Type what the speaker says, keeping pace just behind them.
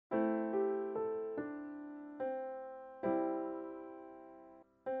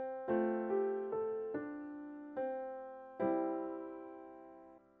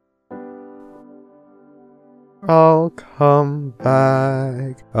I'll come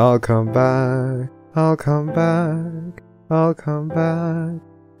back. I'll come back. I'll come back. I'll come back.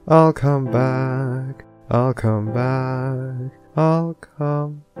 I'll come back. I'll come back. I'll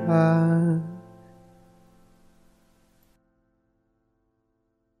come back.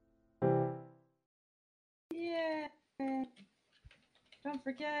 Yeah. Don't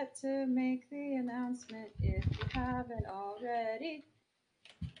forget to make the announcement if you haven't already.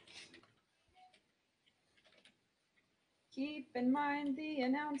 Keep in mind the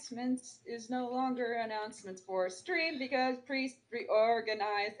announcements is no longer announcements for stream because Priest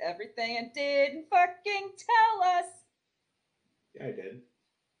reorganized everything and didn't fucking tell us. Yeah, I did.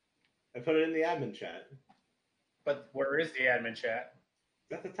 I put it in the admin chat. But where is the admin chat?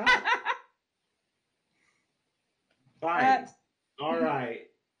 It's at the top. Fine. All right.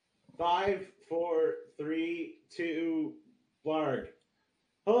 5, 4, 3, 2, Blarg.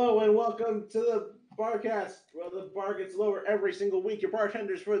 Hello and welcome to the Barcast. Well, the bar gets lower every single week. Your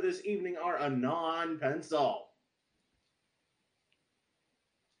bartenders for this evening are Anon Pencil,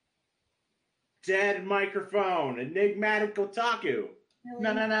 Dead Microphone, Enigmatic Otaku,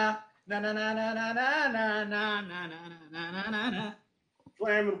 Na na na na na na na na na na na na na na na.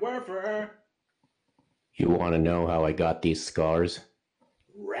 Flamin' Werfer, You want to know how I got these scars?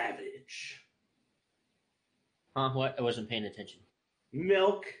 Ravage, What? I wasn't paying attention.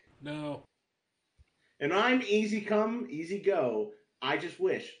 Milk, No. and I'm easy come, easy go. I just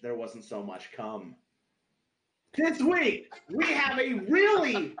wish there wasn't so much cum. This week, we have a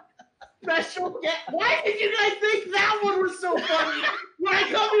really special guest. Why did you guys think that one was so funny? When I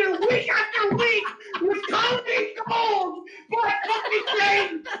come here week after week with comedy gold, but fucking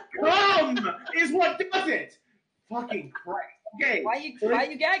saying cum is what does it. Fucking Christ. Okay. Why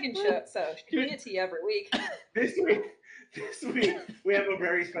you gagging so? Community every week. This week we have a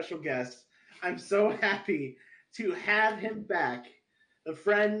very special guest. I'm so happy to have him back. A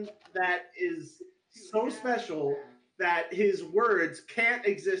friend that is so special that his words can't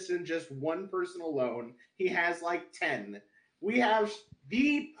exist in just one person alone. He has like 10. We have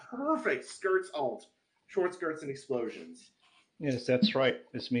the perfect skirts alt, short skirts and explosions. Yes, that's right.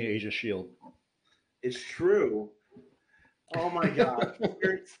 It's me, Asia Shield. It's true. Oh my God.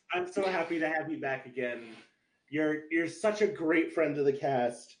 I'm so happy to have you back again. You're such a great friend of the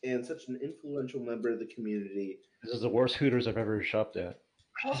cast and such an influential member of the community. This is the worst Hooters I've ever shopped at.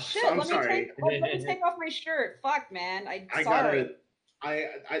 Oh shit! I'm sorry. Let me take off my shirt. Fuck, man. I'm sorry.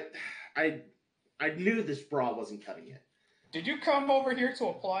 sorry. I knew this bra wasn't cutting it. Did you come over here to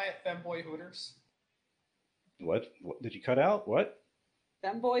apply at Femboy Hooters? What did you cut out? What?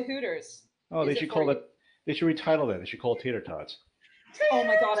 Femboy Hooters. Oh, they should call it. They should retitle that. They should call it Tater Tots. Oh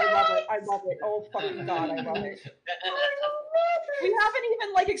my God, I love it. I love it. Oh fucking God, I love it. We haven't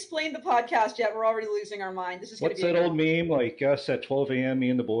even explained the podcast yet. We're already losing our mind. This is What's that old meme like us at 12 a.m. Me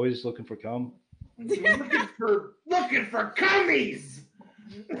and the boys looking for cum. looking for cummies.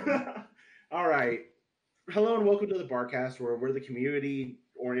 All right. Hello and welcome to the Barcast, where we're the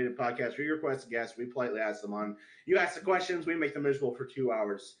community-oriented podcast. We request guests, we politely ask them on. You ask the questions, we make them miserable for 2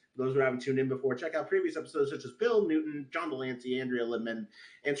 hours. For those who haven't tuned in before, check out previous episodes such as Bill Newton, John Delancey, Andrea Libman,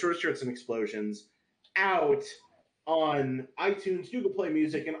 and Short Shirts and Explosions out on iTunes, Google Play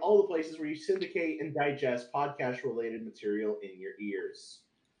Music, and all the places where you syndicate and digest podcast-related material in your ears.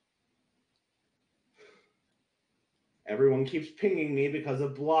 Everyone keeps pinging me because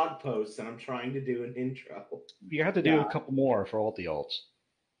of blog posts, and I'm trying to do an intro. You have to do a couple more for all the alts.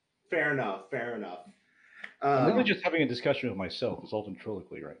 Fair enough. I'm really just having a discussion with myself. It's all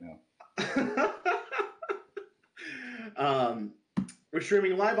ventriloquy right now. We're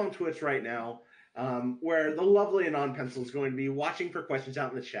streaming live on Twitch right now, where the lovely Anon Pencil is going to be watching for questions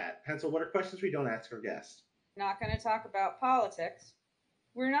out in the chat. Pencil, what are questions we don't ask our guests? Not going to talk about politics.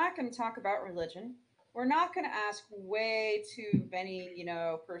 We're not going to talk about religion. We're not going to ask way too many,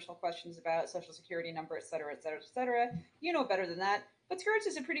 personal questions about social security number, et cetera, et cetera, et cetera. You know better than that. But Skirts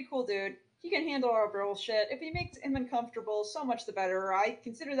is a pretty cool dude. He can handle our bullshit. If he makes him uncomfortable, so much the better. I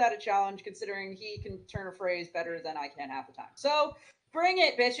consider that a challenge, considering he can turn a phrase better than I can half the time. So bring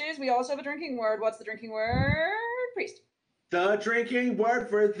it, bitches. We also have a drinking word. What's the drinking word, Priest? The drinking word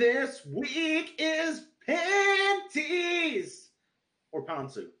for this week is panties. Or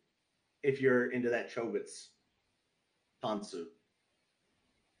pantsu, if you're into that Chobits. Pantsu.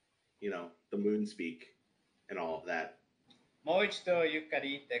 The moon speak and all of that.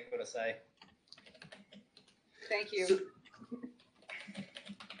 Thank you.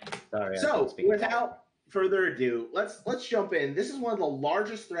 So without further ado, let's jump in. This is one of the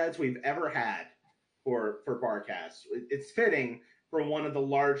largest threads we've ever had for Barcast. It's fitting for one of the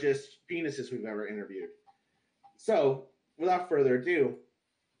largest penises we've ever interviewed. So, without further ado,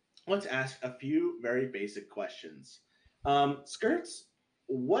 let's ask a few very basic questions. Skirts,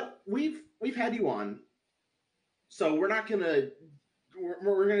 what we've had you on, so we're gonna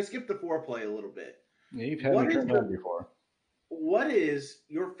skip the foreplay a little bit. Yeah, you've had me turned on before. What is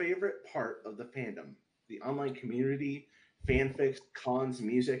your favorite part of the fandom? The online community, fanfics, cons,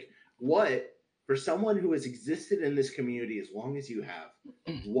 music. What, for someone who has existed in this community as long as you have,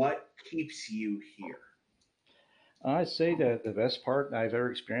 what keeps you here? I'd say that the best part I've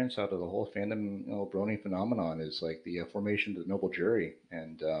ever experienced out of the whole fandom, brony phenomenon is like the formation of the noble jury,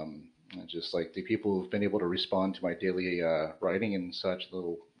 and just like the people who've been able to respond to my daily writing and such,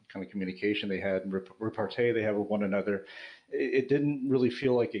 little kind of communication they had and repartee they have with one another. It didn't really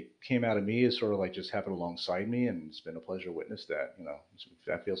feel like it came out of me. It sort of like just happened alongside me, and it's been a pleasure to witness that.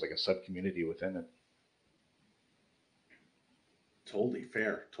 That feels like a sub community within it. Totally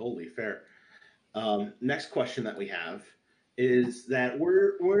fair. Totally fair. Next question that we have is that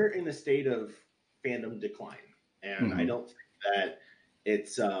we're in a state of fandom decline, and I don't think that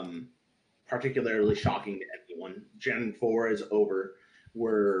it's particularly shocking to anyone. Gen 4 is over.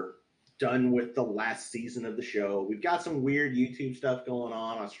 We're done with the last season of the show. We've got some weird YouTube stuff going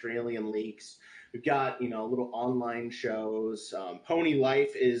on, Australian leaks. We've got little online shows. Pony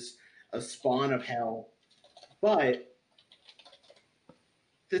Life is a spawn of hell, but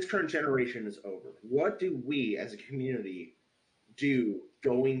this current generation is over. What do we as a community do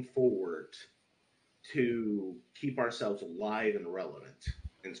going forward to keep ourselves alive and relevant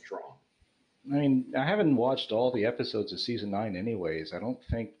and strong? I mean, I haven't watched all the episodes of season 9 anyways. I don't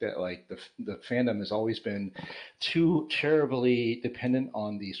think that like the fandom has always been too terribly dependent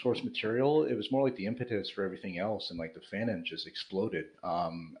on the source material. It was more like the impetus for everything else, and like the fandom just exploded.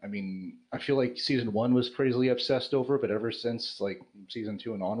 I mean, I feel like season 1 was crazily obsessed over, but ever since like season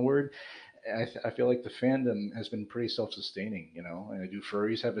 2 and onward, I feel like the fandom has been pretty self-sustaining, And do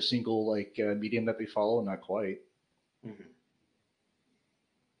furries have a single like medium that they follow? Not quite. Mm-hmm.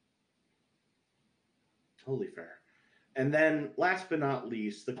 Totally fair. And then, last but not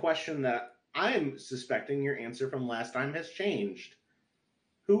least, the question that I'm suspecting your answer from last time has changed.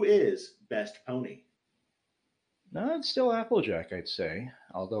 Who is best pony? No, it's still Applejack, I'd say.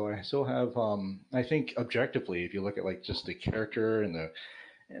 Although I still have, I think objectively, if you look at like just the character and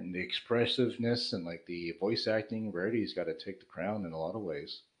the expressiveness and like the voice acting, Rarity's got to take the crown in a lot of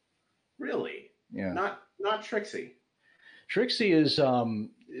ways. Really? Yeah. Not Trixie. Trixie is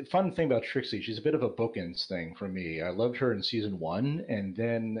fun thing about Trixie. She's a bit of a bookends thing for me. I loved her in season 1, and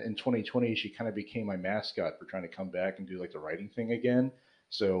then in 2020 she kind of became my mascot for trying to come back and do like the writing thing again.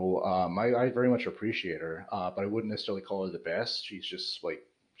 So I very much appreciate her, but I wouldn't necessarily call her the best. She's just like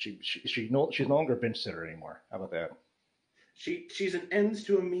she's no longer a bench sitter anymore. How about that? She's an ends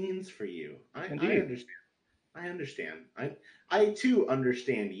to a means for you. I understand. I understand. I too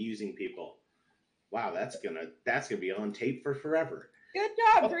understand using people. Wow, that's gonna be on tape for forever. Good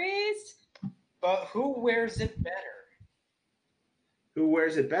job, Priest. But who wears it better? Who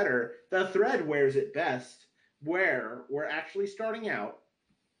wears it better? The thread wears it best. Where we're actually starting out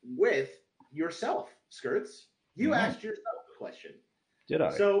with yourself, Skirts. You asked yourself the question. Did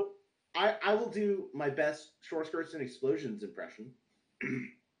I? So I will do my best Short Skirts and Explosions impression.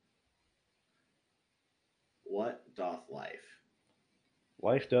 What doth life?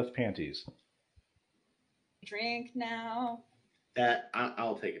 Life doth panties. Drink now. That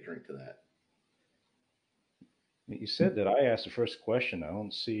I'll take a drink to that. You said that I asked the first question. I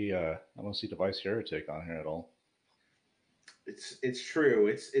don't see Device Heretic on here at all. It's true.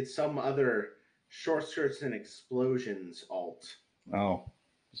 It's some other Short Skirts and Explosions alt. Oh,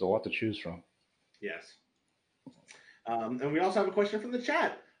 there's a lot to choose from. Yes. And we also have a question from the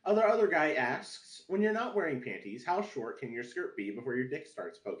chat. Other guy asks, when you're not wearing panties, how short can your skirt be before your dick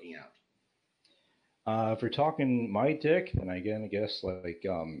starts poking out? If we're talking my dick, then I guess like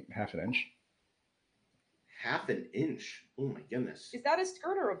half an inch. Half an inch? Oh my goodness. Is that a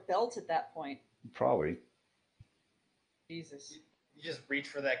skirt or a belt at that point? Probably. Jesus. You just reach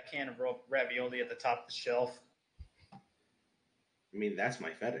for that can of ravioli at the top of the shelf. I mean, that's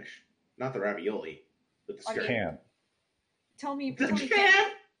my fetish. Not the ravioli, but the skirt. Can. Tell me. The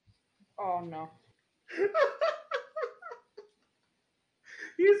can? Oh, no.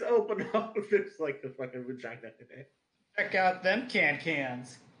 He's open up. There's like the fucking vagina today. Check out them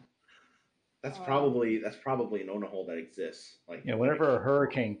cans. That's probably an owner hole that exists. Like, whenever a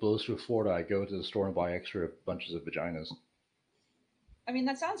hurricane blows through Florida, I go to the store and buy extra bunches of vaginas. I mean,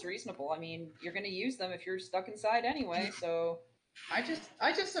 that sounds reasonable. I mean, you're going to use them if you're stuck inside anyway, so... I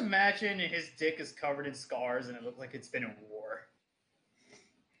just imagine his dick is covered in scars and it looks like it's been in war.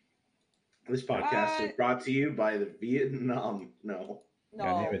 This podcast is brought to you by the Vietnam. No.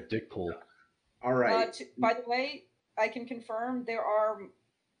 Yeah, name No. it Dick Pool. All right. By the way, I can confirm there are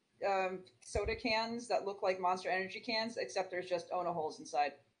soda cans that look like Monster Energy cans, except there's just Ona holes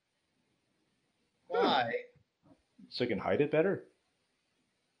inside. Why? So you can hide it better?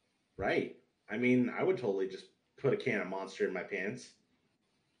 Right. I mean, I would totally just put a can of Monster in my pants.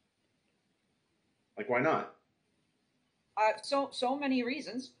 Like, why not? So many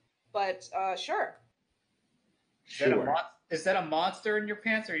reasons, but sure. Sure. Is that a monster in your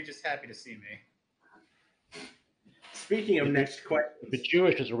pants, or are you just happy to see me? Speaking of next If questions. it's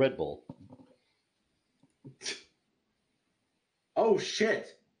Jewish, it's a Red Bull. Oh,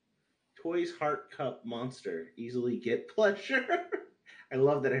 shit. Toys Heart Cup Monster. Easily get pleasure. I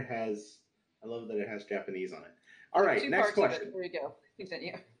love that it has Japanese on it. All right, Two next parts of it. question. There you go.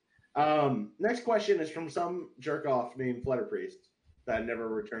 Continue. Next question is from some jerk off named Flutter Priest that never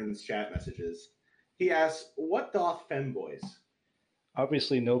returns chat messages. He asks, "What doth femboys?"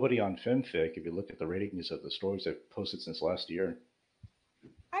 Obviously, nobody on FemFic, if you look at the ratings of the stories I've posted since last year.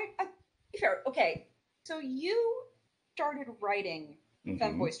 Fair. Okay, so you started writing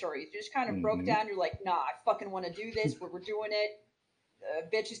femboy stories. You just kind of broke down. You're like, nah, I fucking want to do this. We're doing it.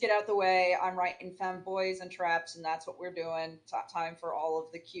 Bitches get out the way. I'm writing femboys and traps, and that's what we're doing. Time for all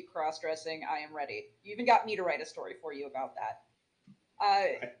of the cute cross-dressing. I am ready. You even got me to write a story for you about that.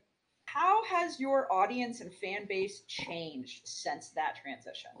 How has your audience and fan base changed since that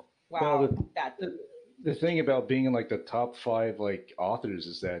transition? Wow, well, the thing about being in like the top 5 like authors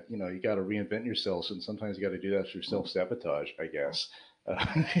is that you got to reinvent yourself, and sometimes you got to do that through self-sabotage, I guess.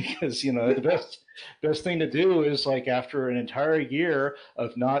 Because the best thing to do is like after an entire year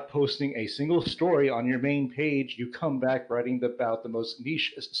of not posting a single story on your main page, you come back writing about the most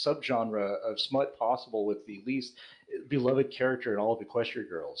niche subgenre of smut possible with the least beloved character in all of Equestria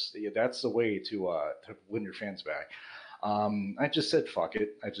Girls. Yeah, that's the way to win your fans back. I just said fuck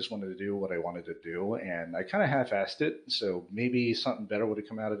it. I just wanted to do what I wanted to do, and I kind of half-assed it. So maybe something better would have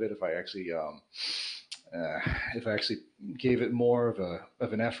come out of it if I actually gave it more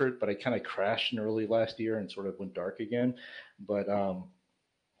of an effort. But I kind of crashed in early last year and sort of went dark again. But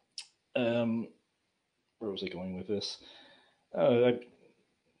where was I going with this?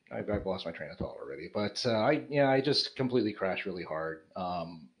 I've lost my train of thought already. But I just completely crashed really hard.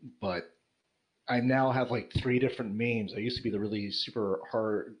 But I now have like 3 different memes. I used to be the really super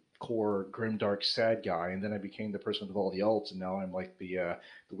hardcore, grimdark, sad guy, and then I became the person with all the alts, and now I'm like the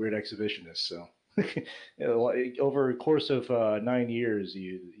weird exhibitionist. So over a course of 9 years,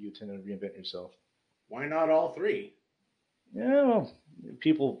 you tend to reinvent yourself. Why not all 3? Yeah, well,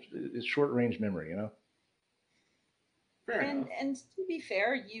 people, it's short range memory, Fair enough. And to be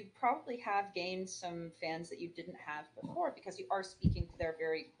fair, you probably have gained some fans that you didn't have before because you are speaking to their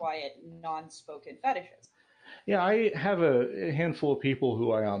very quiet, non-spoken fetishes. Yeah, I have a handful of people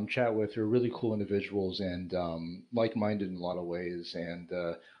who I chat with who are really cool individuals and like-minded in a lot of ways, and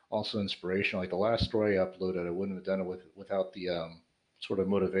also inspirational. Like the last story I uploaded, I wouldn't have done it without the sort of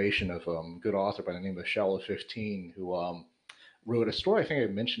motivation of a good author by the name of Shallow15, who wrote a story I think I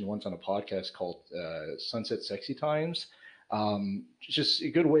mentioned once on a podcast called Sunset Sexy Times. Just a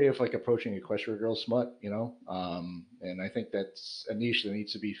good way of like approaching Equestria Girl smut, and I think that's a niche that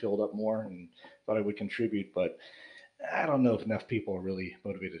needs to be filled up more, and thought I would contribute, but I don't know if enough people are really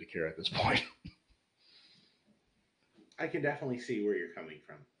motivated to care at this point. I can definitely see where you're coming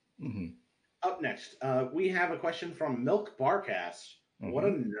from. Mm-hmm. Up next, we have a question from Milk Barcast. Mm-hmm. What a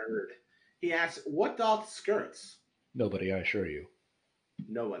nerd. He asks, "What doth skirts?" Nobody, I assure you.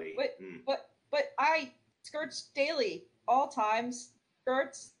 Nobody. But I skirts daily, all times.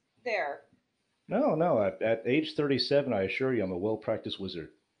 Skirts there. No. At age 37, I assure you, I'm a well-practiced wizard.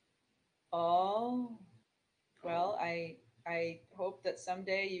 Oh, well, I hope that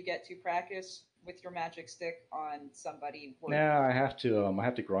someday you get to practice with your magic stick on somebody. Nah, I have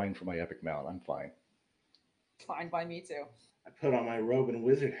to grind for my epic mount. I'm fine. Fine by me too. I put on my robe and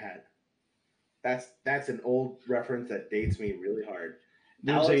wizard hat. That's an old reference that dates me really hard.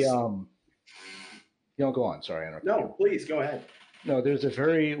 There's Alex, go on. Sorry, I interrupted. No, please go ahead. No, there's a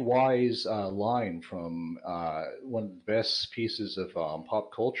very wise line from one of the best pieces of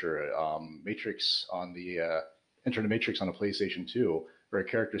pop culture, Matrix on the Enter the Matrix on a PlayStation 2, where a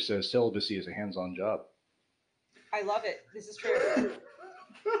character says celibacy is a hands-on job. I love it. This is true.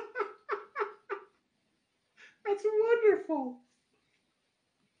 That's wonderful.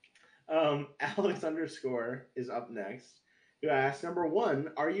 Alex _, is up next, who asks, number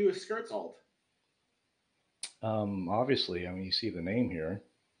 1, are you a skirts alt? Obviously, I mean, you see the name here.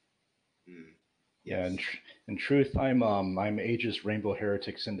 Yes. Yeah, in truth, I'm ageist rainbow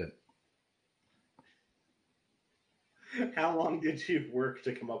heretic ascendant. How long did you work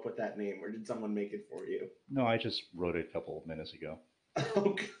to come up with that name, or did someone make it for you? No, I just wrote it a couple of minutes ago.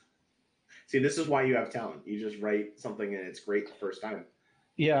 Okay. See, this is why you have talent. You just write something and it's great the first time.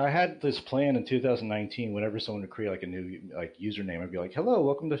 Yeah, I had this plan in 2019. Whenever someone would create like a new like username, I'd be like, "Hello,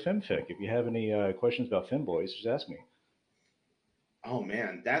 welcome to FemFic. If you have any questions about femboys, just ask me." Oh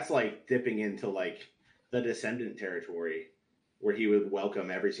man, that's like dipping into like the Descendant territory, where he would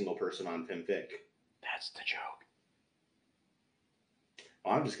welcome every single person on FemFic. That's the joke.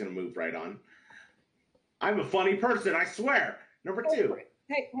 Well, I'm just gonna move right on. I'm a funny person, I swear. Number two.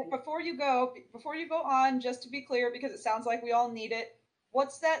 Hey, before you go on, just to be clear, because it sounds like we all need it.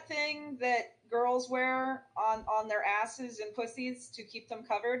 What's that thing that girls wear on their asses and pussies to keep them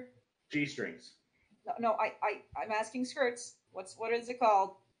covered? G-strings. No, I'm asking skirts. What is it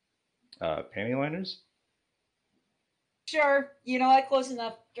called? Panty liners. Sure, you know what? Close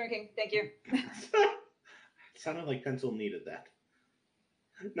enough. Drinking. Thank you. Sounded like Pencil needed that.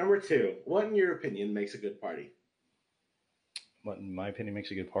 Number two. What, in your opinion, makes a good party? What, in my opinion, makes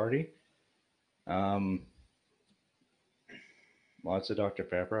a good party? Lots of Dr.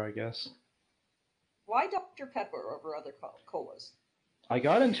 Pepper, I guess. Why Dr. Pepper over other colas? I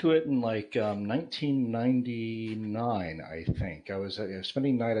got into it in like 1999, I think. I was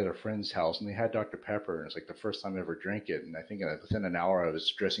spending night at a friend's house, and they had Dr. Pepper, and it's like the first time I ever drank it. And I think within an hour, I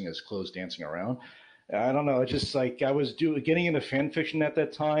was dressing as clothes, dancing around. I don't know. It's just like I was getting into fan fiction at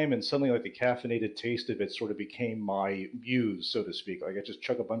that time, and suddenly, like the caffeinated taste of it sort of became my muse, so to speak. Like I just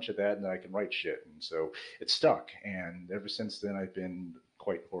chug a bunch of that, and then I can write shit. And so it stuck. And ever since then, I've been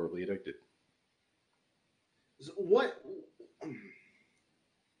quite horribly addicted. What?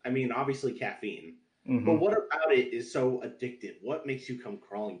 I mean, obviously caffeine, Mm-hmm. but what about it is so addictive? What makes you come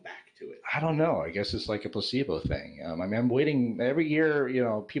crawling back to it? I don't know. I guess it's like a placebo thing. I mean, I'm waiting every year. You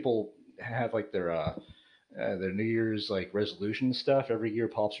know, people have like their New Year's like resolution stuff. Every year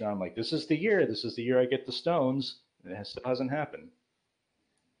pops around like this is the year. This is the year I get the stones. And it still hasn't happened.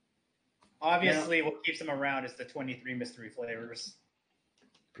 Obviously, what keeps them around is the 23 mystery flavors.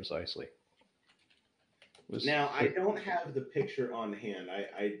 Precisely. Now, I don't have the picture on hand.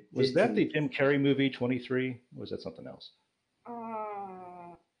 Was that the Jim Carrey movie 23? Or was that something else?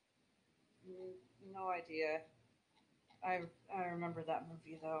 No idea. I remember that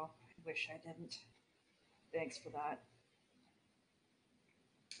movie though. I wish I didn't. Thanks for that.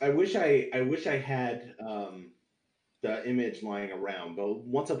 I wish I had the image lying around. But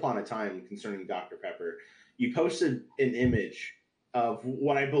once upon a time, concerning Dr. Pepper, you posted an image of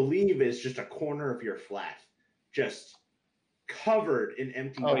what I believe is just a corner of your flat, just covered in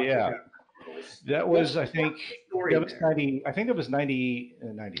empty. Oh, Dr. yeah. Pepper bottles. That was, I think, story that was there? 90. I think that was 90.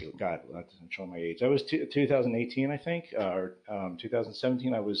 God, that's showing my age. That was 2018, I think, or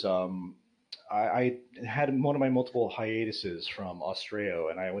 2017. I had one of my multiple hiatuses from Australia,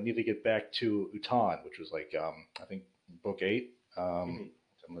 and I would need to get back to Utan, which was like I think book 8.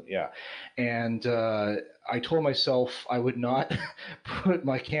 Yeah, and I told myself I would not put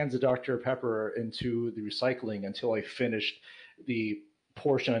my cans of Dr. Pepper into the recycling until I finished the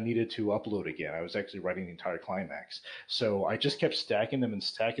portion I needed to upload again. I was actually writing the entire climax. So I just kept stacking them, and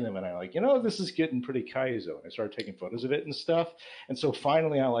I like, this is getting pretty kaizo. And I started taking photos of it and stuff. And so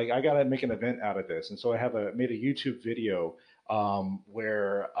finally I got to make an event out of this. And so I made a YouTube video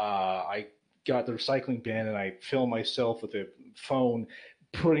where I got the recycling bin and I filmed myself with a phone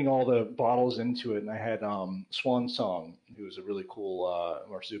putting all the bottles into it, and I had Swan Song, who was a really cool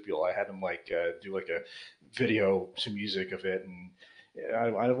marsupial. I had him do like a video to music of it, and I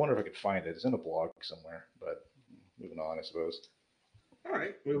wonder if I could find it. It's in a blog somewhere, but moving on, I suppose. All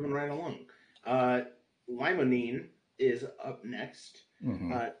right, moving right along. Limonene is up next. Mm-hmm.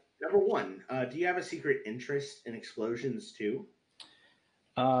 Number one, do you have a secret interest in explosions too?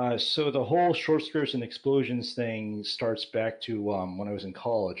 So the whole short skirts and explosions thing starts back to when I was in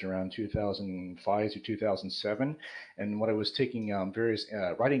college around 2005 to 2007. And when I was taking various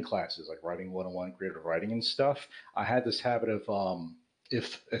writing classes, like writing 101, creative writing and stuff, I had this habit of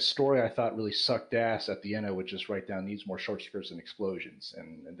if a story I thought really sucked ass, at the end I would just write down needs more short skirts and explosions.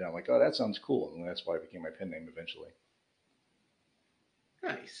 And then I'm like, oh, that sounds cool. And that's why it became my pen name eventually.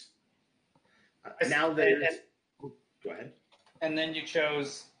 Nice. Now there's... Go ahead. And then you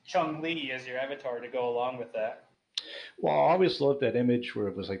chose Chung Lee as your avatar to go along with that. Well, I always loved that image where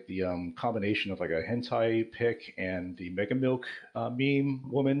it was like the combination of like a hentai pic and the Mega Milk meme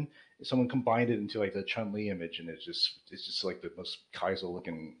woman. Someone combined it into like the Chun Li image, and it's just like the most Kaizo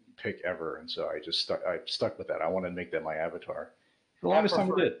looking pic ever. And so I stuck with that. I wanted to make that my avatar. For the longest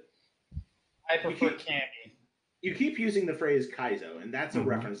time, I did. I prefer Candy. You keep using the phrase Kaizo, and that's a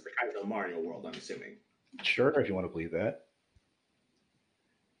reference to Kaizo Mario World, I'm assuming. Sure, if you want to believe that.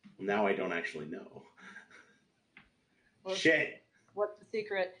 Now I don't actually know. Well, Shit. What's the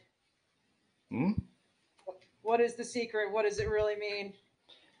secret? Hmm? What is the secret? What does it really mean?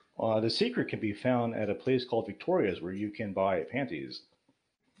 The secret can be found at a place called Victoria's where you can buy panties.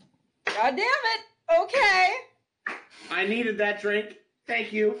 God damn it! Okay. I needed that drink.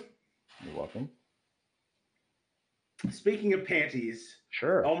 Thank you. You're welcome. Speaking of panties,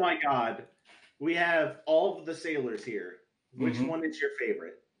 Sure. oh my god, we have all of the sailors here. Which Mhm. one is your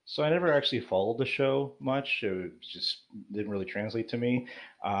favorite? So I never actually followed the show much. It just didn't really translate to me.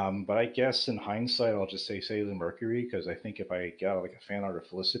 But I guess in hindsight, I'll just say Sailor Mercury because I think if I got like a fan art of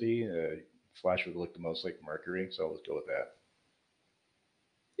Felicity, Flash would look the most like Mercury. So let's go with that.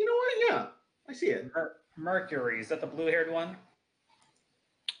 You know what? Yeah, I see it. Mercury, is that the blue-haired one?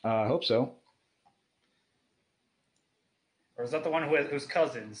 I hope so. Or is that the one who's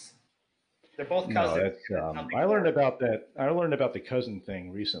cousins? They're both No, cousins. that's I learned about that. I learned about the cousin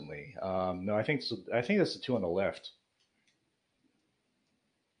thing recently. No, I think that's the two on the left.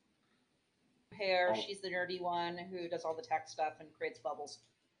 Hair, Oh. she's the nerdy one who does all the tech stuff and creates bubbles.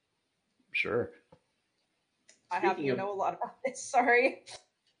 Sure. I happen Speaking to of- know a lot about this. Sorry.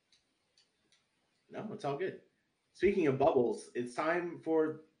 No, it's all good. Speaking of bubbles, it's time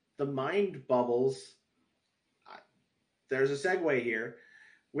for the mind bubbles. There's a segue here.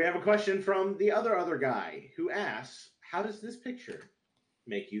 We have a question from the other guy who asks, "How does this picture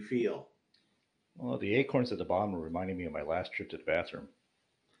make you feel?" Well, the acorns at the bottom are reminding me of my last trip to the bathroom.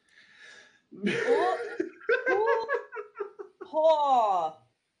 Oh.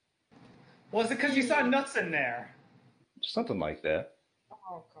 Was it because you saw nuts in there? Something like that.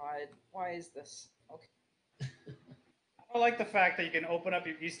 Oh God. Why is this? Okay. I like the fact that you can open up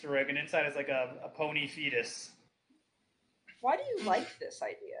your Easter egg and inside is like a pony fetus. Why do you like this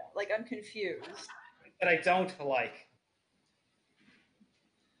idea? Like, I'm confused. That I don't like.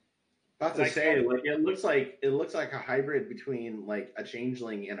 About to say, like it looks like a hybrid between like a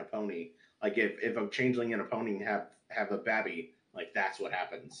changeling and a pony. Like if a changeling and a pony have a babby, like that's what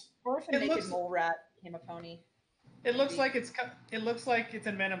happens. Or if a naked mole rat became a pony. It looks like it's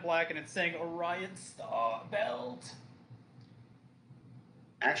in Men in Black and it's saying Orion Star Belt.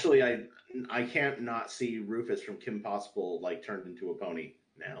 Actually, I can't not see Rufus from Kim Possible like turned into a pony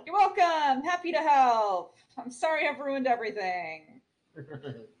now. You're welcome. Happy to help. I'm sorry I've ruined everything.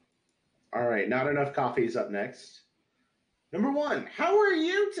 All right, not enough coffee's up next. Number 1, how are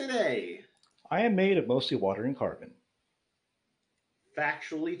you today? I am made of mostly water and carbon.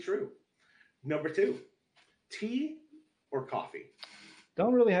 Factually true. Number 2, tea or coffee?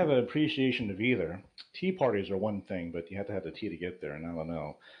 Don't really have an appreciation of either. Tea parties are one thing, but you have to have the tea to get there, and I don't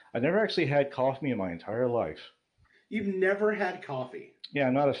know. I've never actually had coffee in my entire life. You've never had coffee? Yeah,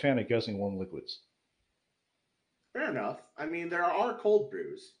 I'm not a fan of guzzling warm liquids. Fair enough. I mean, there are cold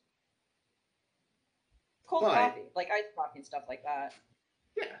brews. Cold coffee, like iced coffee and stuff like that.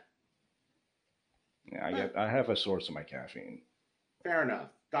 Yeah. Yeah, I have a source of my caffeine. Fair enough.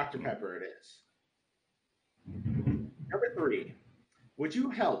 Dr. Pepper it is. Number 3. Would you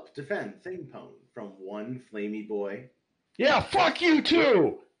help defend Thingpone from one flamey boy? Yeah, fuck you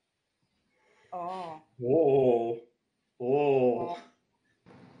too! Oh. Whoa. Whoa.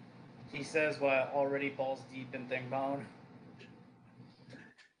 He says what already balls deep in Thingpone.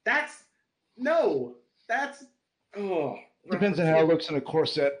 That's oh. Depends on how it looks in a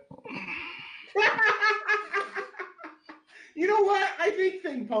corset. You know what? I think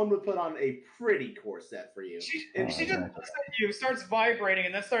Thingpone would put on a pretty corset for you. She just looks at you, starts vibrating,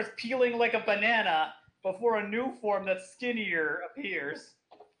 and then starts peeling like a banana before a new form that's skinnier appears.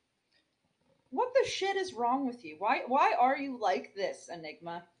 What the shit is wrong with you? Why are you like this,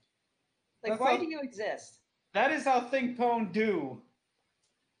 Enigma? Like, why do you exist? That is how Thingpone do.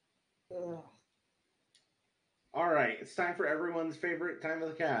 Ugh. All right, it's time for everyone's favorite time of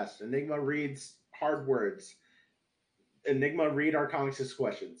the cast. Enigma reads hard words. Enigma, read our comics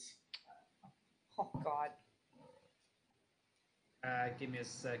questions. Oh, God. Give me a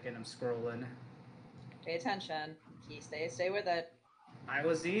second. I'm scrolling. Pay attention. Stay with it. I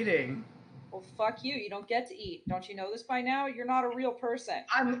was eating. Well, fuck you. You don't get to eat. Don't you know this by now? You're not a real person.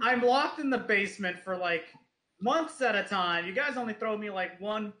 I'm locked in the basement for like months at a time. You guys only throw me like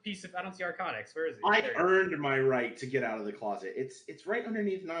one piece of. I don't see Arconics. Where is he? I earned my right to get out of the closet. It's right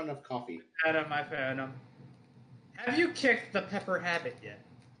underneath not enough coffee. I found him. Have you kicked the pepper habit yet?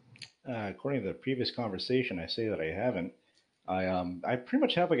 According to the previous conversation, I say that I haven't. I pretty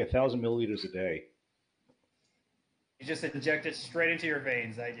much have like 1,000 milliliters a day. You just inject it straight into your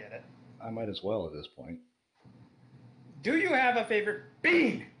veins. I get it. I might as well at this point. Do you have a favorite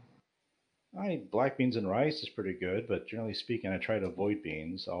bean? Black beans and rice is pretty good, but generally speaking, I try to avoid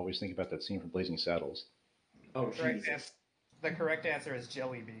beans. I always think about that scene from Blazing Saddles. Oh, Correct Jesus. The correct answer is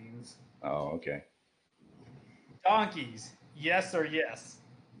jelly beans. Oh, okay. Donkeys, yes or yes?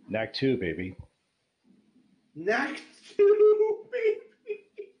 Knack 2, baby. Knack 2, baby.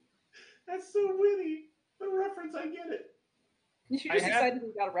 That's so witty. The reference, I get it. You're just excited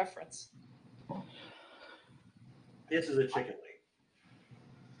we got a reference. This is a chicken wing.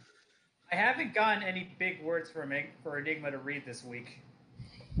 I haven't gotten any big words for Enigma to read this week.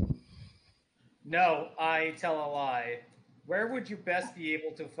 No, I tell a lie. Where would you best be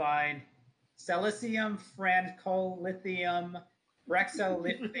able to find silicium, francolithium,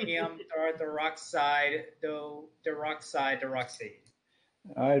 brexolithium, deroxide.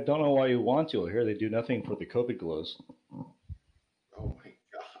 I don't know why you want to. Here they do nothing for the COVID glows. Oh my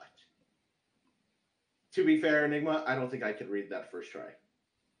god. To be fair, Enigma, I don't think I could read that first try.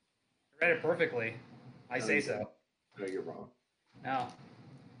 I read it perfectly. I say so. No, you're wrong. No.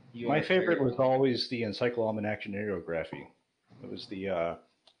 My favorite was always the Encycloalmanac Generography. It was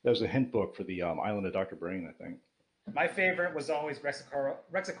that was a hint book for the Island of Dr. Brain, I think. My favorite was always Rexicora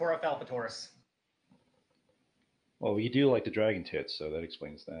falpatoris. Well, you do like the dragon tits, so that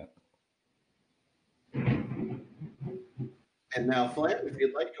explains that. And now, Flam, if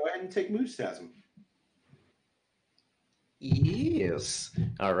you'd like, go ahead and take Moostasm. Yes.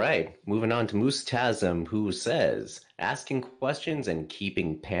 All right. Moving on to Moostasm, who says, asking questions and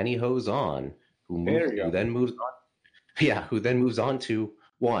keeping pantyhose on. Who then moves on. Yeah, who then moves on to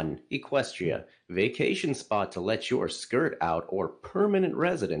 1. Equestria, vacation spot to let your skirt out or permanent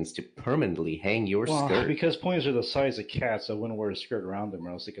residence to permanently hang your skirt. Because ponies are the size of cats, I wouldn't wear a skirt around them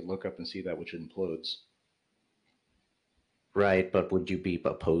or else they could look up and see that which implodes. Right, but would you be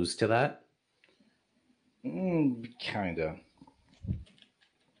opposed to that? Kinda.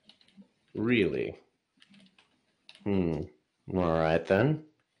 Really? All right, then.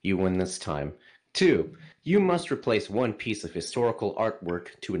 You win this time. 2. You must replace one piece of historical artwork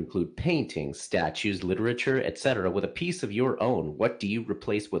to include paintings, statues, literature, etc. with a piece of your own. What do you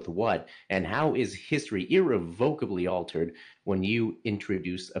replace with what? And how is history irrevocably altered when you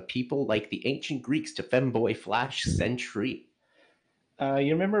introduce a people like the ancient Greeks to femboy flash century?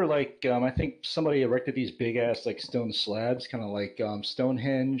 You remember, I think somebody erected these big-ass, stone slabs, kind of like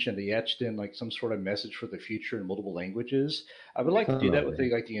Stonehenge, and they etched in, some sort of message for the future in multiple languages. I would like to do that with,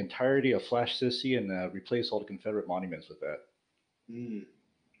 the entirety of Flash Sissy and replace all the Confederate monuments with that.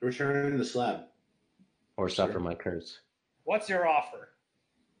 Return the slab. Or suffer my curse. What's your offer?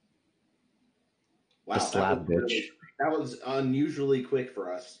 Wow, the slab, bitch. That was unusually quick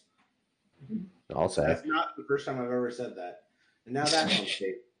for us. I'll say. That's not the first time I've ever said that. And now that's on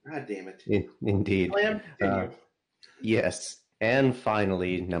tape. God damn it. Indeed. Yes. And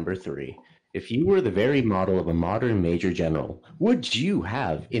finally, number 3. If you were the very model of a modern major general, would you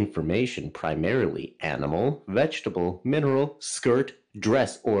have information primarily animal, vegetable, mineral, skirt,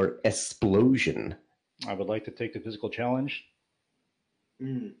 dress, or explosion? I would like to take the physical challenge.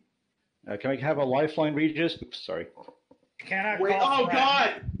 Can I have a lifeline, Regis? Oops, sorry. Wait, oh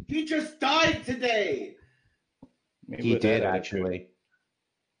God! He just died today! Maybe he did, actually.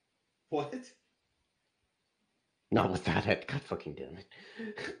 What? Not with that head. God fucking damn it.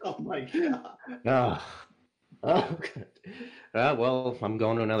 Oh my God. Oh, good. Well, I'm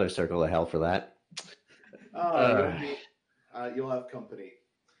going to another circle of hell for that. You'll have company.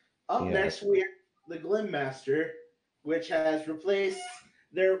 Up next, we have the Glim Master, which has replaced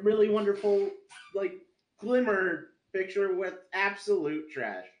their really wonderful, glimmer picture with absolute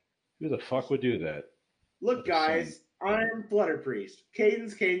trash. Who the fuck would do that? Look, guys, I'm Flutter Priest.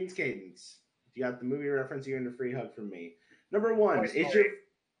 Cadence. You got the movie reference, you're in a free hug from me. Number 1, is your...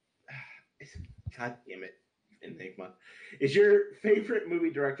 God damn it, Enigma. Is your favorite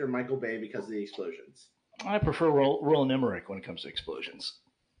movie director Michael Bay because of the explosions? I prefer Roland Emmerich when it comes to explosions.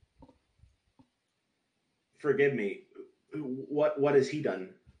 Forgive me. What has he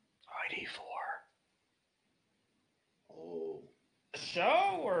done? ID4. Oh. The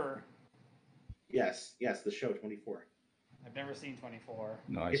show, or... Yes, the show 24. I've never seen 24.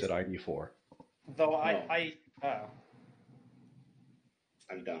 No, I said ID4. Though I'm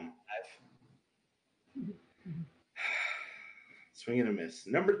dumb. Swing and a miss.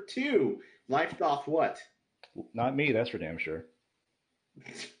 Number 2, Life Doth What? Not me, that's for damn sure.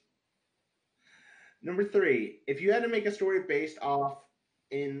 Number 3, if you had to make a story based off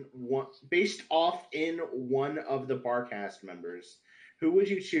in one of the Barcast members, who would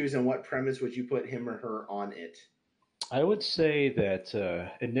you choose and what premise would you put him or her on it? I would say that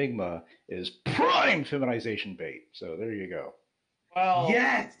Enigma is prime feminization bait. So there you go. Well,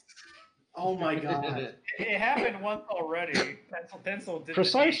 yes! Oh my god. It happened once already. Pencil did the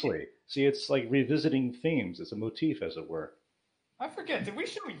Precisely. See, it's like revisiting themes. It's a motif, as it were. I forget. Did we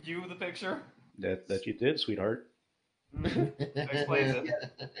show you the picture? That you did, sweetheart. Explains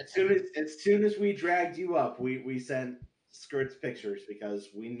it. As soon as we dragged you up, we sent Skirts pictures because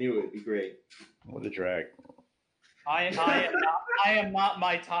we knew it'd be great. What a drag. I am not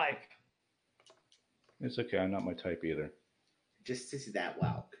my type. It's okay. I'm not my type either. Just sissy that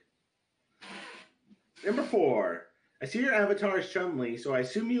walk. Number 4. I see your avatar is Chun-Li, so I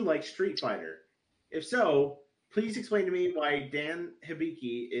assume you like Street Fighter. If so, please explain to me why Dan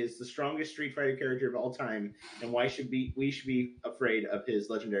Hibiki is the strongest Street Fighter character of all time, and why we should be afraid of his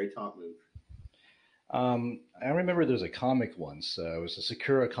legendary taunt move. I remember there's a comic once. It was a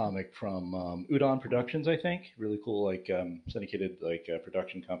Sakura comic from Udon Productions, I think. Really cool, like syndicated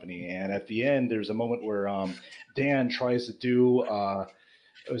production company. And at the end, there's a moment where Dan tries to do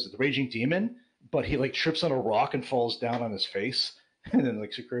was it the Raging Demon, but he like trips on a rock and falls down on his face, and then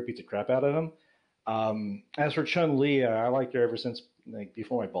like Sakura beats the crap out of him. As for Chun-Li, I liked her ever since like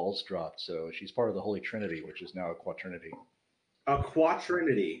before my balls dropped. So she's part of the Holy Trinity, which is now a Quaternity. A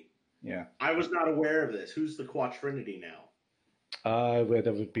Quaternity. Yeah. I was not aware of this. Who's the Quaternity now?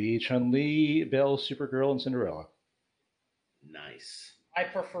 That would be Chun-Li, Belle, Supergirl, and Cinderella. Nice. I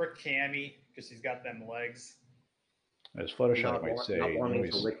prefer Cammy because she's got them legs. As Fluttershy might say. Not wanting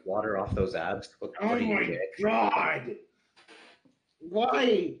Anyways. to lick water off those abs. What Oh are you, my dick? god!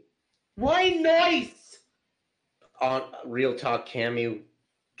 Why? Why nice? On real talk, Cammy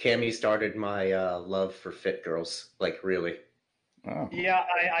started my love for fit girls. Like really. Oh. Yeah,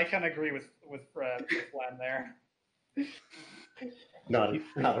 I kind of agree with Flan there. No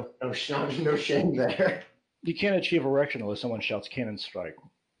shame there. You can't achieve erection unless someone shouts "Cannon Strike."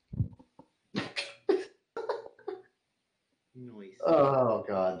 Nice. Oh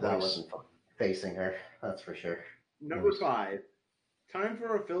god, that Nice. wasn't fun. Facing her, that's for sure. Number 5. Time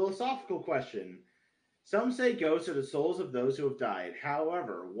for a philosophical question. Some say ghosts are the souls of those who have died.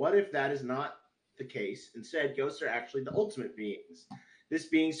 However, what if that is not the case? Instead, ghosts are actually the ultimate beings. This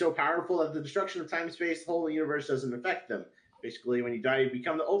being so powerful that the destruction of time and space, the whole universe, doesn't affect them. Basically, when you die, you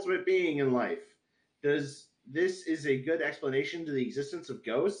become the ultimate being in life. This is a good explanation to the existence of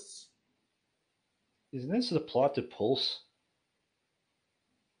ghosts? Isn't this the plot to Pulse?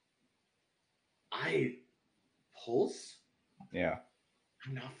 Pulse? Yeah.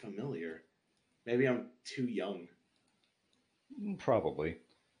 I'm not familiar. Maybe I'm too young. Probably.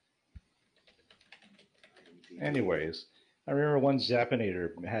 Anyways, I remember one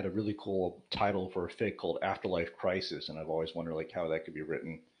Zappinator had a really cool title for a fic called Afterlife Crisis, and I've always wondered like how that could be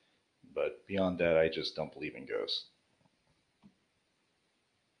written. But beyond that, I just don't believe in ghosts.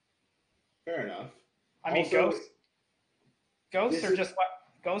 Fair enough. I mean, Also, ghosts are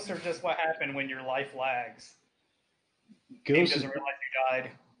just what happen when your life lags. Game Ghosts, doesn't realize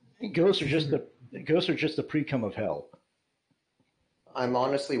you died. ghosts are just the pre-cum of hell. I'm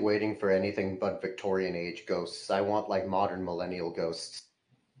honestly waiting for anything but Victorian age ghosts. I want like modern millennial ghosts.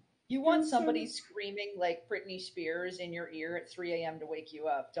 You want somebody screaming like Britney Spears in your ear at 3 a.m. to wake you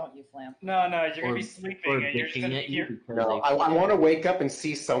up, don't you, Flam? No, you're gonna Or- be sleeping or and you're just bitching gonna at you hear. because No, they- I want to wake up and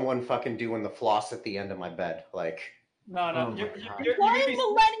see someone fucking doing the floss at the end of my bed. Like, No, Oh you're, my you're, God. you're, Why gonna be,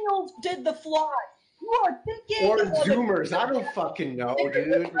 millennials did the fly? You are thinking or of the- Zoomers. I don't fucking know, There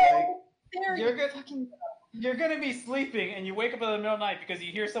you dude. go. Like, There You're you good. fucking go. you're gonna be sleeping and you wake up in the middle of the night because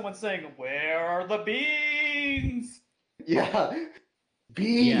you hear someone saying, "Where are the beans?" yeah.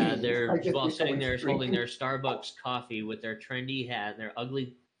 Beans. Yeah, I they're just while see sitting someone there holding screaming. their Starbucks coffee with their trendy hat and their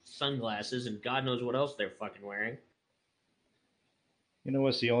ugly sunglasses and God knows what else they're fucking wearing. You know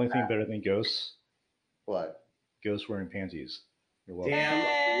what's the only thing better than ghosts? What? Ghosts wearing panties. You're welcome.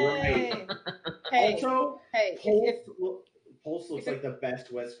 Damn right. Hey, Also, hey, Pulse looks like the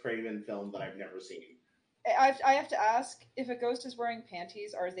best Wes Craven film that I've never seen. I have to ask, if a ghost is wearing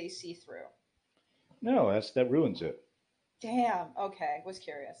panties, are they see-through? No, that ruins it. Damn. Okay, was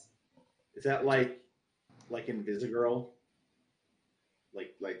curious. Is that like Invisigirl?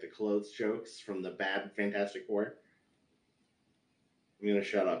 Like the clothes jokes from the bad Fantastic Four? I'm gonna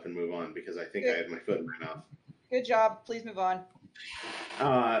shut up and move on because I think I had my foot in my mouth. Good job. Please move on.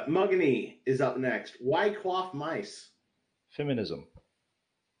 Mugany is up next. Why quaff mice? Feminism.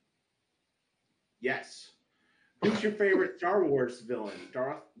 Yes. Who's your favorite Star Wars villain?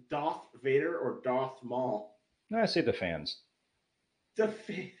 Darth Vader or Darth Maul? No, I say the fans. The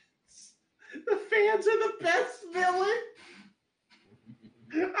fans. The fans are the best villain.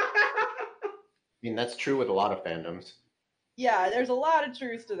 I mean, that's true with a lot of fandoms. Yeah, there's a lot of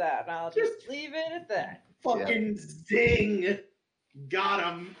truth to that, and I'll just leave it at that. Fucking zing. Got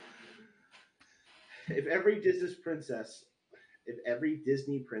him. if every Disney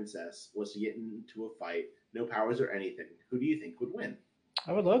princess was to get into a fight, no powers or anything, who do you think would win?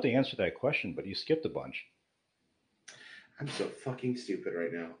 I would love to answer that question, but you skipped a bunch. I'm so fucking stupid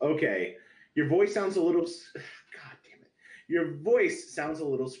right now. Okay, your voice sounds a little. God damn it! Your voice sounds a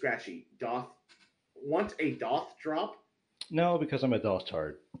little scratchy. Want a doth drop? No, because I'm a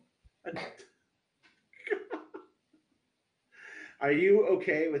dotard. Are you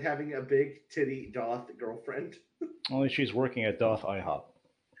okay with having a big titty doth girlfriend? Only she's working at Doth IHOP.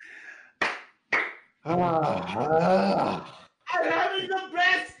 I'm having the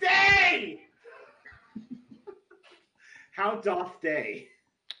best day! How doth day?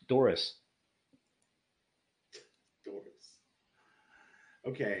 Doris. Doris.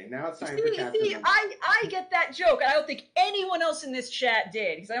 Okay, now it's time See, for Captain. see, I get that joke. I don't think anyone else in this chat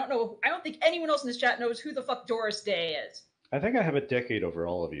did, because I don't think anyone else in this chat knows who the fuck Doris Day is. I think I have a decade over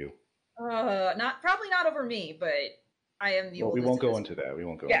all of you. Probably not over me, but I am the Well, oldest. we won't go in this. into that. We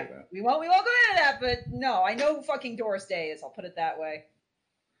won't go Yeah, into that. we won't go into that. But no, I know who fucking Doris Day is. I'll put it that way.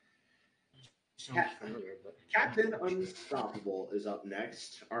 Captain Unstoppable is up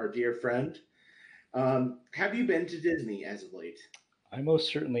next, our dear friend. Have you been to Disney as of late? I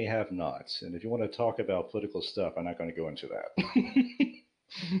most certainly have not. And if you want to talk about political stuff, I'm not going to go into that.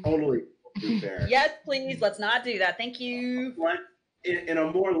 Totally fair. Yes, please. Let's not do that. Thank you. What? In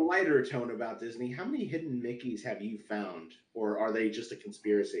a more lighter tone about Disney, how many hidden Mickeys have you found, or are they just a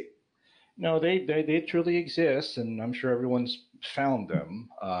conspiracy? No, they truly exist, and I'm sure everyone's found them.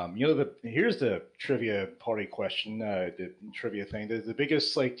 Here's the trivia party question, the trivia thing. The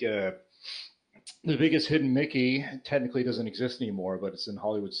biggest the biggest hidden Mickey technically doesn't exist anymore, but it's in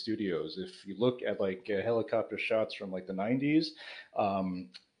Hollywood studios. If you look at helicopter shots from the 90s,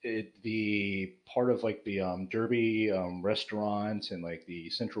 the part of the Derby restaurant and the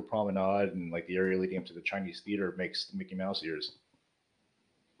Central Promenade and the area leading up to the Chinese theater makes the Mickey Mouse ears.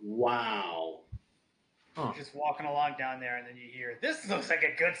 Wow. You're just walking along down there, and then you hear, "This looks like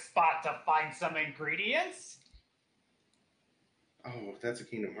a good spot to find some ingredients." Oh, that's a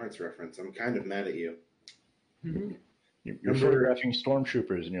Kingdom Hearts reference. I'm kind of mad at you. You're photographing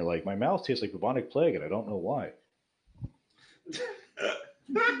stormtroopers, and you're like, my mouth tastes like bubonic plague, and I don't know why.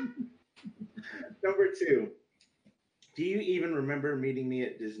 Number 2. Do you even remember meeting me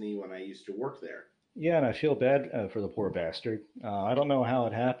at Disney when I used to work there? Yeah, and I feel bad for the poor bastard. I don't know how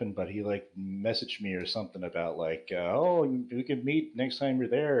it happened, but he messaged me or something about oh, we could meet next time you're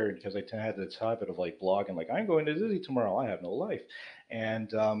there, because I had this habit of blogging I'm going to Disney tomorrow. I have no life,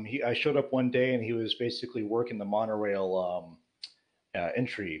 and I showed up one day and he was basically working the monorail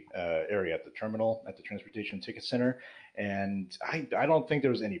entry area at the terminal at the Transportation Ticket Center. And I don't think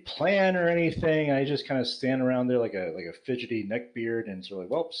there was any plan or anything. I just kind of stand around there like a fidgety neckbeard and sort of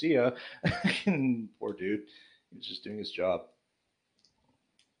well, see ya. And poor dude, he was just doing his job.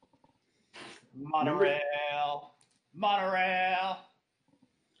 Monorail.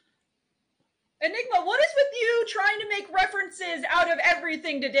 Enigma, what is with you trying to make references out of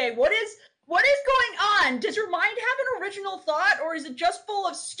everything today? What is going on? Does your mind have an original thought, or is it just full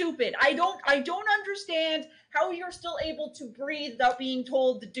of stupid? I don't understand how you're still able to breathe without being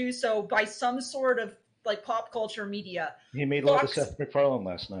told to do so by some sort of pop culture media. He made love to Seth MacFarlane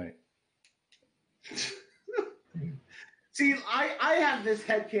last night. See, I have this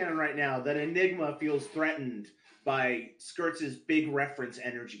headcanon right now that Enigma feels threatened by Skirts' big reference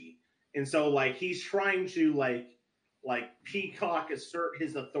energy. And so he's trying to Peacock assert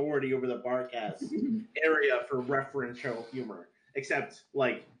his authority over the Barcast area for referential humor. Except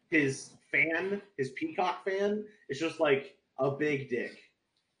his Peacock fan, is just a big dick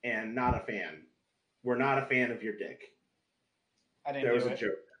and not a fan. We're not a fan of your dick. I didn't There was do a it.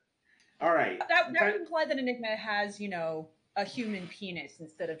 joke. All right. That would imply that Enigma has, a human penis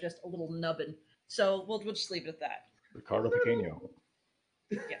instead of just a little nubbin. So we'll just leave it at that. Ricardo Pequeño.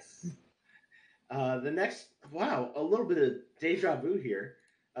 Yes. The next, wow, a little bit of deja vu here.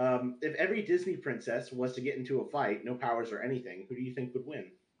 If every Disney princess was to get into a fight, no powers or anything, who do you think would win?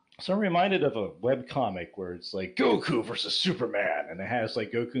 So I'm reminded of a webcomic where it's Goku versus Superman, and it has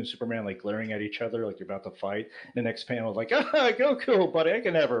Goku and Superman glaring at each other they're about to fight. The next panel is Goku, buddy, I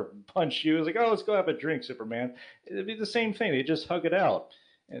can never punch you. It's oh, let's go have a drink, Superman. It'd be the same thing. They just hug it out,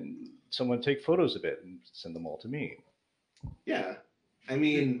 and someone take photos of it and send them all to me. Yeah, I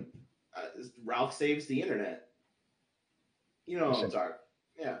mean, Ralph saves the internet. You know what I'm talking.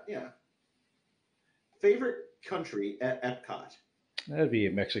 Yeah. Favorite country at Epcot? That'd be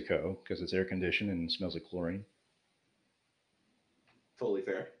Mexico, because it's air conditioned and smells like chlorine. Totally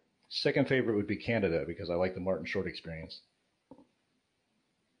fair. Second favorite would be Canada, because I like the Martin Short experience.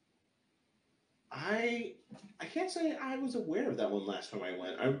 I can't say I was aware of that one last time I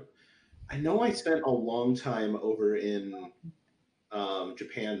went. I know I spent a long time over in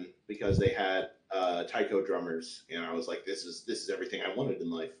Japan because they had taiko drummers, and I was like, this is everything I wanted in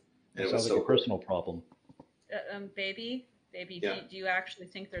life, and That it was sounds like so a cool. personal problem. Baby, Yeah. do you actually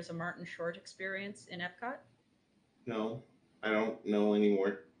think there's a Martin Short experience in Epcot? No, I don't know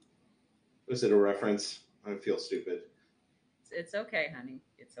anymore. Was it a reference? I feel stupid. It's okay, honey.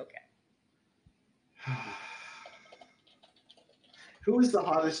 It's okay. Who is the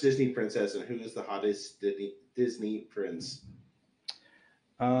hottest Disney princess and who is the hottest Disney prince?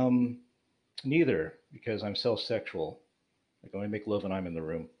 Neither, because I'm self-sexual. I can only make love when I'm in the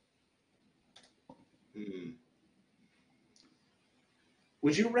room.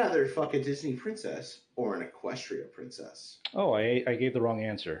 Would you rather fuck a Disney princess or an Equestria princess? Oh, I gave the wrong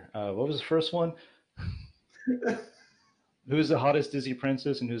answer. What was the first one? Who's the hottest Disney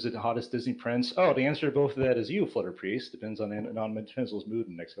princess and who's the hottest Disney prince? Oh, the answer to both of that is you, Flutter Priest. Depends on Pencil's mood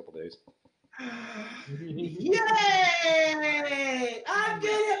in the next couple days. Yay! I'm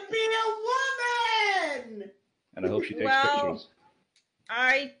gonna be a woman! And I hope she takes Well, pictures.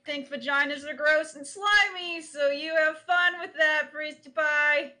 I think vaginas are gross and slimy, so you have fun with that, Priesty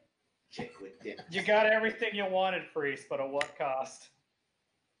Pie. Chick with dicks. You got everything you wanted, Priest, but at what cost?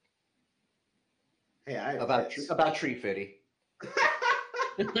 Hey, I have About Tree Fitty.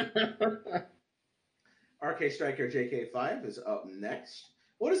 RK Striker JK5 is up next.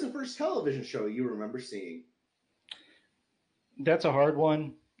 What is the first television show you remember seeing? That's a hard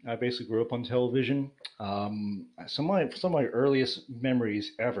one. I basically grew up on television. Some of my earliest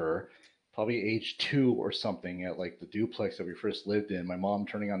memories ever, probably age 2 or something, at like the duplex that we first lived in. My mom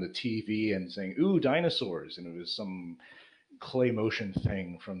turning on the TV and saying, "Ooh, dinosaurs!" and it was some clay motion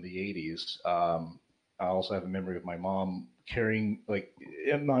thing from the 80s. I also have a memory of my mom carrying, like,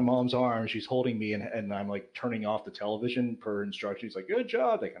 in my mom's arms, she's holding me, and I'm like turning off the television per instruction. She's like, "Good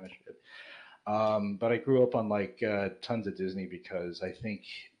job," that kind of shit. But I grew up on like tons of Disney because I think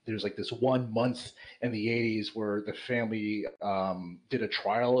there's like this 1 month in the 80s where the family did a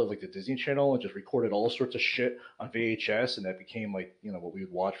trial of like the Disney Channel and just recorded all sorts of shit on VHS, and that became like, you know, what we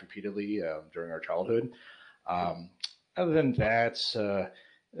would watch repeatedly during our childhood. Other than that,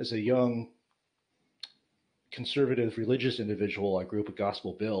 as a young conservative religious individual, I grew up with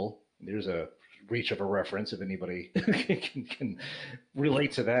Gospel Bill. There's a reach of a reference if anybody can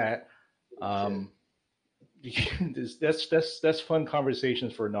relate to that. That's fun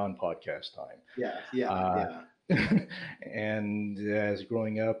conversations for a non-podcast time. Yeah. And as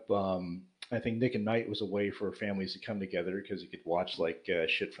growing up, I think Nick and Night was a way for families to come together because you could watch like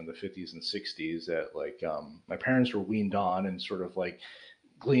shit from the 50s and 60s that like my parents were weaned on and sort of like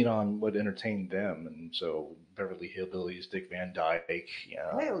glean on what entertained them. And so Beverly Hillbillies, Dick Van Dyke, I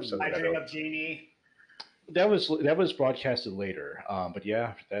Dream of Jeannie. That was broadcasted later, but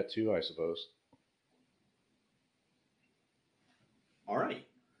yeah, that too, I suppose. All right.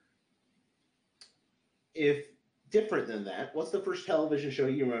 If different than that, what's the first television show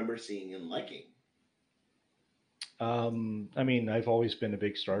you remember seeing and liking? I mean, I've always been a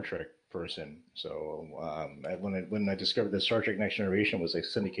big Star Trek person. So when I discovered that Star Trek Next Generation was a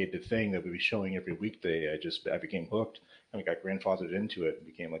syndicated thing that would be showing every weekday, I became hooked. I got grandfathered into it and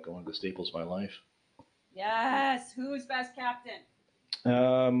became like one of the staples of my life. Yes. Who's best captain?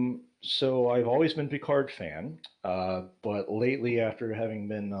 So I've always been a Picard fan, but lately, after having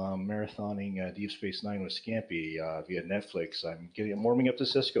been marathoning Deep Space Nine with Scampy via Netflix, I'm warming up to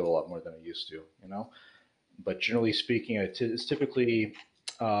Cisco a lot more than I used to, you know. But generally speaking, it's typically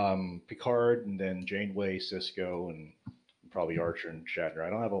Picard and then Janeway, Cisco, and probably Archer and Shatner. I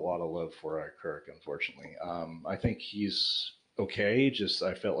don't have a lot of love for Kirk, unfortunately. I think he's okay. Just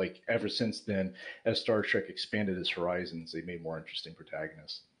I felt like ever since then, as Star Trek expanded its horizons, they made more interesting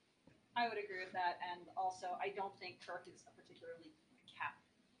protagonists. I would agree with that, and also I don't think Kirk is a particularly good captain.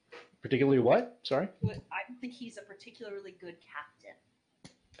 Particularly what? Sorry? I don't think he's a particularly good captain.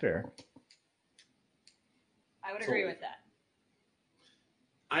 Fair. I would agree with that.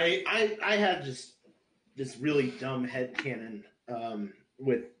 I had this really dumb headcanon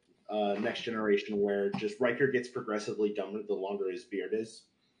with Next Generation where just Riker gets progressively dumber the longer his beard is.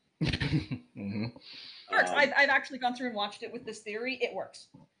 Mm-hmm. Works. I've actually gone through and watched it with this theory. It works.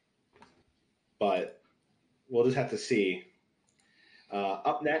 But we'll just have to see.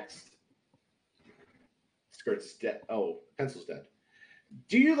 Up next, skirts dead. Oh, pencil's dead.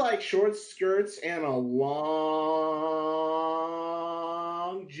 Do you like short skirts and a long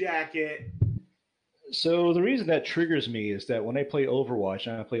jacket? So the reason that triggers me is that when I play Overwatch,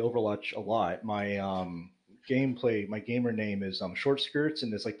 and I play Overwatch a lot, my gameplay, my gamer name is short skirts,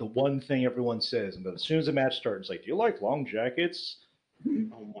 and it's like the one thing everyone says. And as soon as the match starts, it's like, do you like long jackets?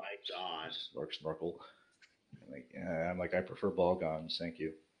 Oh my god. Snorkel. I'm like, I prefer ball gowns, thank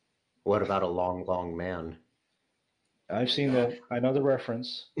you. What about a long, long man? I've seen that. I know the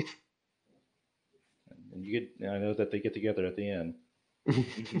reference. And I know that they get together at the end.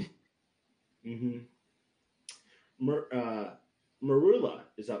 Mm-hmm. Marula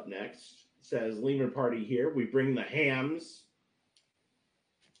is up next. Says Lemur Party here. We bring the hams.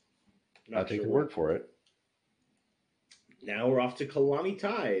 I'll take your word for it. Now we're off to Kalani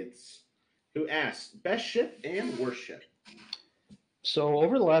Tides, who asked best ship and worst ship. So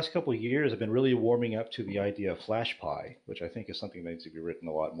over the last couple of years, I've been really warming up to the idea of Flash Pie, which I think is something that needs to be written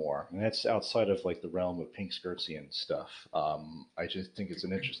a lot more. And that's outside of like the realm of pink skirtsian stuff. I just think it's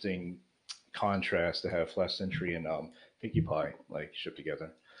an interesting contrast to have Flash Sentry and Pinkie Pie like shipped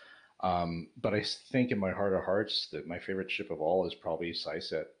together. But I think in my heart of hearts that my favorite ship of all is probably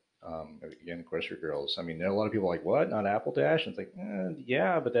Syset. Again, Grocery Girls. I mean, there are a lot of people like, what? Not Apple Dash? And it's like,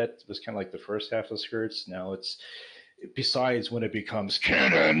 yeah, but that was kind of like the first half of skirts. Now it's, besides when it becomes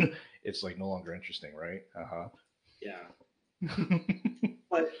canon, it's like no longer interesting, right? Yeah.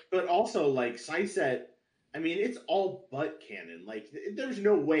 but also like Syset, I mean, it's all but canon. Like, there's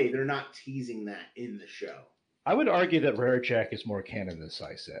no way they're not teasing that in the show. I would argue that Rare Jack is more canon than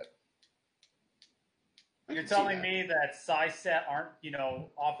Syset. You're telling me that Syset aren't,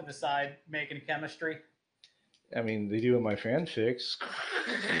 off on the side making chemistry? I mean, they do in my fanfics,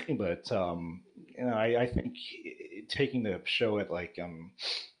 but I think taking the show at like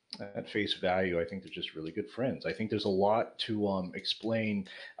at face value, I think they're just really good friends. I think there's a lot to explain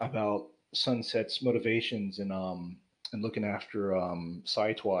about Sunset's motivations and looking after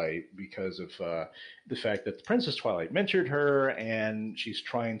Twi because of the fact that the Princess Twilight mentored her, and she's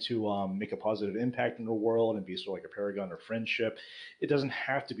trying to make a positive impact in the world and be sort of like a paragon of friendship. It doesn't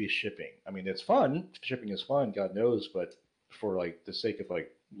have to be shipping. I mean, it's fun. Shipping is fun, God knows, but for like the sake of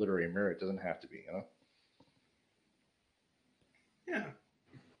like literary merit, it doesn't have to be, Yeah.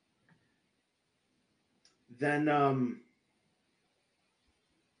 Then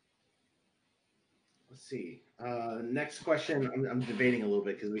let's see. Next question. I'm debating a little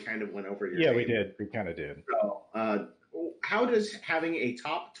bit because we kind of went over your name. We did. We kind of did. So, how does having a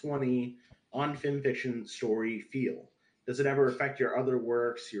top 20 on FimFiction story feel? Does it ever affect your other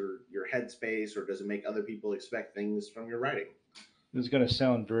works, your headspace, or does it make other people expect things from your writing? This is going to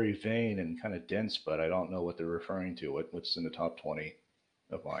sound very vain and kind of dense, but I don't know what they're referring to. What's in the top 20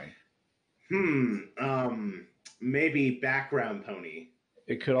 of mine? Maybe Background Pony.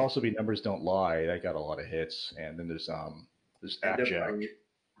 It could also be Numbers Don't Lie. That got a lot of hits, and then there's Appjack.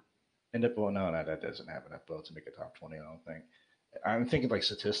 No, that doesn't have enough votes to make a top 20. I don't think. I'm thinking like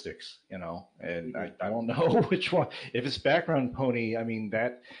Statistics, and I don't know which one. If it's Background Pony, I mean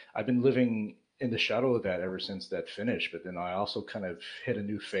that I've been living in the shadow of that ever since that finished. But then I also kind of hit a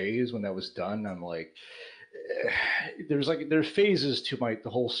new phase when that was done. I'm like, there's phases to the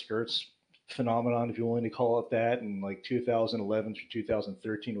whole skirts phenomenon, if you're willing to call it that. And like 2011 through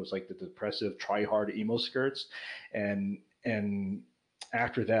 2013 was like the depressive try hard emo skirts, and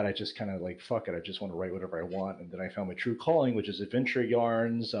after that I just kind of like, fuck it, I just want to write whatever I want. And then I found my true calling, which is adventure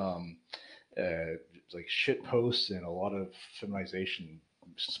yarns, like shit posts and a lot of feminization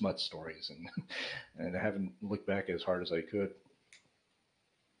smut stories, and I haven't looked back as hard as I could.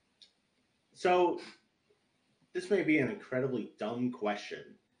 So this may be an incredibly dumb question,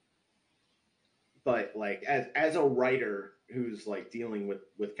 but like as a writer who's like dealing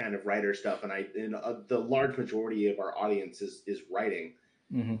with kind of writer stuff, and the large majority of our audience is writing.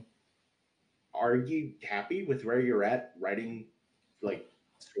 Mm-hmm. Are you happy with where you're at writing like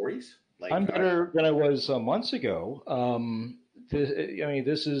stories? Like, I'm better than I was months ago.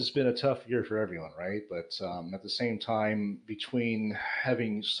 This has been a tough year for everyone, right? But at the same time, between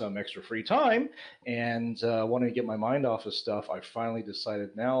having some extra free time and wanting to get my mind off of stuff, I finally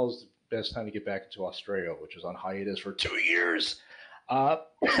decided now is the best time to get back into Australia, which was on hiatus for 2 years.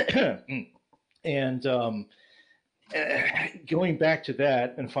 And going back to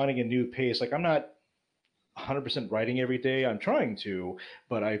that and finding a new pace, like I'm not 100% writing every day. I'm trying to,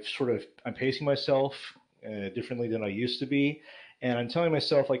 but I'm pacing myself differently than I used to be. And I'm telling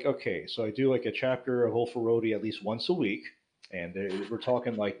myself like, okay, so I do like a chapter of Ulfarodi at least once a week. And we're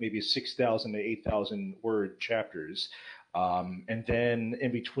talking like maybe 6,000 to 8,000 word chapters. And then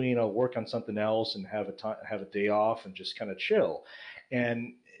in between I'll work on something else and have a day off and just kind of chill.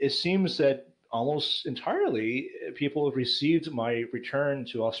 And it seems that almost entirely, people have received my return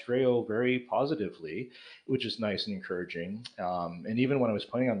to Australia very positively, which is nice and encouraging. And even when I was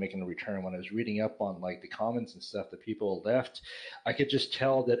planning on making a return, when I was reading up on like the comments and stuff that people left, I could just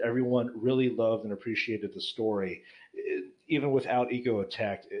tell that everyone really loved and appreciated the story, even without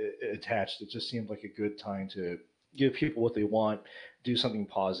attached. It just seemed like a good time to give people what they want, do something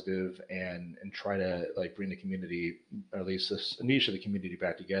positive, and try to like bring the community, or at least a niche of the community,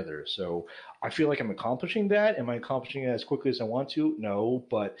 back together. So I feel like I'm accomplishing that. Am I accomplishing it as quickly as I want to? No,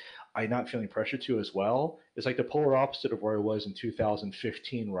 but I'm not feeling pressure to as well. It's like the polar opposite of where I was in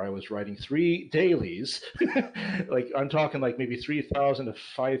 2015, where I was writing 3 dailies. Like I'm talking like maybe 3,000 to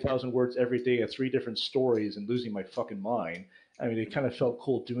 5,000 words every day of 3 different stories and losing my fucking mind. I mean, it kind of felt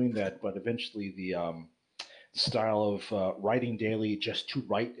cool doing that, but eventually the style of writing daily just to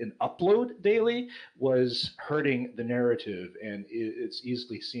write and upload daily was hurting the narrative, and it's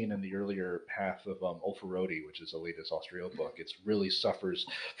easily seen in the earlier half of Ulfarodi, which is the latest Australia book. It really suffers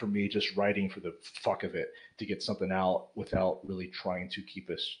for me just writing for the fuck of it to get something out without really trying to keep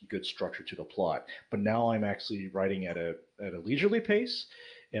a good structure to the plot. But now I'm actually writing at a leisurely pace,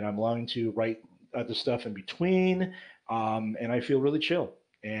 and I'm allowing to write the stuff in between, and I feel really chill.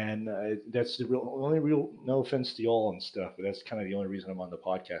 And that's the only real, no offense to y'all and stuff, but that's kind of the only reason I'm on the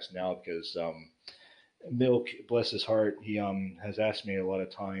podcast now, because Milk, bless his heart, he has asked me a lot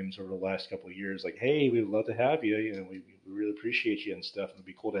of times over the last couple of years, like, hey, we'd love to have you, we really appreciate you and stuff, and it'd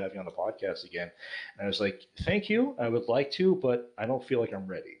be cool to have you on the podcast again. And I was like, thank you, I would like to, but I don't feel like I'm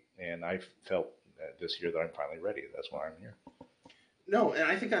ready. And I felt this year that I'm finally ready. That's why I'm here. No, and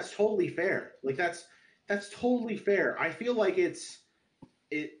I think that's totally fair. Like that's totally fair. I feel like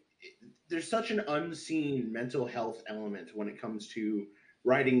there's such an unseen mental health element when it comes to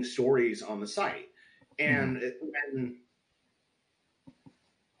writing stories on the site, and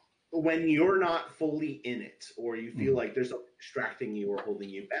when you're not fully in it, or you feel like there's something distracting you or holding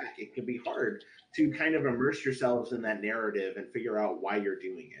you back, it can be hard to kind of immerse yourselves in that narrative and figure out why you're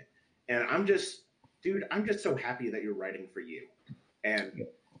doing it. And I'm just so happy that you're writing for you, and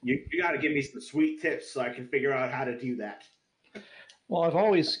you got to give me some sweet tips so I can figure out how to do that. Well, I've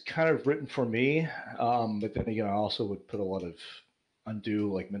always kind of written for me, but then again, I also would put a lot of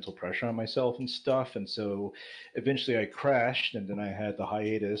undue like mental pressure on myself and stuff, and so eventually I crashed, and then I had the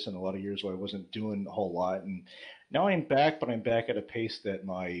hiatus and a lot of years where I wasn't doing a whole lot, and now I'm back, but I'm back at a pace that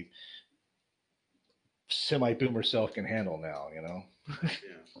my semi-boomer self can handle now.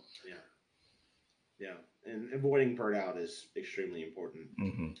 Yeah. And avoiding burnout is extremely important.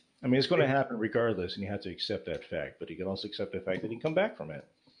 Mm-hmm. I mean, it's going to happen regardless, and you have to accept that fact. But you can also accept the fact that you can come back from it.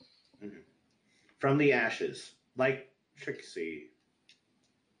 Mm-hmm. From the ashes, like Trixie.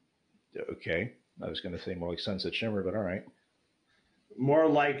 Okay. I was going to say more like Sunset Shimmer, but all right. More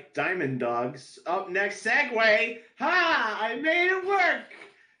like Diamond Dogs. Up next, segue. Ha! I made it work!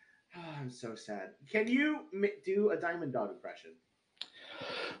 Oh, I'm so sad. Can you do a Diamond Dog impression?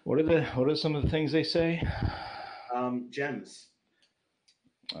 What are some of the things they say? Gems.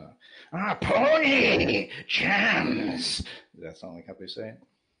 Pony gems. Does that sound like how they say it?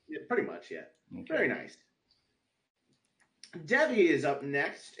 Yeah, pretty much, yeah. Okay. Very nice. Debbie is up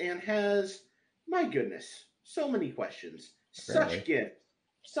next and has, my goodness, so many questions. Apparently. Such gifts.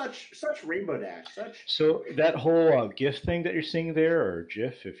 Such Rainbow Dash. So that whole GIF thing that you're seeing there, or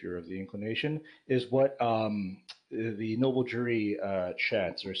GIF if you're of the inclination, is what the Noble Jury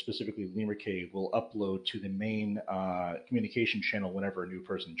chats, or specifically Lemur Cave, will upload to the main communication channel whenever a new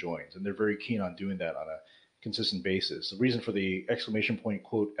person joins. And they're very keen on doing that on a consistent basis. The reason for the exclamation point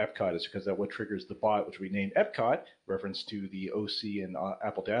quote Epcot is because that's what triggers the bot, which we named Epcot, reference to the OC and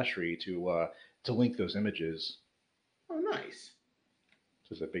Apple Dashery, to link those images. Oh, nice.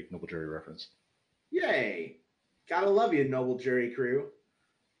 So it's a big Noble Jury reference. Yay. Gotta love you, Noble Jury crew.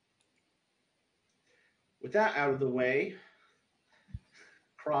 With that out of the way,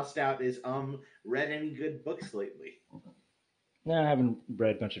 crossed out is read any good books lately? No, I haven't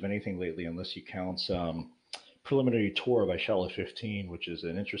read much of anything lately, unless you count Preliminary Tour by Shallow 15, which is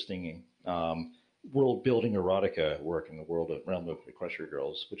an interesting world-building erotica work in the realm of Equestria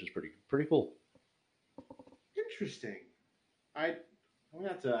Girls, which is pretty cool. Interesting. I'm gonna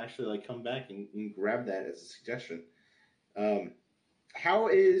have to actually come back and grab that as a suggestion. How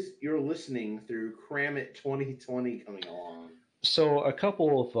is your listening through Cram It 2020 coming along? So a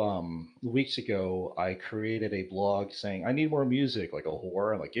couple of weeks ago, I created a blog saying I need more music, like a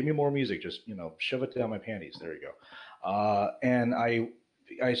whore. Like, give me more music, just shove it down my panties. There you go. And I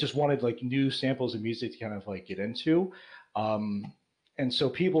just wanted new samples of music to kind of get into. And so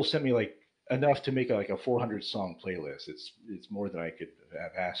people sent me enough to make like a 400 song playlist. It's more than I could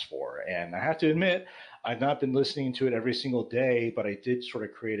have asked for, and I have to admit, I've not been listening to it every single day, but I did sort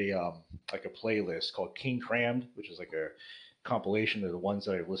of create a like a playlist called King Crammed, which is like a compilation of the ones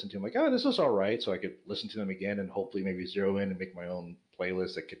that I've listened to. I'm like, oh, this is all right, so I could listen to them again and hopefully maybe zero in and make my own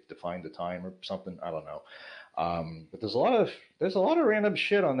playlist that could define the time or something. I don't know. But there's a lot of random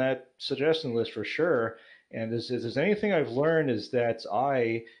shit on that suggestion list for sure. And if there's anything I've learned is that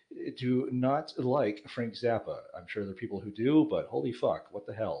I do not like Frank Zappa. I'm sure there are people who do, but holy fuck, what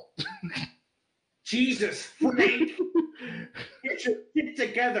the hell? Jesus, Frank! Get your shit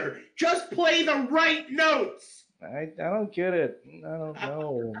together. Just play the right notes. I don't get it. I don't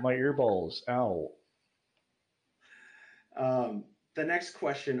know. My earballs. Ow. The next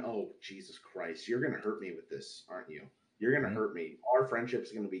question. Oh, Jesus Christ. You're going to hurt me with this, aren't you? You're going to hurt me. Our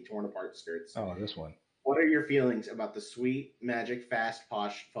friendship's going to be torn apart, Skirts. Oh, this one. What are your feelings about the sweet, magic, fast,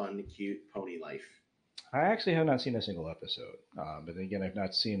 posh, fun, cute pony life? I actually have not seen a single episode. But then again, I've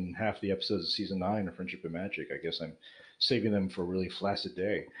not seen half the episodes of season 9 of Friendship and Magic. I guess I'm saving them for a really flaccid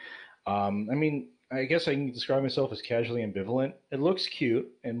day. I mean, I guess I can describe myself as casually ambivalent. It looks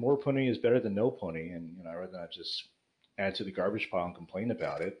cute, and more pony is better than no pony. And I'd rather not just add to the garbage pile and complain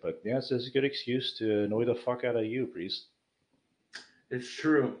about it. But yeah, it's a good excuse to annoy the fuck out of you, Priest. It's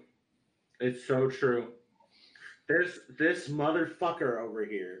true. It's so true. There's this motherfucker over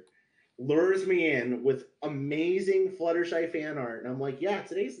here lures me in with amazing Fluttershy fan art, and I'm like, yeah,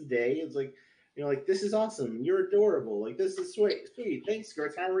 today's the day. It's like, like, this is awesome. You're adorable. Like, this is sweet. Thanks,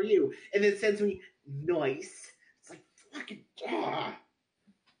 Skirts. How are you? And then sends me nice. It's like, fucking,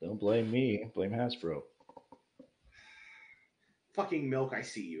 Don't blame me. Blame Hasbro. Fucking Milk, I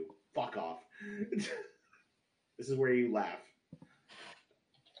see you. Fuck off. This is where you laugh.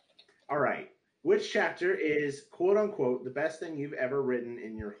 All right. Which chapter is, quote unquote, the best thing you've ever written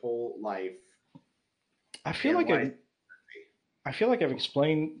in your whole life? I feel like I've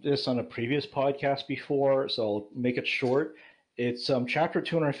explained this on a previous podcast before, so I'll make it short. It's chapter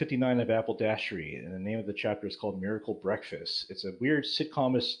 259 of Apple Dashery, and the name of the chapter is called Miracle Breakfast. It's a weird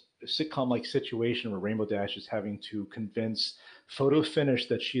sitcom-like situation where Rainbow Dash is having to convince Photo Finish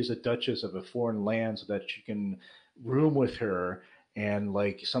that she is a duchess of a foreign land so that she can room with her and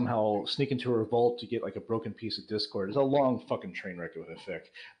like somehow sneak into her vault to get like a broken piece of Discord. It's a long fucking train wreck with a fic.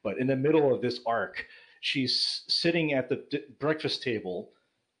 But in the middle of this arc, she's sitting at the breakfast table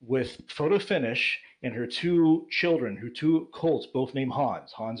with Photo Finish and her two children, her two colts, both named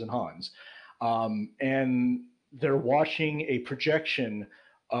Hans and Hans. And they're watching a projection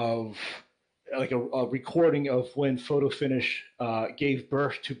of like a recording of when Photo Finish gave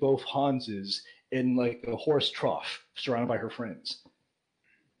birth to both Hanses in like a horse trough surrounded by her friends.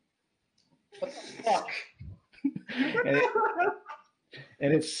 What the fuck?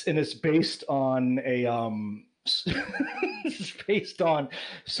 and it's based on a it's based on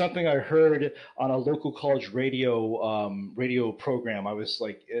something I heard on a local college radio program. I was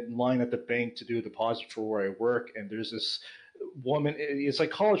like in line at the bank to do a deposit for where I work, and there's this woman. It's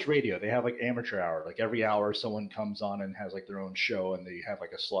like college radio. They have like amateur hour. Like every hour someone comes on and has like their own show, and they have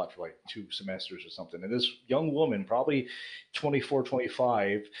like a slot for like 2 semesters or something. And this young woman, probably 24,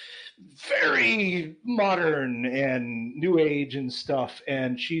 25, very modern and new age and stuff,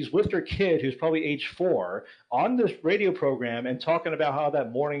 and she's with her kid who's probably age 4 on this radio program and talking about how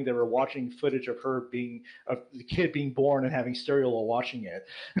that morning they were watching footage of the kid being born and having stereo while watching it.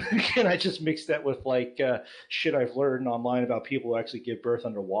 And I just mixed that with like shit I've learned online about people who actually give birth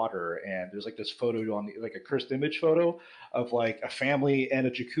underwater. And there's like this photo on like a cursed image photo of like a family and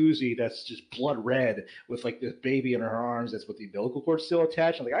a jacuzzi that's just blood red with like this baby in her arms that's with the umbilical cord still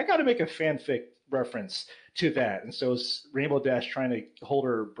attached. I'm like, I got to make a fanfic reference to that. And so it's Rainbow Dash trying to hold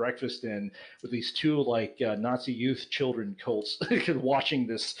her breakfast in with these two like Nazi youth children cults watching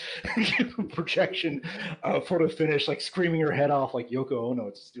this projection Photo Finish, like screaming her head off like Yoko Ono.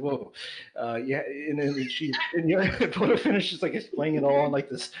 It's whoa. Yeah, and then Photo Finish is like explaining it all in like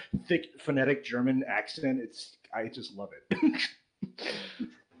this thick phonetic German accent. I just love it.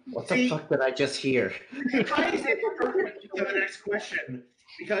 What the fuck did I just hear? Ties in perfectly to the next question,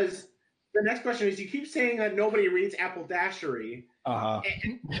 because the next question is, you keep saying that nobody reads Apple Dashery,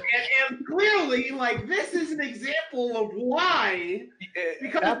 and clearly, like, this is an example of why,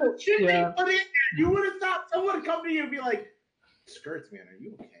 because Apple should be put in there. You would have thought someone would come to you and be like, Skirts, man, are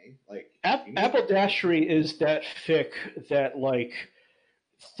you okay? Like, Apple Dashery is that fic that like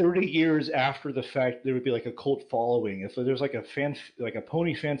 30 years after the fact there would be like a cult following. If there's like a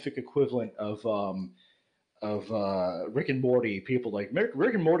pony fanfic equivalent of Rick and Morty. People like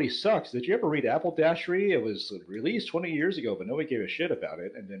Rick and Morty sucks. Did you ever read Appledashery? It was released 20 years ago, but nobody gave a shit about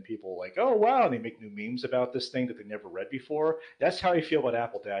it. And then people like, oh wow, and they make new memes about this thing that they never read before. That's how I feel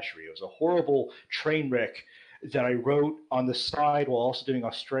about Appledashery. It was a horrible train wreck that I wrote on the side while also doing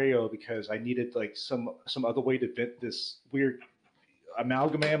Australia because I needed like some other way to vent this weird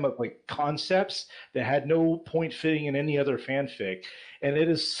amalgam of like concepts that had no point fitting in any other fanfic, and it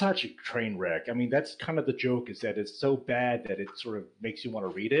is such a train wreck. I mean, that's kind of the joke, is that it's so bad that it sort of makes you want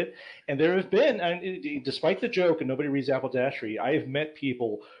to read it. And there have been, and despite the joke, and nobody reads Appledashery, I have met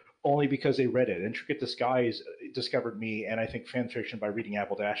people only because they read it. Intricate Disguise discovered me, and I think fan fiction by reading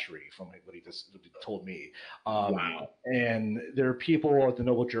Appledashery from what he just told me. Wow. And there are people at the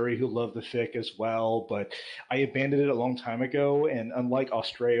Noble Jury who love the fic as well, but I abandoned it a long time ago. And unlike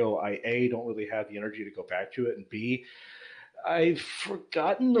Australia, I A, don't really have the energy to go back to it, and B, I've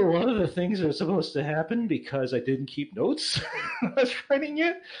forgotten a lot of the things that are supposed to happen because I didn't keep notes when I was writing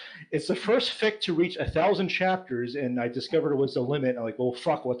it. It's the first fic to reach 1,000 chapters, and I discovered it was the limit. I'm like, well,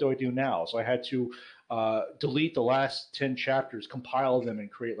 fuck, what do I do now? So I had to delete the last 10 chapters, compile them, and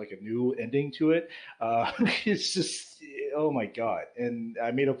create like a new ending to it. It's just, oh my God. And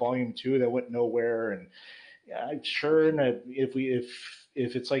I made a volume 2 that went nowhere, and I'm sure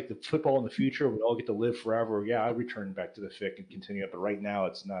if it's like the football in the future, we all get to live forever. Yeah, I'd return back to the fic and continue it. But right now,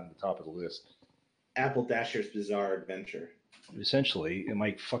 it's not on the top of the list. Appledasher's Bizarre Adventure. Essentially, and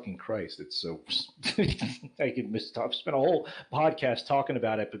my fucking Christ, it's so I could spend a whole podcast talking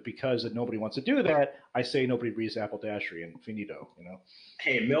about it, but because nobody wants to do that, I say nobody reads Appledashery and finito. You know.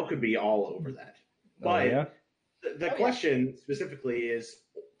 Hey, Milk could be all over that. But yeah? the question specifically is,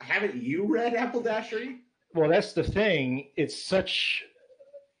 haven't you read Appledashery? Well, that's the thing. It's such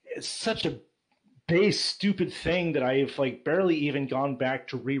a base, stupid thing that I've like barely even gone back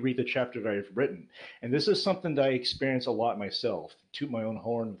to reread the chapter that I've written. And this is something that I experience a lot myself. Toot my own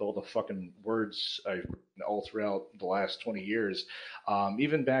horn with all the fucking words I've written all throughout the last 20 years.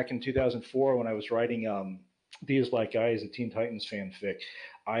 Even back in 2004 when I was writing These Black Guys, the Teen Titans fanfic,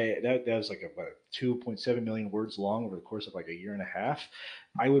 that was like about 2.7 million words long over the course of like a year and a half.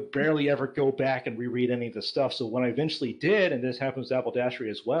 I would barely ever go back and reread any of the stuff. So when I eventually did, and this happens to Appledashery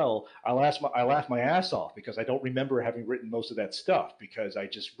as well, I laughed my ass off because I don't remember having written most of that stuff because I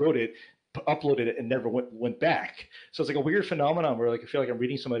just wrote it, uploaded it, and never went back. So it's like a weird phenomenon where like I feel like I'm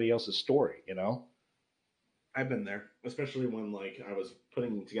reading somebody else's story, you know? I've been there, especially when like I was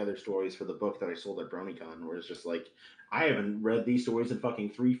putting together stories for the book that I sold at BronyCon, where it's just like I haven't read these stories in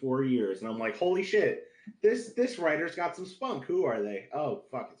fucking 3-4 years, and I'm like, holy shit, this writer's got some spunk. Who are they? Oh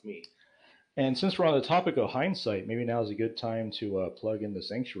fuck, it's me. And since we're on the topic of hindsight, maybe now is a good time to plug in the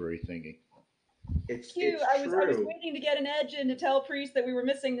sanctuary thingy. It's I was true. waiting to get an edge and to tell Priest that we were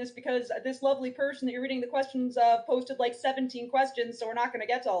missing this because this lovely person that you're reading the questions of posted like 17 questions, so we're not going to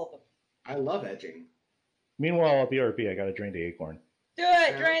get to all of them. I love edging. Meanwhile, BRB, I got to drain the acorn. Do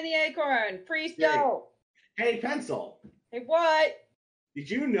it! Drain the acorn! Priest, go! Hey, Pencil. Hey, what? Did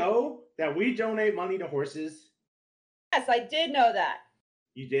you know that we donate money to horses? Yes, I did know that.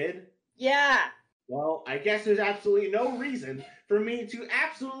 You did? Yeah. Well, I guess there's absolutely no reason for me to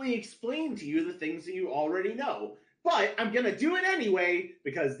absolutely explain to you the things that you already know. But I'm going to do it anyway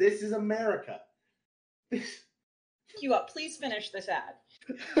because this is America. You up. Please finish this ad.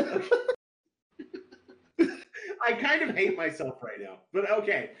 I kind of hate myself right now, but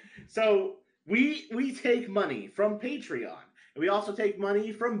okay. So we take money from Patreon. And we also take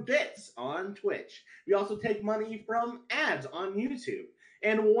money from bits on Twitch. We also take money from ads on YouTube.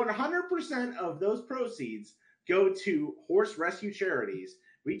 And 100% of those proceeds go to horse rescue charities.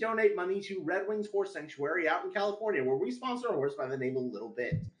 We donate money to Red Wings Horse Sanctuary out in California, where we sponsor a horse by the name of Little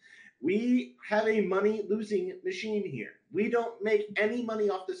Bit. We have a money-losing machine here. We don't make any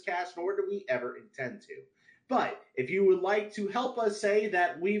money off this cast, nor do we ever intend to. But if you would like to help us say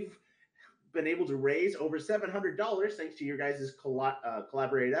that we've been able to raise over $700 thanks to your guys'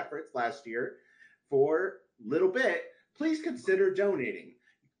 collaborated efforts last year for Little Bit, please consider donating.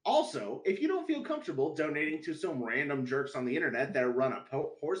 Also, if you don't feel comfortable donating to some random jerks on the internet that run a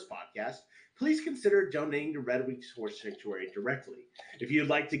horse podcast, please consider donating to Red Wings Horse Sanctuary directly. If you'd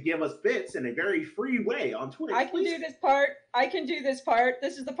like to give us bits in a very free way on Twitch, I can do this part.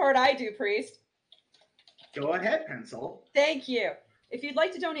 This is the part I do, Priest. Go ahead, Pencil. Thank you. If you'd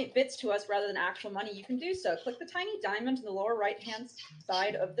like to donate bits to us rather than actual money, you can do so. Click the tiny diamond in the lower right-hand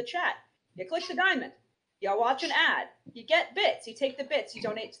side of the chat. You click the diamond. You watch an ad. You get bits. You take the bits. You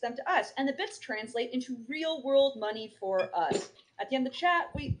donate them to us. And the bits translate into real-world money for us. At the end of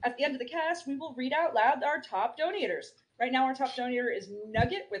the cast, we will read out loud our top donators. Right now, our top donator is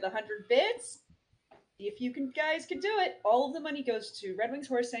Nugget with 100 bits. if you guys can do it, all of the money goes to Red Wings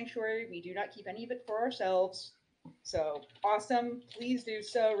Horse Sanctuary. We do not keep any of it for ourselves. So awesome. Please do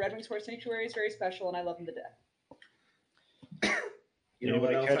so. Red Wings Horse Sanctuary is very special, and I love them to death. You know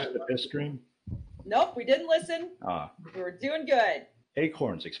what else? Catch the piss stream? Nope, we didn't listen. We were doing good.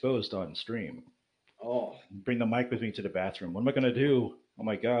 Acorns exposed on stream. Oh. Bring the mic with me to the bathroom. What am I going to do? Oh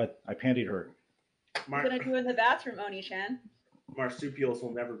my God, I pantied her. What are you going to do in the bathroom, Oni-chan? Marsupials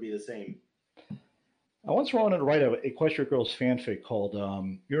will never be the same. I once wanted to write a Equestria Girls fanfic called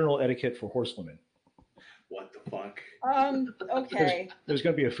Urinal Etiquette for Horsewomen. What the fuck? Okay. There's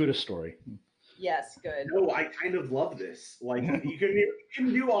going to be a Fuda story. Yes, good. No, I kind of love this. Like, you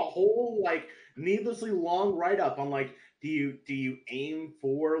can do a whole, like, needlessly long write-up on, like, do you aim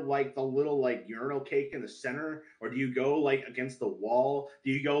for, like, the little, like, urinal cake in the center? Or do you go, like, against the wall?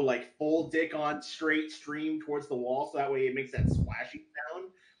 Do you go, like, full dick on straight stream towards the wall so that way it makes that splashing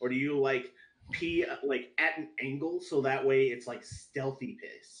sound? Or do you, like, pee, like, at an angle so that way it's, like, stealthy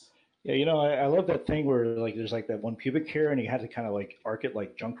piss? Yeah, you know, I love that thing where, like, there's, like, that one pubic hair and you had to kind of, like, arc it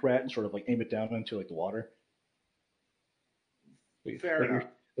like Junkrat and sort of, like, aim it down into, like, the water. Fair enough.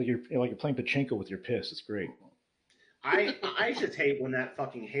 You're playing pachinko with your piss. It's great. I just hate when that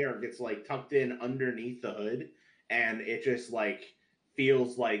fucking hair gets like tucked in underneath the hood and it just like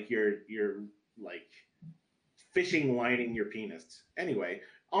feels like you're like fishing lining your penis. Anyway,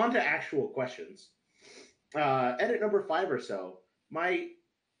 on to actual questions. Edit number 5 or so. My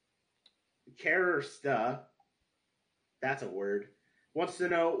Kersta, that's a word, wants to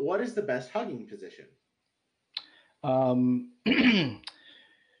know what is the best hugging position?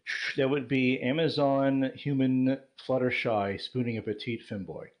 That would be Amazon, human, Fluttershy, spooning a petite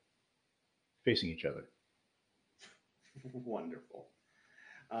femboy, facing each other. Wonderful.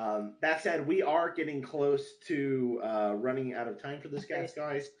 That said, we are getting close to running out of time for this cast,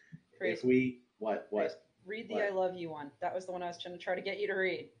 guys. If we what? Read the I love you one. That was the one I was trying to get you to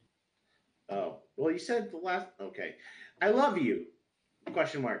read. Oh, well, you said the last. Okay, I love you.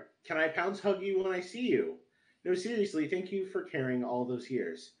 Question mark. Can I pounce hug you when I see you? No, seriously, thank you for caring all those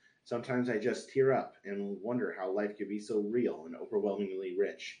years. Sometimes I just tear up and wonder how life could be so real and overwhelmingly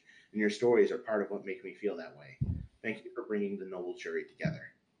rich. And your stories are part of what make me feel that way. Thank you for bringing the noble jury together.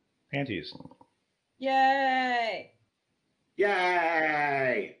 Panties. Yay!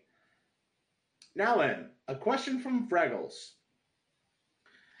 Yay! Now then, a question from Freggles.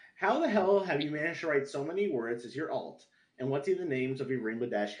 How the hell have you managed to write so many words as your alt? And what do the names of your Rainbow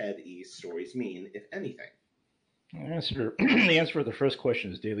Dash Head East stories mean, if anything? The answer for the first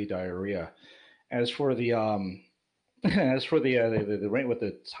question is daily diarrhea. As for the what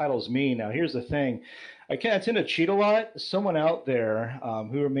the titles mean, now here's the thing. I tend to cheat a lot. Someone out there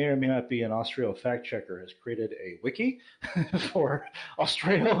who may or may not be an Austral fact checker has created a wiki for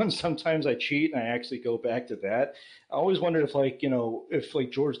Austral, and sometimes I cheat and I actually go back to that. I always wondered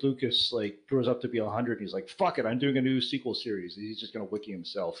if George Lucas grows up to be 100, and he's like, fuck it, I'm doing a new sequel series. He's just gonna wiki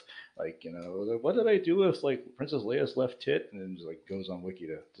himself, what did I do with Princess Leia's left tit, and then just goes on wiki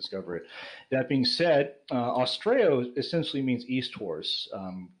to discover it. That being said, Austreo essentially means East Horse.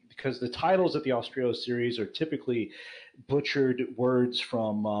 Because the titles of the Austreo series are typically butchered words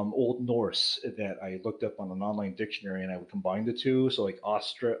from Old Norse that I looked up on an online dictionary, and I would combine the two. So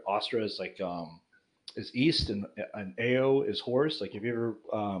Astra is is east, and Ao is horse. If you ever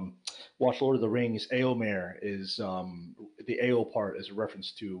watched Lord of the Rings, Aomare is the Ao part is a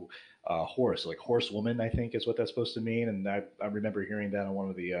reference to horse, horsewoman, I think is what that's supposed to mean. And I remember hearing that on one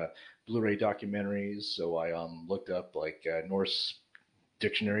of the Blu-ray documentaries. So I looked up Norse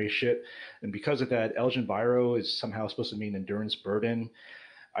dictionary shit, and because of that, Elgin Viro is somehow supposed to mean endurance burden.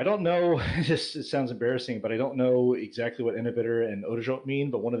 I don't know. It sounds embarrassing, but I don't know exactly what Inhibitor and Odajot mean,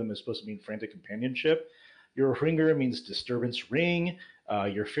 but one of them is supposed to mean frantic companionship. Your Ringer means disturbance ring.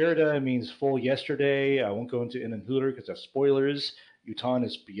 Your Ferda means full yesterday. I won't go into In and Hooter because that's spoilers. Utan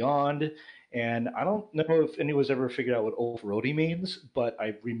is beyond. And I don't know if anyone's ever figured out what Ulf Rodi means, but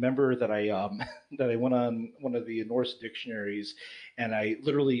I remember that I went on one of the Norse dictionaries and I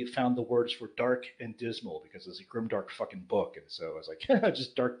literally found the words for dark and dismal because it's a grimdark fucking book. And so I was like,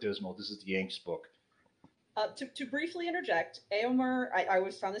 just dark dismal. This is the Yanks book. To briefly interject, Aomer, I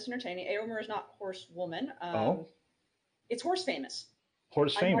always found this entertaining. Aomer is not horsewoman. It's horse famous.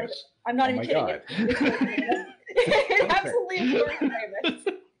 Horse famous? I'm not even kidding. It's horse famous. It absolutely is horse famous.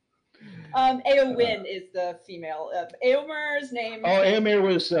 Eowyn is the female. Eomer's name. Oh, Eomer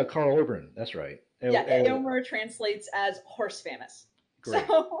was Carl Urban. That's right. Eomer translates as horse famous. Great.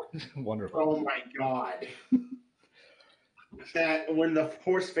 So... Wonderful. Oh my god. That when the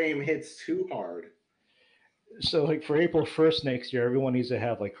horse fame hits too hard. So, like for April 1st next year, everyone needs to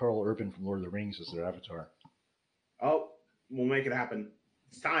have like Carl Urban from Lord of the Rings as their avatar. Oh, we'll make it happen.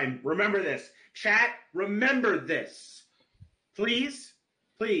 It's time. Remember this. Chat, remember this. Please?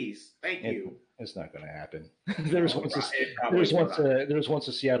 Please. Thank you. It's not going to happen. There's Oh, once it a, probably there's will once not. a there's once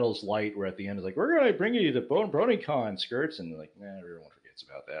a Seattle's light where at the end is like, we're going to bring you the BronyCon skirts, and like, nah, everyone forgets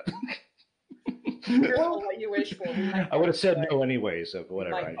about that. Careful what you wish for. We might I would have said do it. no anyways. So We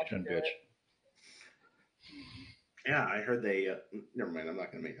whatever. might I fucking shouldn't do bitch. it. Yeah, I heard they. Never mind. I'm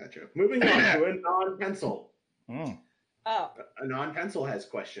not going to make that joke. Moving on to a non-pencil. Mm, Oh, A non-pencil has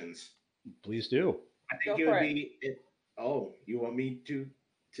questions. please do. I Go think it for would it. be. Oh, you want me to?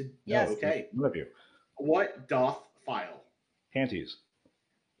 Yes. No, okay. Love you. What doth file? Panties.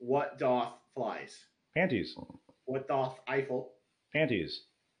 What doth flies? Panties. What doth Eiffel? Panties.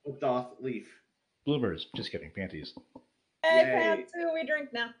 What doth leaf? Bloomers. Just kidding. Panties. Hey, Yay. pants, who we drink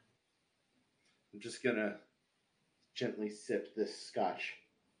now? I'm just gonna gently sip this scotch.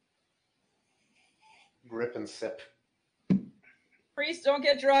 Rip and sip. Priest, don't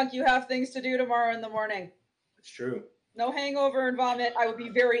get drunk. You have things to do tomorrow in the morning. It's true. No hangover and vomit. I would be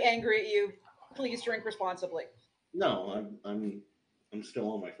very angry at you. Please drink responsibly. No, I'm still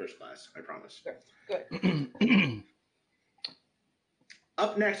on my first class. I promise. Good.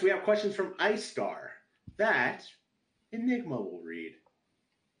 Up next, we have questions from Ice Star that Enigma will read.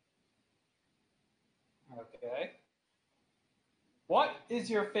 Okay. What is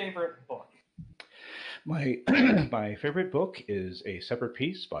your favorite book? My my favorite book is A Separate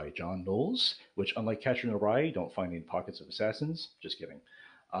Piece by John Knowles, which, unlike Catcher in the Rye, you don't find in Pockets of Assassins. Just kidding.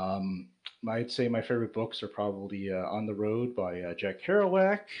 I'd say my favorite books are probably On the Road by Jack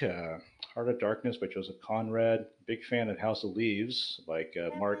Kerouac, Heart of Darkness by Joseph Conrad. Big fan of House of Leaves, like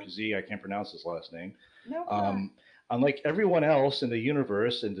Mark Z. I can't pronounce his last name. No. Unlike everyone else in the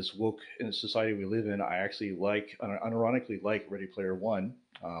universe in this woke in the society we live in, I actually unironically like Ready Player One.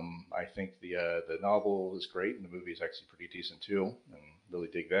 I think the novel is great, and the movie is actually pretty decent too, and really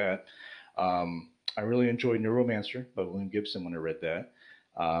dig that. I really enjoyed Neuromancer by William Gibson when I read that.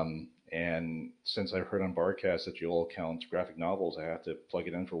 And since I've heard on Barcast that you all count graphic novels, I have to plug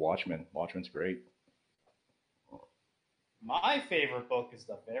it in for Watchmen. Watchmen's great. My favorite book is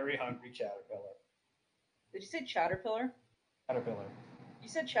The Very Hungry Caterpillar. Did you say Chatterpillar? Caterpillar. You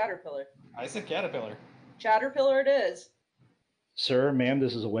said Chatterpillar. I said caterpillar. Chatterpillar it is. Sir, ma'am,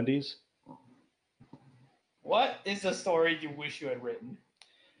 this is a Wendy's. What is the story you wish you had written?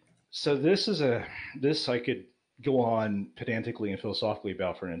 So this I could go on pedantically and philosophically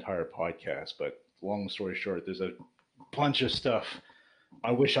about for an entire podcast, but long story short, there's a bunch of stuff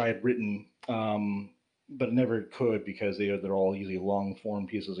I wish I had written, but never could because they're all usually long form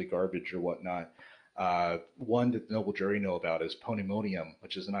pieces of garbage or whatnot. One that the noble jury know about is Ponymonium,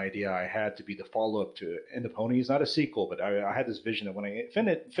 which is an idea I had to be the follow-up to In the Ponies, not a sequel, but I had this vision that when I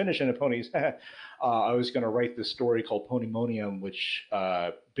finish In the Ponies, I was going to write this story called Ponymonium, which,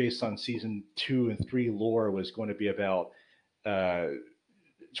 based on season 2 and 3 lore, was going to be about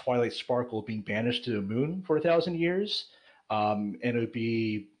Twilight Sparkle being banished to the moon for 1,000 years, and it would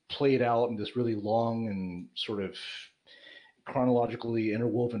be played out in this really long and sort of chronologically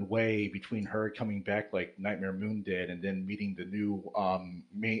interwoven way between her coming back like Nightmare Moon did, and then meeting the new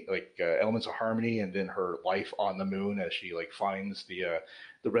elements of harmony, and then her life on the moon as she like finds the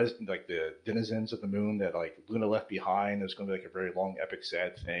denizens of the moon that like Luna left behind. There's going to be like a very long, epic,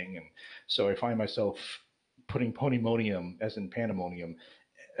 sad thing, and so I find myself putting Ponymonium, as in pandemonium,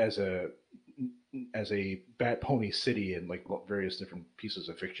 as a Bat Pony City in like various different pieces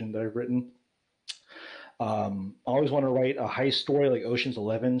of fiction that I've written. I always want to write a heist story like Ocean's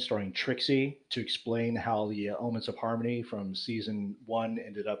 11 starring Trixie to explain how the elements of harmony from season 1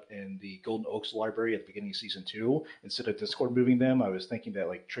 ended up in the Golden Oaks library at the beginning of season 2. Instead of Discord moving them, I was thinking that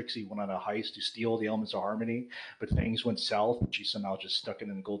like Trixie went on a heist to steal the elements of harmony, but things went south and she somehow just stuck it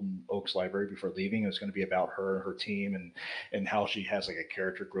in the Golden Oaks library before leaving. It was going to be about her and her team and how she has like a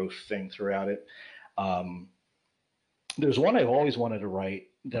character growth thing throughout it. There's one I've always wanted to write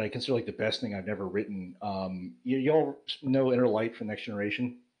that I consider like the best thing I've never written. Y'all know Inner Light from Next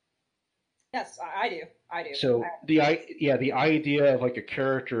Generation? Yes, I do. I do. So the idea of like a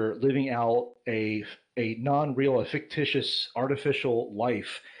character living out a non-real, a fictitious, artificial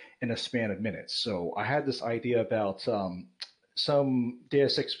life in a span of minutes. So I had this idea about some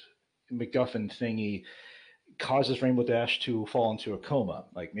Deus Ex MacGuffin thingy causes Rainbow Dash to fall into a coma,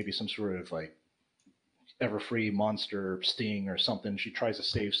 like maybe some sort of like Everfree monster sting or something. She tries to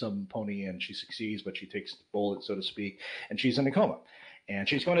save some pony and she succeeds, but she takes the bullet, so to speak, and she's in a coma. and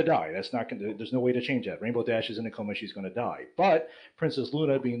she's going to die. That's not going to. There's no way to change that. Rainbow Dash is in a coma. She's going to die. But Princess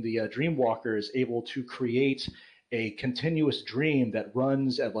Luna, being the dream walker, is able to create a continuous dream that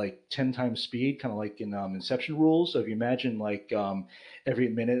runs at like 10 times speed, kind of like in Inception rules. So if you imagine like every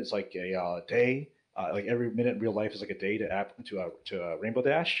minute is like a day, like every minute in real life is like a day to Rainbow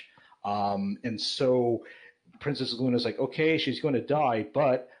Dash. And so Princess Luna's like, okay, she's going to die,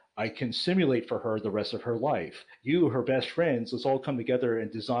 but I can simulate for her the rest of her life. You, her best friends, let's all come together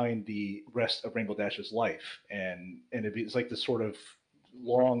and design the rest of Rainbow Dash's life. And it's like this sort of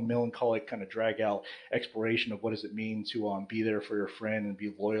long, melancholic kind of drag out exploration of what does it mean to be there for your friend and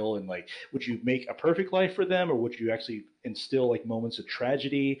be loyal, and like, would you make a perfect life for them, or would you actually instill like moments of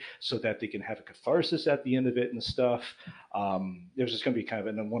tragedy so that they can have a catharsis at the end of it and stuff. There's just going to be kind of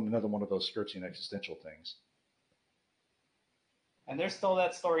another one of those skirting existential things. And there's still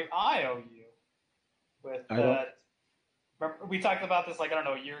that story I owe you with we talked about this like, I don't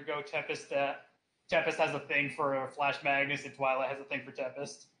know, a year ago. Tempest has a thing for Flash Magnus, and Twilight has a thing for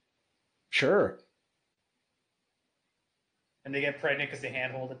Tempest. Sure. And they get pregnant because they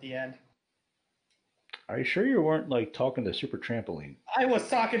handhold at the end. Are you sure you weren't like talking to Super Trampoline? I was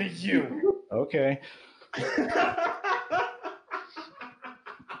talking to you. Okay.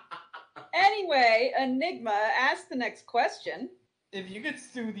 Anyway, Enigma asked the next question. If you could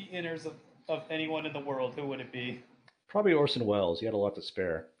sue the inners of anyone in the world, who would it be? Probably Orson Welles. He had a lot to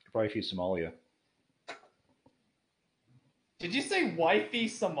spare. Could probably feed Somalia. Did you say wifey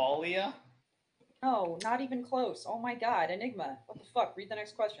Somalia? Oh, not even close. Oh my god, Enigma. What the fuck? Read the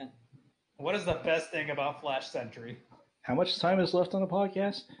next question. What is the best thing about Flash Sentry? How much time is left on the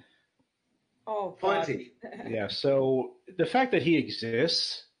podcast? Oh, god. Plenty. Yeah, so the fact that he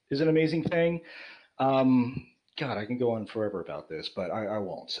exists is an amazing thing. God, I can go on forever about this, but I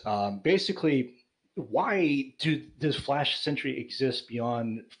won't. Basically, why does Flash Sentry exist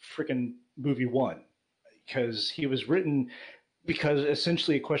beyond freaking movie one? Because he was written because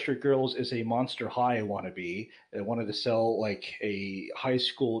essentially Equestria Girls is a Monster High wannabe that wanted to sell like a high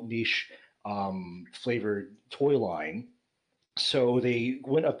school niche flavored toy line. So they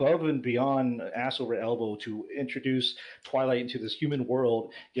went above and beyond, ass over elbow, to introduce Twilight into this human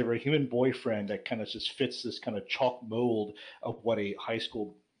world, give her a human boyfriend that kind of just fits this kind of chalk mold of what a high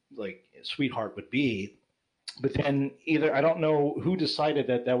school like sweetheart would be. But then either I don't know who decided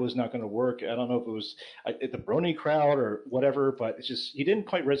that that was not going to work. I don't know if it was the Brony crowd or whatever, but it's just he didn't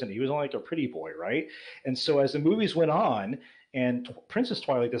quite resonate. He was only like a pretty boy, right? And so as the movies went on, and Princess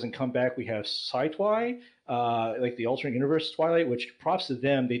Twilight doesn't come back, we have Sci-Twi, like the alternate universe Twilight, which props to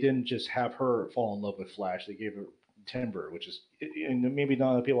them. They didn't just have her fall in love with Flash. They gave her Timber, which is, and maybe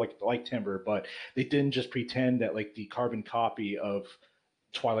not a lot of people like Timber, but they didn't just pretend that like the carbon copy of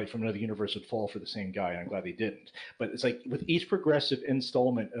Twilight from another universe would fall for the same guy. I'm glad they didn't. But it's like with each progressive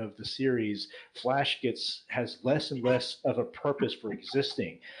installment of the series, Flash has less and less of a purpose for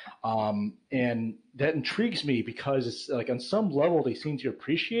existing, and that intrigues me because it's like on some level they seem to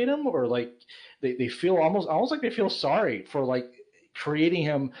appreciate him, or like they feel almost like they feel sorry for like creating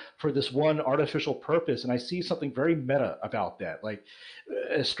him for this one artificial purpose. And I see something very meta about that. Like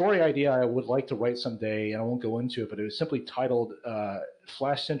a story idea I would like to write someday, and I won't go into it, but it was simply titled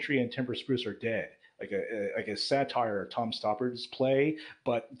Flash Sentry and Timber Spruce Are Dead. Like a satire of Tom Stoppard's play,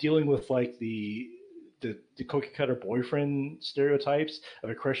 but dealing with like the cookie cutter boyfriend stereotypes of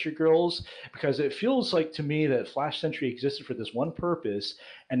Equestria Girls, because it feels like to me that Flash Sentry existed for this one purpose,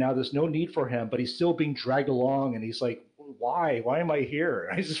 and now there's no need for him, but he's still being dragged along, and he's like, why am I here?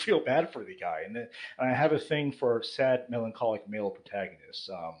 I just feel bad for the guy, and I have a thing for sad, melancholic male protagonists.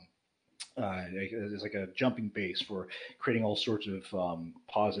 It's like a jumping base for creating all sorts of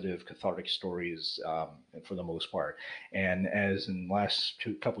positive, cathartic stories for the most part. And as in the last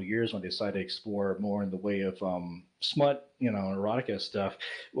couple of years, when I decided to explore more in the way of smut, erotica stuff,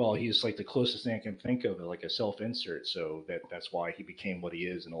 well, he's like the closest thing I can think of, like a self-insert. So that's why he became what he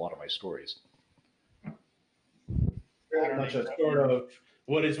is in a lot of my stories. Very much a sort of,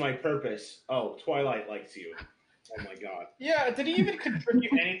 what is my purpose? Oh, Twilight likes you. Oh my god. Yeah, did he even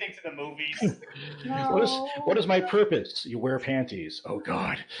contribute anything to the movies? No. What is my purpose? You wear panties. Oh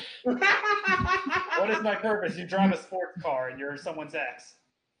god. What is my purpose? You drive a sports car and you're someone's ex.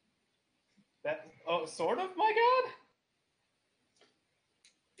 Sort of, my god?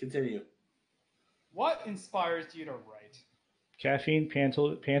 Continue. What inspires you to write? Caffeine,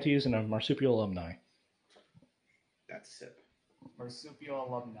 panties, and a marsupial alumni. That's sip. Marsupial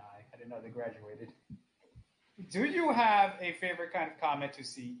alumni. I didn't know they graduated. Do you have a favorite kind of comment to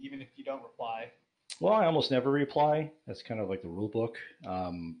see, even if you don't reply? Well, I almost never reply. That's kind of like the rule book.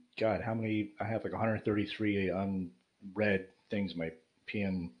 God, how many? I have like 133 unread things in my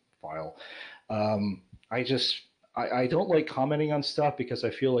PM file. I don't like commenting on stuff because I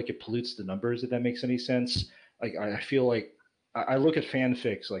feel like it pollutes the numbers, if that makes any sense. Like I feel like I look at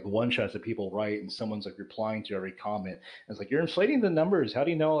fanfics, like one shots that people write, and someone's like replying to every comment. And it's like, you're inflating the numbers. How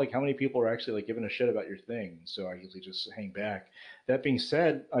do you know like how many people are actually like giving a shit about your thing? So I usually just hang back. That being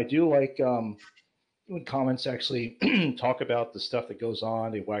said, I do like when comments actually talk about the stuff that goes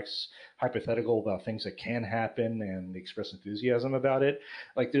on. They wax hypothetical about things that can happen and they express enthusiasm about it.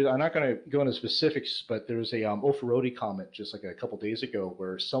 Like I'm not going to go into specifics, but there was a Oferoti comment just like a couple days ago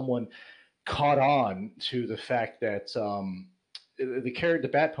where someone caught on to the fact that the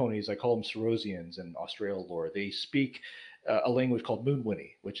bat ponies, I call them Cerosians in Australia lore, they speak a language called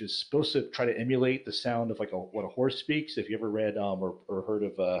Moonwhinny, which is supposed to try to emulate the sound of like what a horse speaks. If you ever read or heard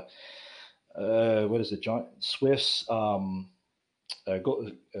of what is it, John Swift's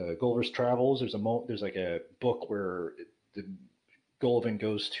Gulliver's Travels? There's like a book where the Gulliver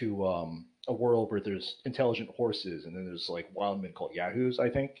goes to a world where there's intelligent horses, and then there's like wild men called Yahoos. I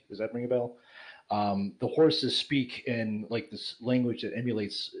think, does that ring a bell? The horses speak in like this language that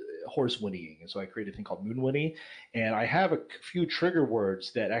emulates horse whinnying, and so I created a thing called Moon Whinny, and I have a few trigger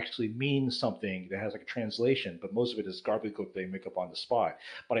words that actually mean something that has like a translation, but most of it is gobbledygook they make up on the spot.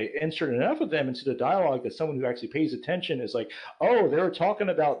 But I insert enough of them into the dialogue that someone who actually pays attention is like, oh, they were talking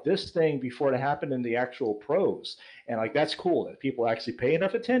about this thing before it happened in the actual prose, and like that's cool that people actually pay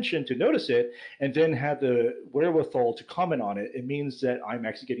enough attention to notice it, and then have the wherewithal to comment on it. It means that I'm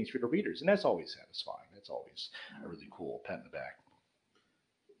actually getting through to readers, and that's always satisfying. That's always a really cool pat in the back.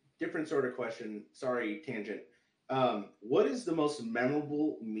 Different sort of question. Sorry, tangent. What is the most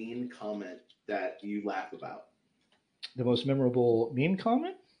memorable meme comment that you laugh about? The most memorable meme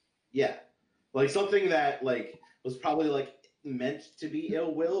comment? Yeah, like something that like was probably like meant to be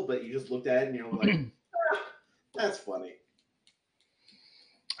ill will, but you just looked at it and you're like, that's funny.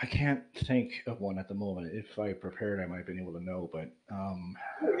 I can't think of one at the moment. If I prepared, I might have been able to know, but No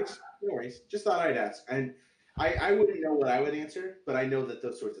worries. Just thought I'd ask. And I wouldn't know what I would answer, but I know that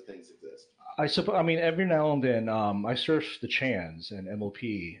those sorts of things exist. I suppose. I mean, every now and then, I surf the Chans and MOP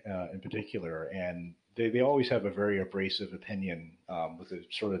in particular, and they always have a very abrasive opinion with a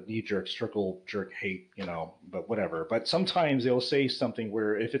sort of knee-jerk, circle-jerk hate, but whatever. But sometimes they'll say something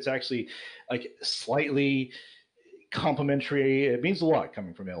where if it's actually like slightly complimentary, it means a lot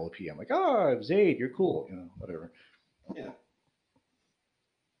coming from LOP. I'm like, oh, Zaid, you're cool, whatever. Yeah.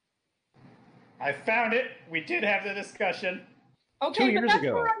 I found it. We did have the discussion. Okay, but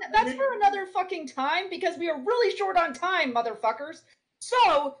that's for another fucking time because we are really short on time, motherfuckers.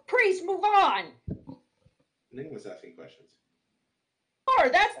 So, please move on. Nick was asking questions. Or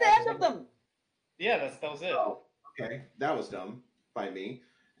that's the end of them. Yeah, that was it. Oh, okay. That was dumb by me.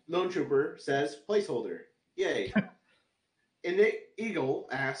 Lone Trooper says placeholder. Yay. And Nick Eagle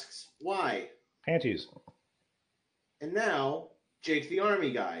asks why. Panties. And now, Jake the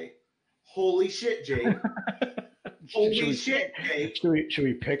Army guy. Holy shit, Jake. Holy shit, Jake. Should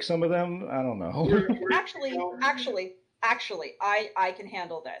we pick some of them? I don't know. Actually, I can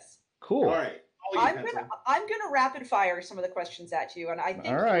handle this. Cool. All right. I'm gonna rapid fire some of the questions at you, and I think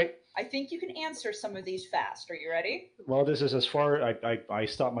all right. I think you can answer some of these fast. Are you ready? Well, this is as far. I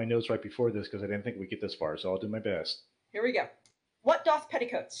stopped my notes right before this because I didn't think we'd get this far, so I'll do my best. Here we go. What doth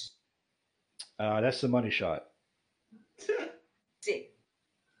petticoats? That's the money shot. C.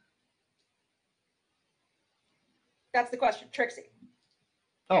 That's the question. Trixie.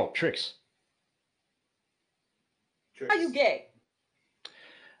 Oh, tricks. Are you gay?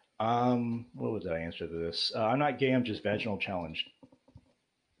 What was that answer to this? I'm not gay. I'm just vaginal challenged.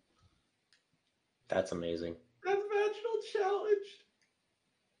 That's amazing. That's vaginal challenged.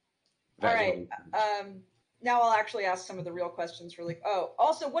 All right. Now I'll actually ask some of the real questions.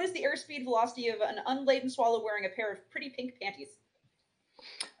 Also, what is the airspeed velocity of an unladen swallow wearing a pair of pretty pink panties?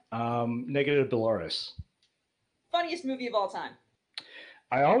 Negative Dolores. Funniest movie of all time.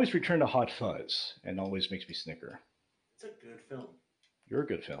 I always return to Hot Fuzz, and always makes me snicker. It's a good film. You're a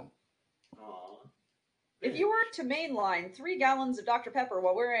good film. Aww. If you were to mainline 3 gallons of Dr. Pepper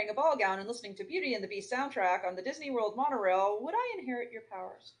while wearing a ball gown and listening to Beauty and the Beast soundtrack on the Disney World monorail, would I inherit your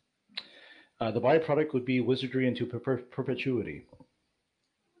powers? The byproduct would be wizardry into perpetuity.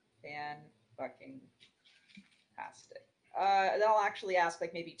 Fan-fucking-tastic. Then I'll actually ask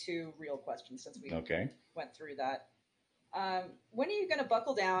maybe 2 real questions since we went through that. When are you going to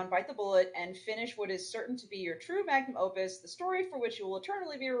buckle down, bite the bullet, and finish what is certain to be your true magnum opus, the story for which you will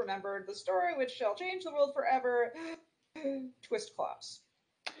eternally be remembered, the story which shall change the world forever, Twist Clops?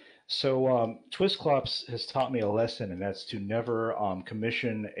 So Twist Clops has taught me a lesson, and that's to never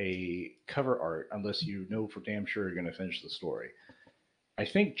commission a cover art unless you know for damn sure you're going to finish the story. I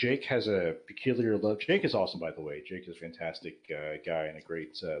think Jake has a peculiar love. Jake is awesome, by the way. Jake is a fantastic guy and a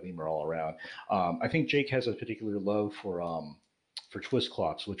great lemur all around. I think Jake has a particular love for twist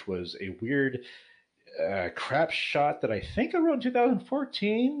clocks, which was a weird crap shot that I think I wrote in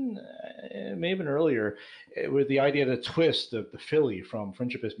 2014, maybe earlier, with the idea that Twist, the filly from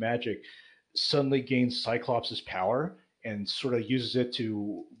Friendship is Magic, suddenly gains Cyclops' power and sort of uses it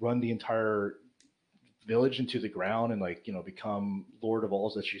to run the entire village into the ground and become lord of all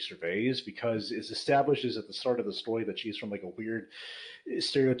that she surveys, because it's establishes at the start of the story that she's from like a weird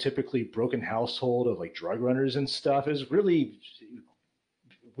stereotypically broken household of like drug runners and stuff. Is really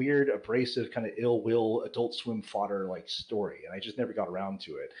weird, abrasive, kind of ill will Adult Swim fodder like story, and I just never got around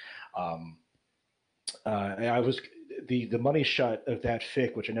to it. I was the money shot of that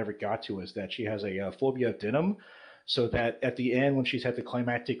fic, which I never got to, is that she has a phobia of denim, so that at the end when she's had the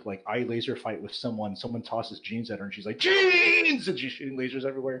climactic like eye laser fight with someone tosses jeans at her and she's like jeans, and she's shooting lasers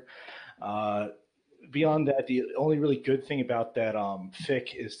everywhere. Beyond that, the only really good thing about that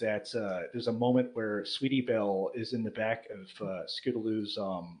fic is that there's a moment where Sweetie Belle is in the back of Skidaloo's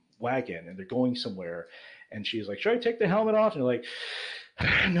wagon, and they're going somewhere, and she's like, "Should I take the helmet off?" And they're like,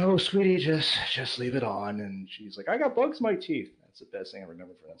 "No, sweetie, just leave it on." And she's like, "I got bugs in my teeth." That's the best thing I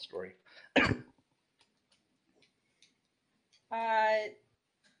remember from that story.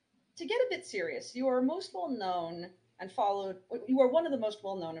 To get a bit serious, you are most well known and followed. You are one of the most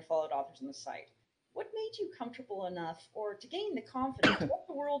well known and followed authors on the site. What made you comfortable enough, or to gain the confidence, to let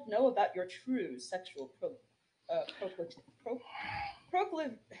the world know about your true sexual proclivities?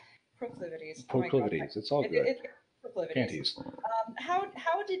 Proclivities. It's all good. Proclivities. Panties.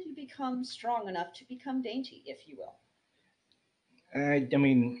 How did you become strong enough to become dainty, if you will? I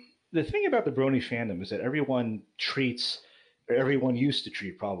mean, the thing about the Brony fandom is that everyone used to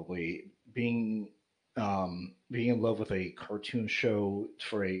treat probably being in love with a cartoon show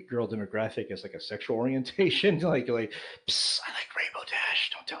for a girl demographic as like a sexual orientation, like Psst, I like Rainbow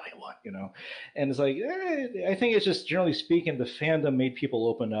Dash, don't tell anyone, and it's like I think it's just generally speaking, the fandom made people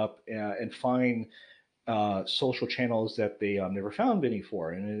open up and find social channels that they never found any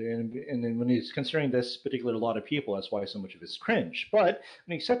for, and then when he's considering this particular lot of people, that's why so much of it's cringe. But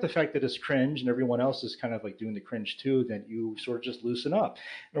when you accept the fact that it's cringe and everyone else is kind of like doing the cringe too, then you sort of just loosen up.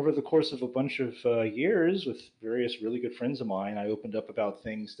 And over the course of a bunch of years with various really good friends of mine, I opened up about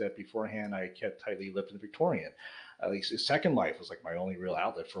things that beforehand I kept tightly lipped and Victorian. At least Second Life was like my only real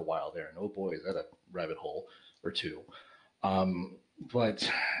outlet for a while there, and oh boy, is that a rabbit hole or two. But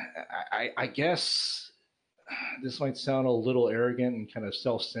I guess this might sound a little arrogant and kind of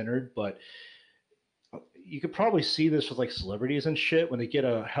self-centered, but you could probably see this with like celebrities and shit when they get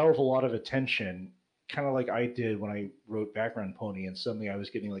a hell of a lot of attention, kind of like I did when I wrote Background Pony, and suddenly I was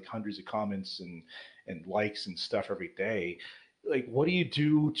getting like hundreds of comments and likes and stuff every day. Like, what do you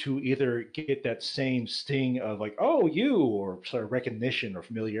do to either get that same sting of like, oh, you, or sort of recognition or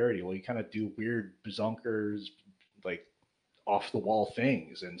familiarity? Well, you kind of do weird bazonkers, like off the wall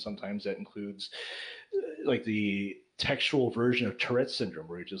things, and sometimes that includes like the textual version of Tourette's syndrome,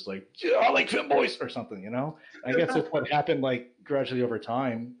 where you're just like, yeah, I like femboys or something, I guess that's what happened like gradually over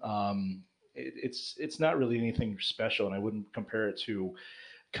time. It's not really anything special, and I wouldn't compare it to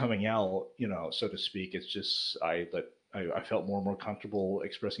coming out, so to speak. It's just I felt more and more comfortable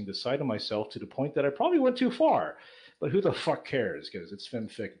expressing this side of myself, to the point that I probably went too far. But who the fuck cares? Because it's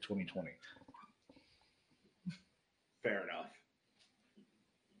FemFic 2020. Fair enough.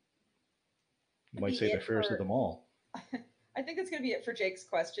 You might say the fairest of them all. I think that's going to be it for Jake's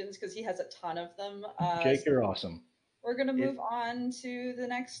questions, because he has a ton of them. Jake, you're awesome. We're going to move on to the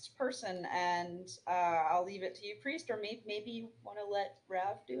next person, and I'll leave it to you, Priest, or maybe you want to let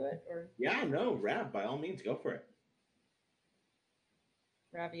Rav do it? Or yeah, no, Rav, by all means, go for it.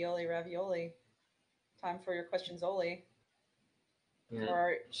 Ravioli. Time for your questions, Oli. Yeah.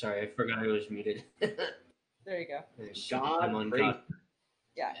 Or, sorry, I forgot I was muted. there you go. God praise.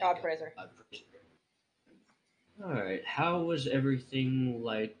 Yeah, God praiser. All right. How was everything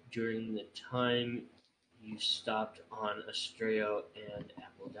like during the time you stopped on Astraeo and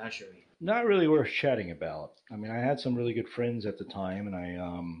Appledashery? Not really worth chatting about. I mean, I had some really good friends at the time, and I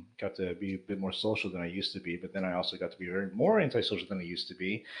got to be a bit more social than I used to be, but then I also got to be more antisocial than I used to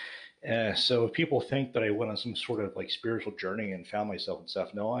be. So if people think that I went on some sort of like spiritual journey and found myself and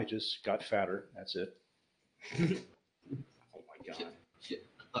stuff, no, I just got fatter. That's it. Oh my God.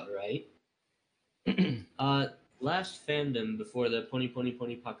 All right. Last fandom before the Pony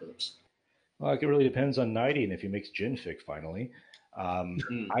apocalypse. Well, it really depends on Nighty and if he makes Gin fic finally.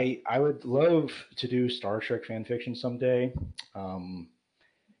 I would love to do Star Trek fan fiction someday.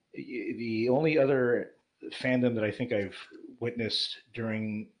 The only other fandom that I think I've witnessed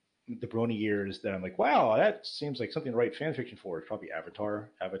during the Brony years that I'm like, wow, that seems like something to write fan fiction for. It's probably Avatar.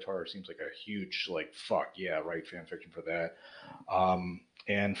 Avatar seems like a huge, like, fuck yeah, write fan fiction for that.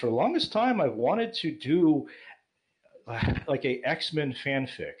 And for the longest time, I've wanted to do like a X-Men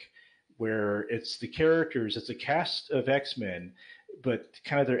fanfic where it's the characters, it's a cast of X-Men, but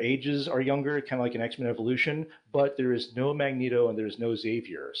kind of their ages are younger, kind of like an X-Men Evolution, but there is no Magneto and there's no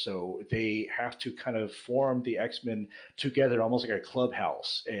Xavier. So they have to kind of form the X-Men together, almost like a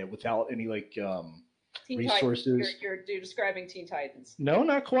clubhouse, without any like Teen resources. Titans. You're describing Teen Titans. No,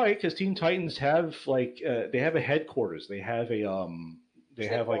 not quite, because Teen Titans have like they have a headquarters. They have a they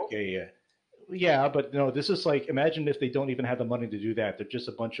have like a yeah, but no, this is like, imagine if they don't even have the money to do that. They're just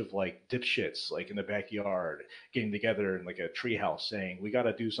a bunch of like dipshits, like in the backyard, getting together in like a treehouse, saying we got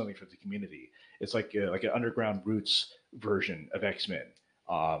to do something for the community. It's like an underground roots version of X-Men,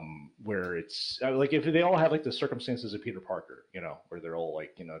 where it's like if they all have like the circumstances of Peter Parker, where they're all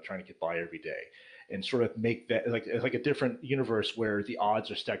like trying to get by every day, and sort of make that like a different universe where the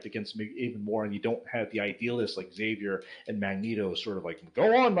odds are stacked against me even more, and you don't have the idealists like Xavier and Magneto sort of like,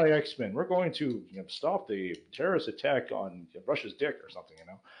 go on, my X-Men, we're going to stop the terrorist attack on Russia's dick or something.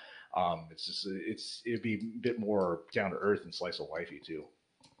 It's just it'd be a bit more down to earth and slice of lifey too.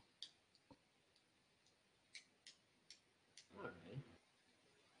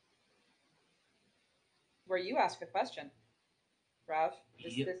 Where you ask a question, Rav.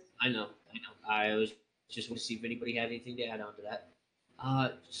 I know. I was just want to see if anybody had anything to add on to that.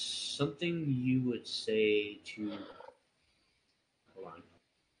 Something you would say to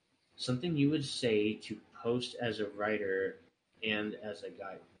something you would say to post as a writer and as a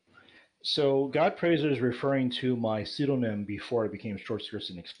guide. So God Praiser is referring to my pseudonym before I became Short Skirts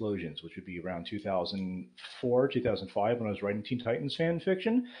and Explosions, which would be around 2004, 2005 when I was writing Teen Titans fan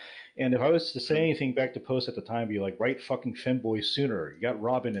fiction. And if I was to say anything back to post at the time, it'd be like, write fucking femboys sooner. You got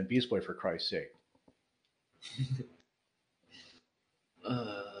Robin and Beast Boy, for Christ's sake.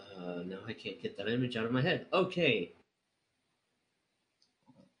 Now I can't get that image out of my head. Okay.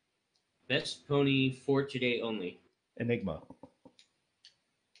 Best pony for today only. Enigma.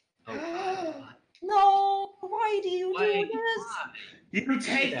 Oh, no! Why do you do this? You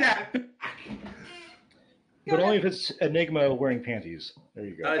take that. But only if it's Enigma wearing panties. There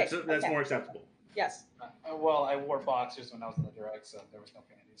you go. That's more acceptable. Yes. Well, I wore boxers when I was in the direct, so there was no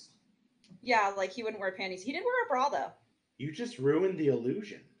panties. Yeah, like he wouldn't wear panties. He didn't wear a bra though. You just ruined the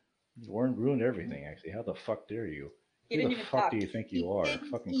illusion. Warren ruined everything, actually. How the fuck dare you? He Who didn't the even fuck tuck. do you think you are? Didn't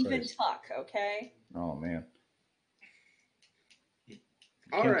Fucking even Christ. tuck, okay? Oh, man.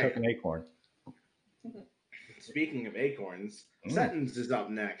 All Can't right. tuck an acorn. Speaking of acorns, Sentence is up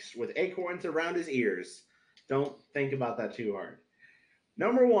next with acorns around his ears. Don't think about that too hard.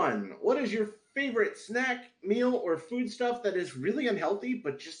 Number 1, what is your favorite snack, meal, or food stuff that is really unhealthy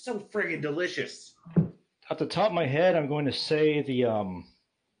but just so friggin' delicious? At the top of my head, I'm going to say the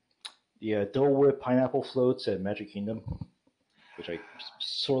Dole Whip pineapple floats at Magic Kingdom, which I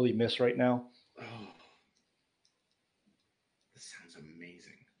sorely miss right now. Oh, this sounds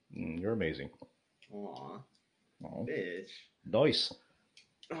amazing. You're amazing. Aw, Oh, bitch. nice.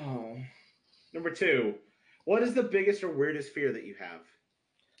 Oh. Number 2, what is the biggest or weirdest fear that you have?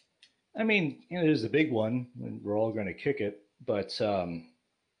 I mean, there's the big one, and we're all going to kick it, but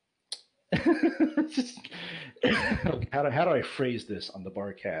how do I phrase this on the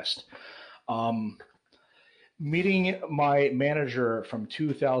Barcast? Meeting my manager from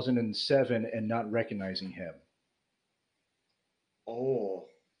 2007 and not recognizing him. Oh.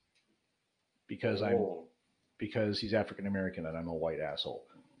 Because he's African American and I'm a white asshole.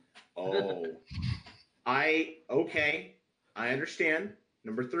 Oh. I understand.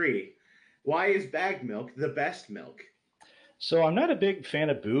 Number 3, why is bag milk the best milk? So I'm not a big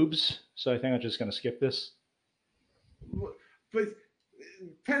fan of boobs, so I think I'm just going to skip this. But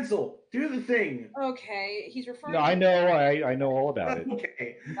Pencil, do the thing. Okay, he's referring. No, I know all about it.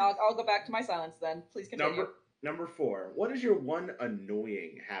 Okay. I'll go back to my silence then. Please continue. Number 4, what is your one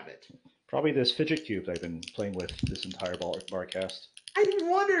annoying habit? Probably this fidget cube I've been playing with this entire Barcast. I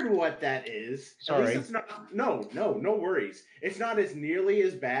wondered what that is. Sorry. At least it's not. No worries. It's not as nearly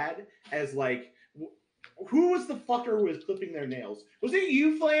as bad as like. Who was the fucker who was clipping their nails? Was it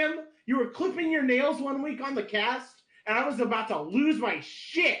you, Flam? You were clipping your nails one week on the cast, and I was about to lose my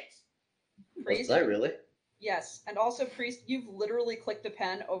shit. Was I really? Yes, and also Priest, you've literally clicked the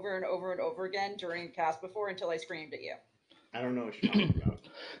pen over and over and over again during the cast before until I screamed at you. I don't know what you're talking about.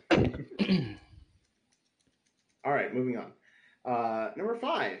 All right, moving on. Number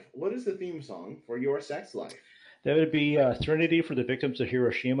 5, what is the theme song for your sex life? That would be Threnody for the Victims of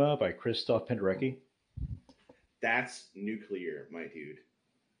Hiroshima by Christoph Penderecki. That's nuclear, my dude.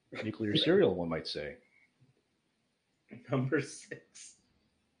 Nuclear cereal, one might say. Number 6.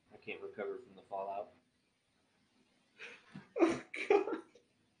 I can't recover from the fallout. Oh, God.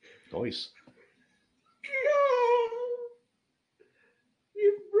 Always.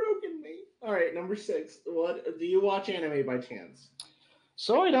 You've broken me. All right, number 6. What do you watch anime by chance?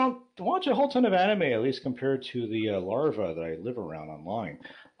 So I don't watch a whole ton of anime, at least compared to the larva that I live around online.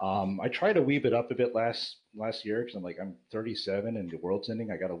 I tried to weeb it up a bit last year because I'm 37 and the world's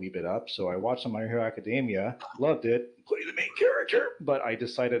ending. I got to weeb it up, so I watched some My Hero Academia, loved it, played the main character, but I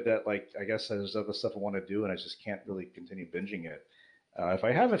decided that I guess there's other stuff I want to do, and I just can't really continue binging it. If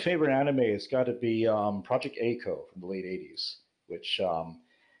I have a favorite anime, it's got to be Project A-ko from the late '80s, which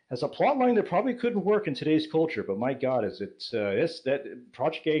has a plot line that probably couldn't work in today's culture, but my God, it's that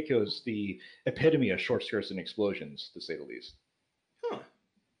Project A-ko is the epitome of short skirts and explosions, to say the least. Huh.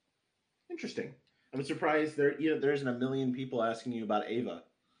 Interesting. I'm surprised there isn't a million people asking you about Ava.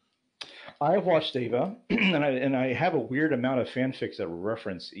 I've watched Eva, and I have a weird amount of fanfics that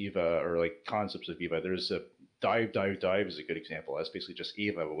reference Eva or concepts of Eva. There's a Dive is a good example. That's basically just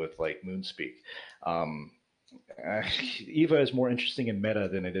Eva with Moonspeak. Eva is more interesting in meta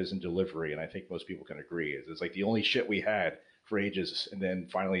than it is in delivery, and I think most people can agree. It's the only shit we had for ages, and then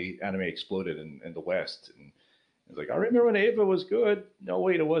finally anime exploded in the West. And it's I remember when Eva was good. No,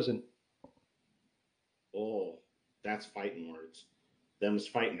 wait, it wasn't. Oh, that's fighting words. Them's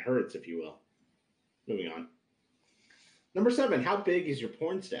fighting herds, if you will. Moving on. Number 7, how big is your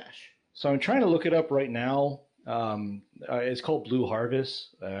porn stash? So I'm trying to look it up right now. It's called Blue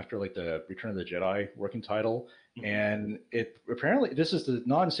Harvest after the Return of the Jedi working title, and it apparently this is the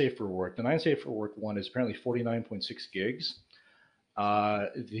non-safe for work. The non-safe for work one is apparently 49.6 gigs.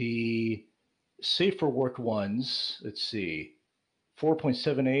 The safe for work ones, let's see,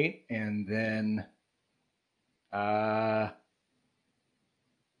 4.78, and then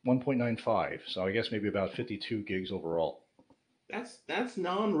 1.95. So I guess maybe about 52 gigs overall. That's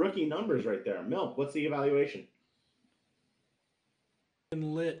non-rookie numbers right there. Milk, what's the evaluation?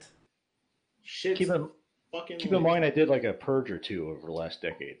 Lit. Shit's Keep in lit. mind, I did a purge or two over the last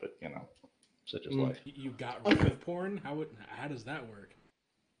decade, but such is life. You got rid of porn? How does that work?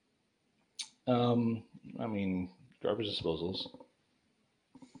 I mean, garbage disposals.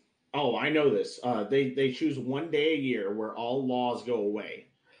 Oh, I know this. They choose one day a year where all laws go away,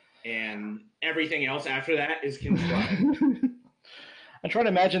 and everything else after that is contrived. I'm trying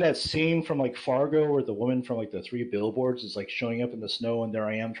to imagine that scene from Fargo where the woman from the 3 billboards is showing up in the snow, and there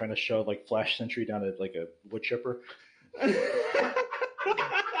I am trying to shove Flash Sentry down at a wood chipper.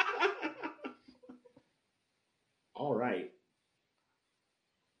 All right.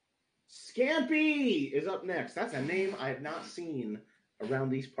 Scampy is up next. That's a name I have not seen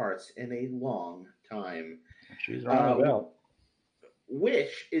around these parts in a long time. She's running about.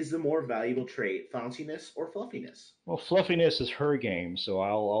 Which is the more valuable trait, flounciness or fluffiness? Well, fluffiness is her game, so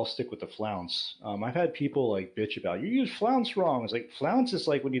I'll stick with the flounce. I've had people bitch about you use flounce wrong. It's flounce is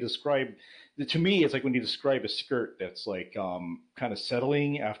when you describe. To me, it's when you describe a skirt that's kind of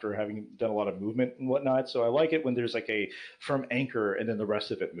settling after having done a lot of movement and whatnot. So I like it when there's a firm anchor and then the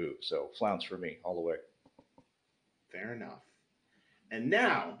rest of it moves. So flounce for me all the way. Fair enough. And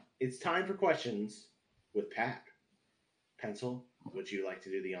now it's time for questions with Pat. Pencil, would you like to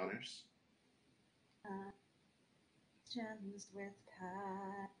do the honors? Questions with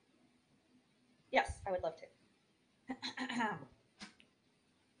Pat. Yes, I would love to.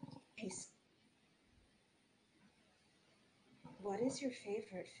 What is your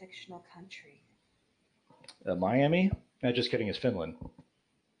favorite fictional country? Miami? No, just kidding. It's Finland.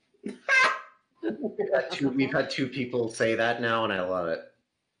 We've had 2 people say that now, and I love it.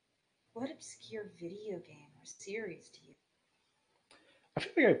 What obscure video game or series do you? I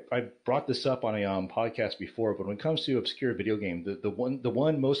feel like I brought this up on a podcast before, but when it comes to obscure video game, the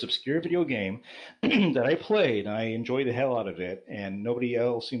one most obscure video game that I played, and I enjoyed the hell out of it, and nobody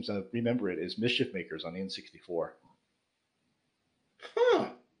else seems to remember it, is Mischief Makers on the N64. Huh.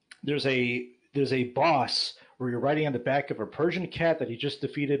 There's a boss where you're riding on the back of a Persian cat that you just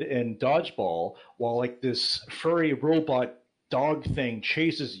defeated in dodgeball, while this furry robot dog thing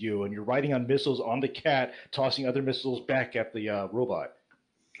chases you, and you're riding on missiles on the cat, tossing other missiles back at the robot.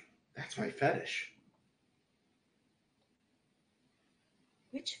 That's my fetish.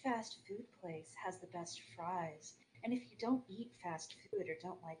 Which fast food place has the best fries? And if you don't eat fast food or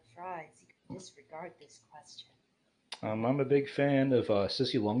don't like fries, you can disregard this question. I'm a big fan of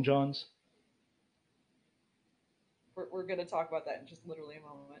Sissy Long John's. We're going to talk about that in just literally a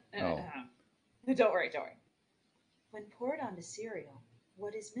moment. Oh. Don't worry. When poured onto cereal,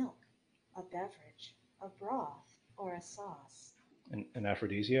 what is milk? A beverage, a broth, or a sauce? An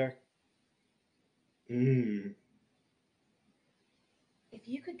aphrodisiac? Mm. If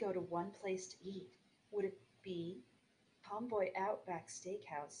you could go to one place to eat, would it be Tomboy Outback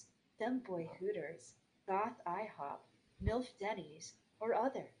Steakhouse, Femboy Hooters, Goth IHOP, MILF Denny's, or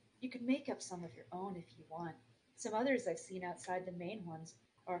other? You could make up some of your own if you want. Some others I've seen outside the main ones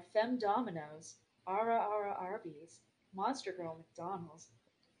are Fem Domino's, Ara Ara Arby's, Monster Girl McDonald's,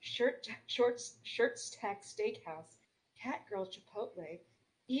 Shirt Stack Steakhouse, Cat Girl Chipotle,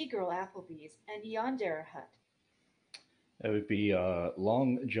 E Girl Applebee's, and Yondera Hut. That would be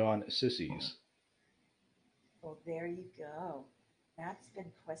Long John Sissies. Well, there you go. That's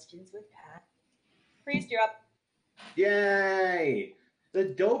been Questions with Pat. Priest, you're up. Yay! The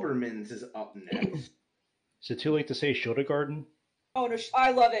Dobermans is up next. Is it too late to say Shota Garden? Oh no,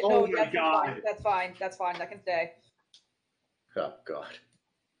 I love it. Oh No, my that's God. fine. That's fine. That's fine. That can stay. Oh God.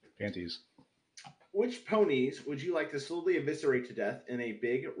 Panties. Which ponies would you like to slowly eviscerate to death in a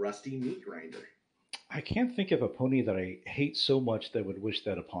big, rusty meat grinder? I can't think of a pony that I hate so much that I would wish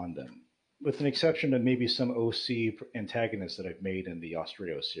that upon them, with an exception of maybe some OC antagonists that I've made in the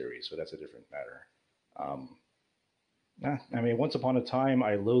Austreo series, but that's a different matter. I mean, once upon a time,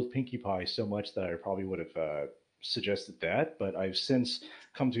 I loathed Pinkie Pie so much that I probably would have suggested that, but I've since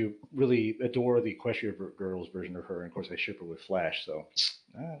come to really adore the Equestria Girls version of her, and of course I ship her with Flash, so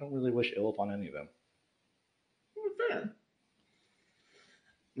I don't really wish ill upon any of them. Fair.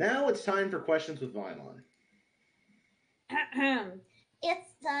 Now it's time for Questions with Vylon.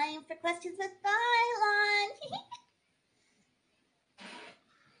 It's time for questions with Bylon.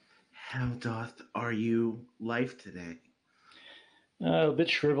 How doth are you life today? A bit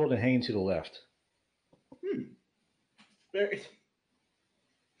shriveled and hanging to the left. Very,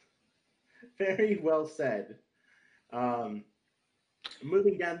 very well said.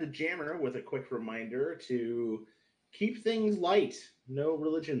 Moving down to Jammer with a quick reminder to keep things light. No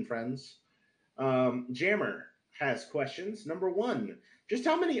religion, friends. Jammer has questions. Number one, just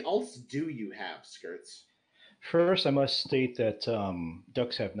how many alts do you have, Skirts? First, I must state that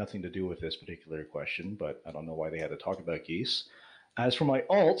ducks have nothing to do with this particular question, but I don't know why they had to talk about geese. As for my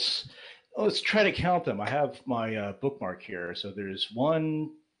alts, let's try to count them. I have my bookmark here. So there's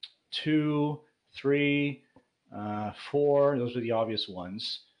 1, 2, 3, 4. Those are the obvious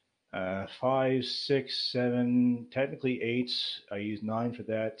ones. 5, 6, 7, technically 8. I use 9 for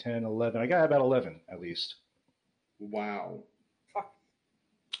that. 10, 11. I got about 11 at least. Wow.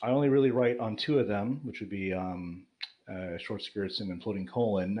 I only really write on 2 of them, which would be Short Skirts and Imploding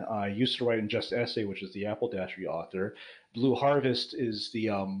Colon. I used to write in Just Essay, which is the Appledashery author. Blue Harvest is the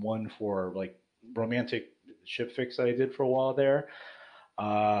one for like romantic ship fix that I did for a while there.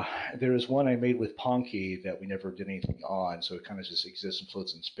 There is one I made with Ponky that we never did anything on, so it kind of just exists and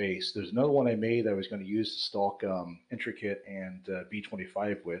floats in space. There's another one I made that I was going to use to stalk Intricate and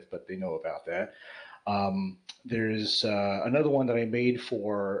B25 with, but they know about that. There's another one that I made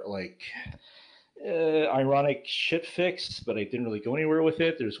for like ironic shit fix, but I didn't really go anywhere with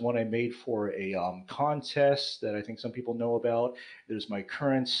it. There's one I made for a contest that I think some people know about. There's my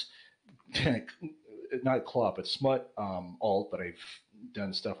current, not Clop, but Smut alt, but I've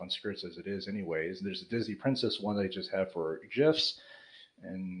done stuff on Skirts as it is anyways. There's a Disney Princess one that I just have for GIFs,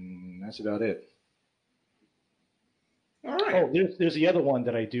 and that's about it. All right. Oh, there's the other one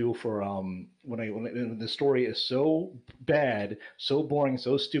that I do for when the story is so bad, so boring,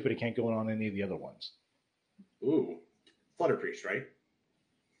 so stupid, it can't go on any of the other ones. Ooh. Flutter Priest, right?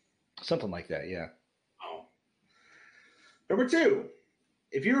 Something like that, yeah. Oh. Number two.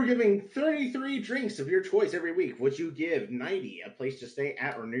 If you were giving 33 drinks of your choice every week, would you give 90 a place to stay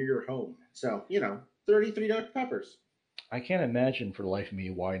at or near your home? So, 33 Dr. Peppers. I can't imagine for the life of me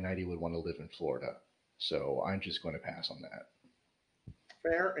why 90 would want to live in Florida. So I'm just going to pass on that.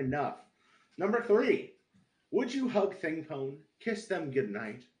 Fair enough. Number three. Would you hug Thingpone, kiss them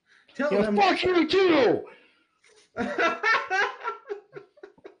goodnight, tell them... Fuck you too!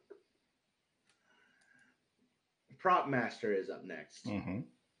 Prop Master is up next. Mm-hmm.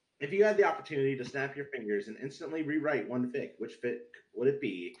 If you had the opportunity to snap your fingers and instantly rewrite one fic, which fic would it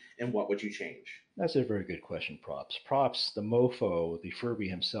be, and what would you change? That's a very good question, Props. Props, the mofo, the Furby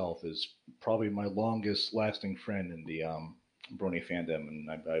himself, is probably my longest lasting friend in the Brony fandom, and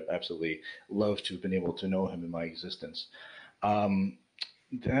I absolutely love to have been able to know him in my existence.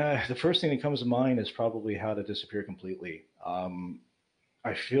 The first thing that comes to mind is probably How to Disappear Completely.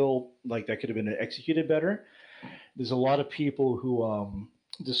 I feel like that could have been executed better. There's a lot of people who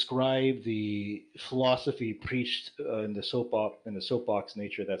describe the philosophy preached in the soapbox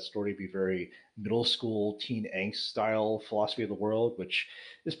nature of that story be very middle school teen angst style philosophy of the world, which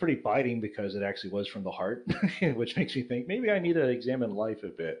is pretty biting because it actually was from the heart, which makes me think maybe I need to examine life a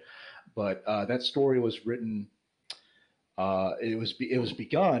bit. But that story was written. It was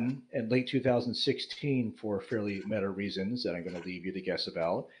begun in late 2016 for fairly meta reasons that I'm going to leave you to guess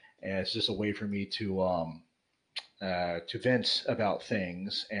about, and it's just a way for me to vent about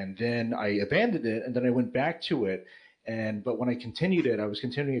things. And then I abandoned it, and then I went back to it. But when I continued it, I was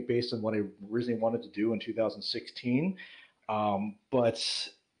continuing it based on what I originally wanted to do in 2016. But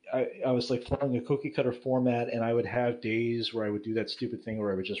I was like following a cookie cutter format, and I would have days where I would do that stupid thing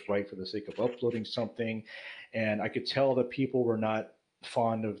where I would just write for the sake of uploading something, and I could tell that people were not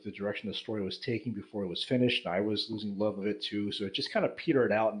fond of the direction the story was taking before it was finished, and I was losing love of it too. So it just kind of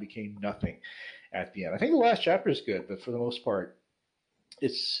petered out and became nothing at the end. I think the last chapter is good, but for the most part,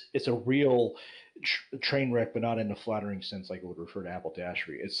 it's a real train wreck, but not in a flattering sense like I would refer to Apple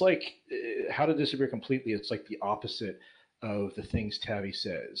Dashery. It's like How to Disappear Completely. It's like the opposite of the things Tavi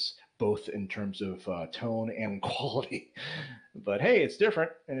says, both in terms of tone and quality. But hey, it's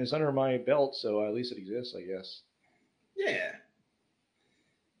different and it's under my belt, so at least it exists, I guess. Yeah.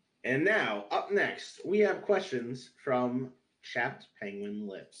 And now, up next, we have questions from Chapped Penguin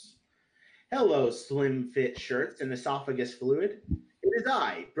Lips. Hello, slim fit shirts and esophagus fluid. It is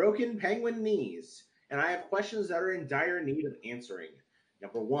I, Broken Penguin Knees, and I have questions that are in dire need of answering.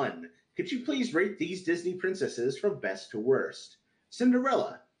 Number 1, could you please rate these Disney princesses from best to worst?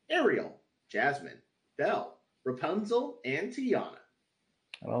 Cinderella, Ariel, Jasmine, Belle, Rapunzel, and Tiana.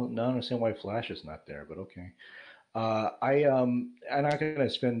 I don't understand why Flash is not there, but okay. I'm not going to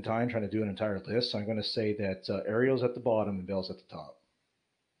spend time trying to do an entire list, so I'm going to say that Ariel's at the bottom and Belle's at the top.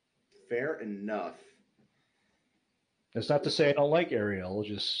 Fair enough. That's not to say I don't like Ariel,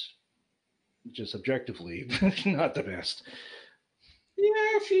 just objectively not the best.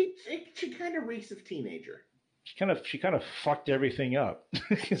 Yeah, she kind of reeks of teenager. She kind of fucked everything up.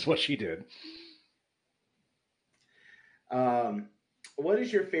 Is what she did. What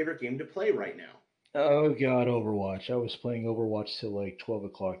is your favorite game to play right now? Oh God, Overwatch. I was playing Overwatch till like 12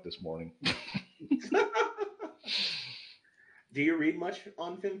 o'clock this morning. Do you read much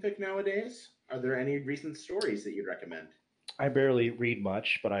on FinFic nowadays? Are there any recent stories that you'd recommend? I barely read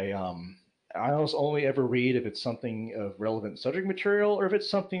much, but I also only ever read if it's something of relevant subject material or if it's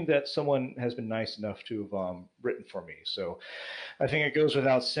something that someone has been nice enough to have written for me. So I think it goes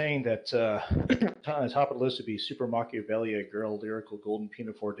without saying that on the top of the list would be Super Machiavelli, Girl, Lyrical, Golden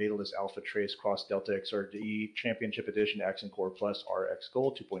Pinafore, Daedalus, Alpha Trace, Cross, Delta, XRD, Championship Edition, Accent Core Plus, RX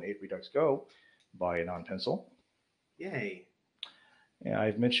Gold, 2.8 Redux Go by a non-pencil. Yay. Yeah,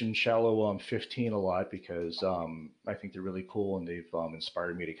 I've mentioned Shallow 15 a lot because I think they're really cool and they've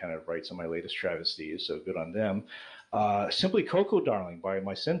inspired me to kind of write some of my latest travesties, so good on them. Simply Coco Darling by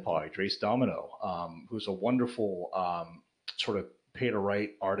my senpai, Drace Domino, who's a wonderful sort of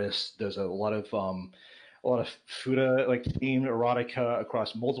pay-to-write artist, does a lot of futa like themed erotica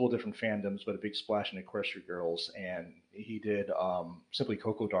across multiple different fandoms, but a big splash in Equestria Girls. And he did Simply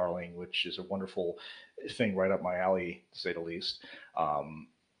Coco Darling, which is a wonderful thing right up my alley, to say the least.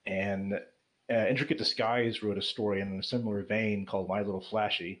 And Intricate Disguise wrote a story in a similar vein called My Little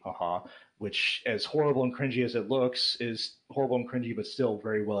Flashy, which, as horrible and cringy as it looks, is horrible and cringy, but still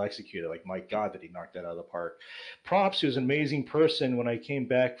very well executed. Like, my God, did he knock that out of the park. Props, he was an amazing person. When I came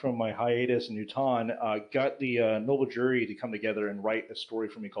back from my hiatus in Newton, got the Noble Jury to come together and write a story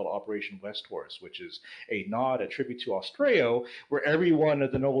for me called Operation West Horse, which is a tribute to Australia, where everyone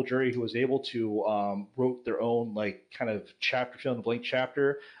at the Noble Jury who was able to wrote their own, like, kind of chapter, fill in the blank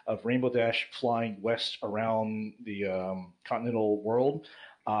chapter of Rainbow Dash flying west around the continental world.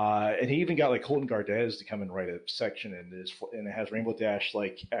 And he even got like Colton Gardez to come and write a section and it has Rainbow Dash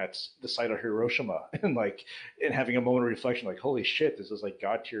like at the site of Hiroshima and having a moment of reflection, like, holy shit, this is like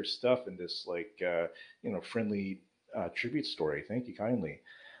God tier stuff and this like friendly tribute story. Thank you kindly.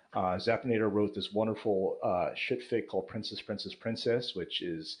 Zapinator wrote this wonderful shit fic called Princess, which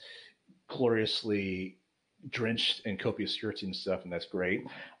is gloriously drenched in copious skirts and stuff, and that's great.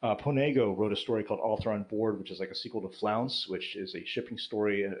 Ponego wrote a story called Author on Board, which is like a sequel to Flounce, which is a shipping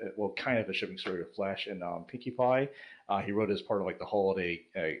story, kind of a shipping story of Flash and Pinkie Pie. He wrote it as part of like the holiday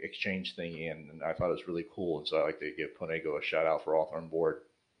exchange thing, and I thought it was really cool, and so I like to give Ponego a shout out for Author on Board.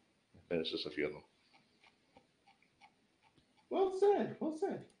 And it's just a few of them. Well said. Well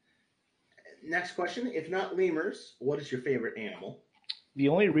said. Next question. If not lemurs, what is your favorite animal? The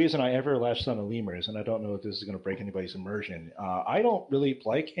only reason I ever latched on to lemurs, and I don't know if this is going to break anybody's immersion, I don't really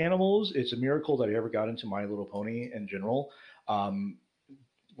like animals. It's a miracle that I ever got into My Little Pony in general.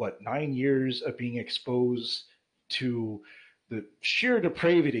 9 years of being exposed to the sheer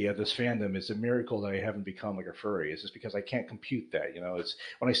depravity of this fandom. Is a miracle that I haven't become like a furry. It's just because I can't compute that. It's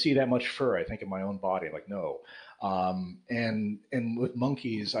when I see that much fur, I think of my own body. I'm like, no. And with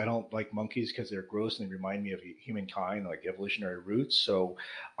monkeys, I don't like monkeys because they're gross and they remind me of humankind, like evolutionary roots. So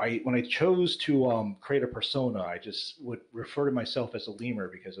when I chose to create a persona, I just would refer to myself as a lemur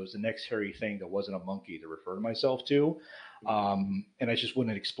because it was the next hairy thing that wasn't a monkey to refer to myself to. And I just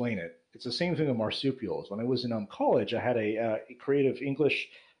wouldn't explain it. It's the same thing with marsupials. When I was in college, I had a creative English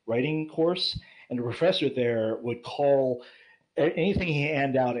writing course, and the professor there would call anything he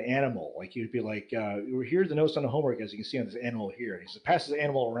hand out an animal. Like he'd be like, "Here's the notes on the homework, as you can see on this animal here." And he said, "Pass the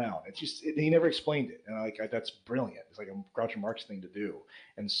animal around." He never explained it, and that's brilliant. It's like a Groucho Marx thing to do.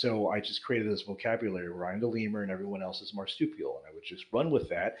 And so I just created this vocabulary where I'm the lemur and everyone else is marsupial, and I would just run with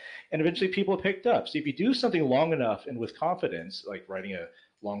that. And eventually, people picked up. So if you do something long enough and with confidence, like writing a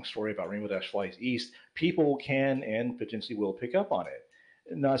long story about Rainbow Dash Flies East, people can and potentially will pick up on it.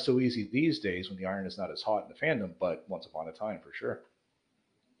 Not so easy these days when the iron is not as hot in the fandom, but once upon a time for sure.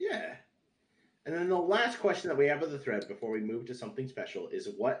 Yeah. And then the last question that we have of the thread before we move to something special is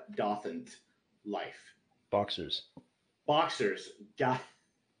what dothent life? Boxers. Boxers. God.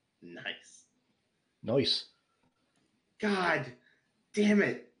 Nice. Nice. God damn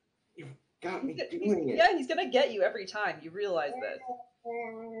it. You've got me doing it. Yeah, he's going to get you every time. You realize this.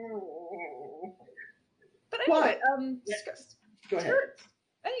 But anyway, Go ahead. Skirts.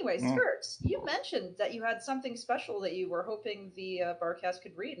 Anyway, Skirts, you mentioned that you had something special that you were hoping the Barcast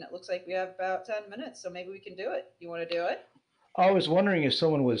could read, and it looks like we have about 10 minutes, so maybe we can do it. You want to do it? I was wondering if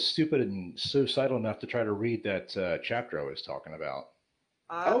someone was stupid and suicidal enough to try to read that chapter I was talking about.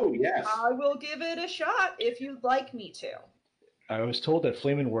 Oh, yes. I will give it a shot if you'd like me to. I was told that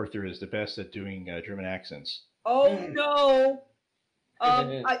Flamenwerther is the best at doing German accents. Oh, no.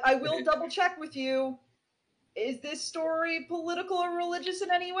 I will double check with you. Is this story political or religious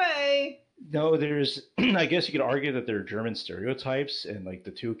in any way? No, there's, I guess you could argue that there are German stereotypes, and like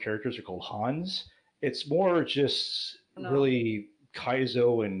the two characters are called Hans. It's more just really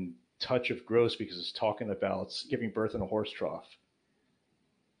Kaizo and touch of gross because it's talking about giving birth in a horse trough.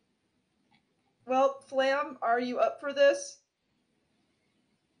 Well, Flam, are you up for this?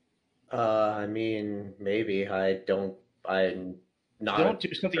 I mean, maybe. I'm not. Don't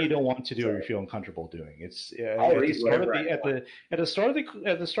do something you don't want to do or you feel uncomfortable doing. It's I'll read whatever at the start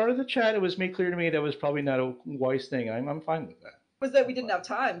of the chat, it was made clear to me that was probably not a wise thing. I'm fine with that. Was that we didn't have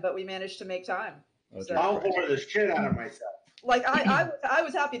time, but we managed to make time. Okay. I'll whore the shit out of myself. Like I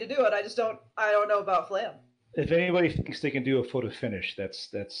was happy to do it. I don't know about Flam. If anybody thinks they can do a photo finish,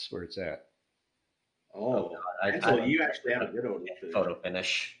 that's where it's at. Oh, God, you actually have a good one. Photo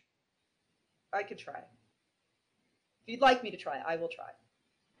finish. I could try. If you'd like me to try, I will try.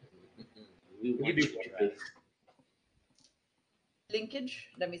 We can do both. Linkage?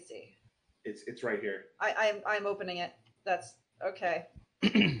 Let me see. It's right here. I'm opening it. That's okay.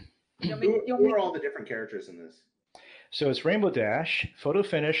 Who are all the different characters in this? So it's Rainbow Dash, Photo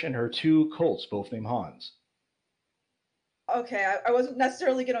Finish, and her two colts, both named Hans. Okay, I wasn't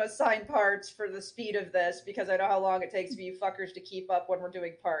necessarily going to assign parts for the speed of this because I know how long it takes for you fuckers to keep up when we're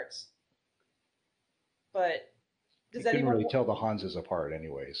doing parts. But does anyone couldn't really tell the Hanses apart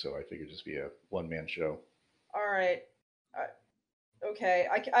anyway, so I figured it'd just be a one-man show. All right. Okay,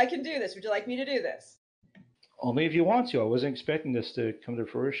 I can do this. Would you like me to do this? Only if you want to. I wasn't expecting this to come to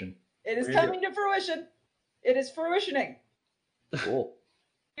fruition. It is coming to fruition. It is fruitioning. Cool.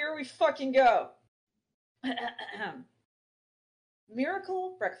 Here we fucking go.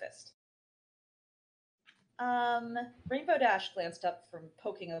 Miracle breakfast. Rainbow Dash glanced up from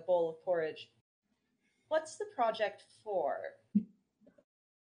poking a bowl of porridge. What's the project for?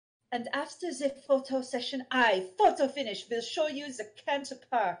 And after the photo session, photo finish, will show you the Canter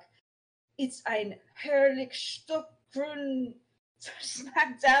Park. It's ein herrlich Stückgrün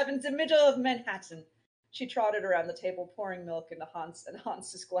smack dab in the middle of Manhattan. She trotted around the table, pouring milk into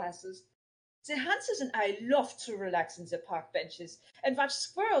Hans's glasses. The Hanses and I love to relax in the park benches and watch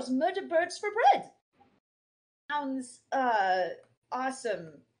squirrels murder birds for bread. Sounds,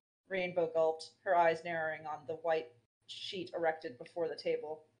 awesome. Rainbow gulped, her eyes narrowing on the white sheet erected before the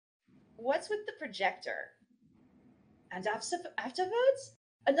table. What's with the projector? And afterwards?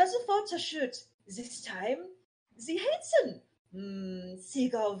 Another photo shoot. This time, the Hansen.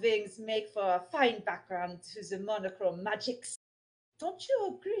 Seagull wings make for a fine background to the monochrome magics. Don't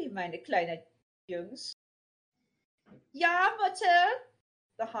you agree, meine kleine Jungs? Ja, Mutter,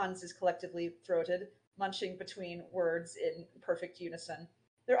 the Hanses collectively throated, munching between words in perfect unison,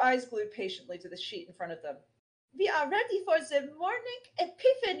 their eyes glued patiently to the sheet in front of them. We are ready for the morning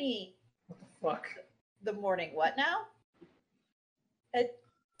epiphany. Fuck. The morning what now? A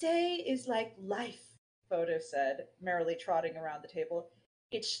day is like life, Photo said, merrily trotting around the table.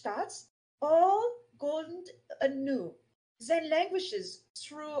 It starts all golden anew, then languishes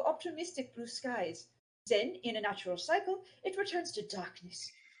through optimistic blue skies. Then, in a natural cycle, it returns to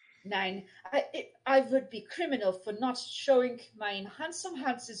darkness. Nein, I would be criminal for not showing my handsome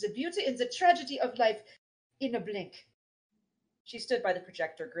Hanses the beauty and the tragedy of life in a blink. She stood by the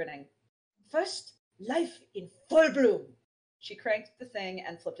projector, grinning. First, life in full bloom. She cranked the thing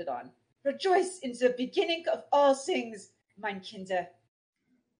and flipped it on. Rejoice in the beginning of all things, mein Kinder.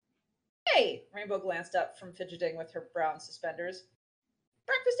 Hey! Rainbow glanced up from fidgeting with her brown suspenders.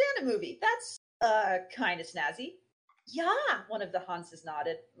 Breakfast and a movie. That's, kinda snazzy. Yeah, one of the Hanses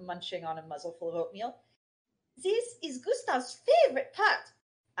nodded, munching on a muzzle full of oatmeal. This is Gustav's favorite part.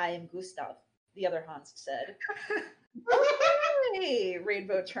 I am Gustav, the other Hans said. Hey!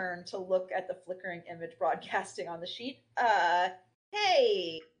 Rainbow turned to look at the flickering image broadcasting on the sheet.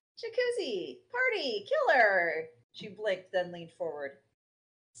 Hey! Jacuzzi! Party! Killer! She blinked, then leaned forward.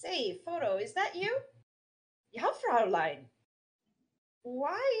 Say, Photo, is that you? Ja, Fraulein.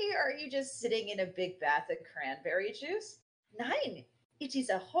 Why are you just sitting in a big bath of cranberry juice? Nein, it is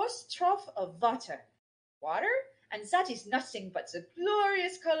a horse trough of water. Water? And that is nothing but the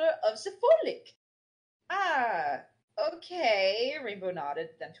glorious color of the folic. Ah, okay, Rainbow nodded,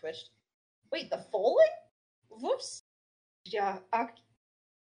 then twitched. Wait, the folic? Whoops. Yeah,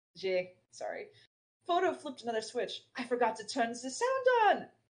 sorry. Photo flipped another switch. I forgot to turn the sound on.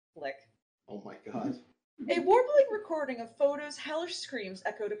 Flick. Oh my god. A warbling recording of Photo's hellish screams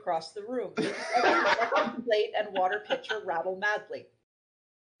echoed across the room. Every plate and water pitcher rattled madly.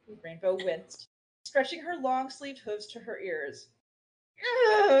 Rainbow winced, stretching her long-sleeved hooves to her ears.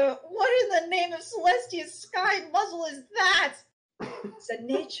 What in the name of Celestia's sky muzzle is that? It's the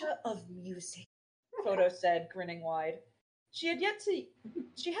nature of music, Photo said, grinning wide. She had to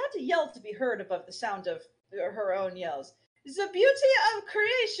yell to be heard above the sound of her own yells. The beauty of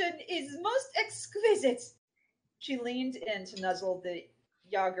creation is most exquisite. She leaned in to nuzzle the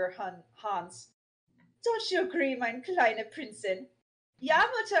Jager Hans. Don't you agree, mein kleine Prinzin? Ja,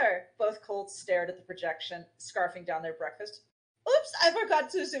 Mutter! Both colts stared at the projection, scarfing down their breakfast. Oops, I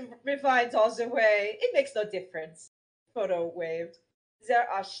forgot to rewind all the way. It makes no difference. Photo waved. There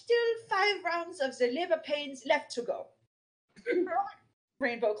are still 5 rounds of the liver pains left to go.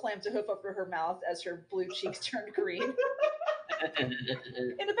 Rainbow clamped a hoof over her mouth as her blue cheeks turned green.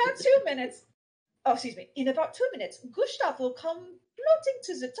 In about 2 minutes, Gustav will come floating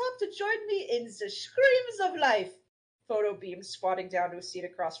to the top to join me in the screams of life. Photo beamed, squatting down to a seat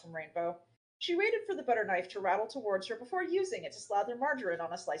across from Rainbow. She waited for the butter knife to rattle towards her before using it to slather margarine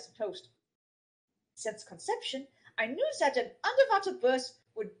on a slice of toast. Since conception, I knew that an underwater birth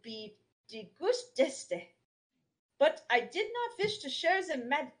would be the gusteste. But I did not wish to share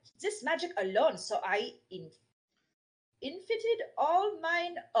this magic alone, so I infected all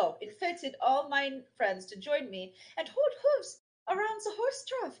mine friends to join me and hold hooves around the horse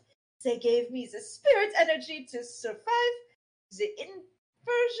trough. They gave me the spirit energy to survive the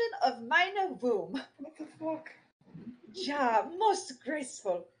inversion of mine womb. What the fuck? Ja, most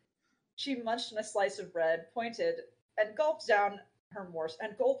graceful. She munched on a slice of bread, pointed, and gulped her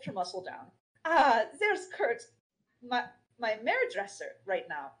muscle down. Ah, there's Kurt, my mare dresser, right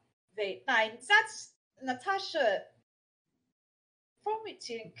now. Wait, nein, that's Natasha. Vor me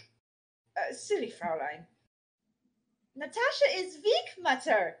think, silly Fraulein. Natasha is weak,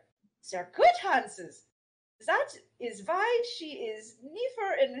 Mutter. They're good Hanses. That is why she is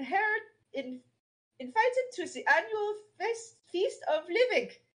never invited to the annual feast of living.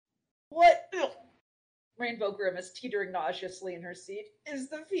 What? Ugh. Rainbow grimaced, teetering nauseously in her seat. Is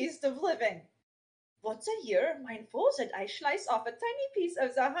the feast of living? Once a year, mein Vorsicht, I slice off a tiny piece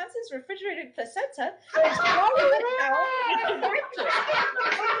of the Hans's refrigerated placenta and swallow it out with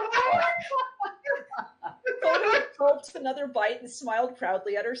Photo gulped another bite and smiled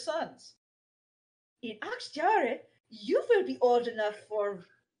proudly at her sons. In 8 Jahre, you will be old enough for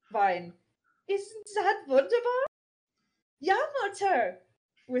wine. Isn't that wunderbar? Ja, Mutter!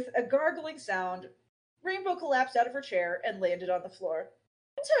 With a gargling sound, Rainbow collapsed out of her chair and landed on the floor.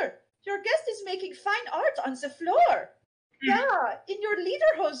 Mutter, your guest is making fine art on the floor. Yeah, in your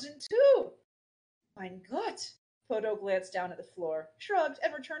lederhosen too. Mein Gott! Photo glanced down at the floor, shrugged,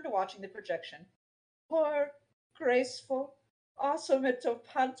 and returned to watching the projection. Poor, graceful, Asomito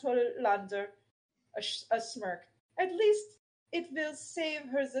Pantolander. A smirk. At least it will save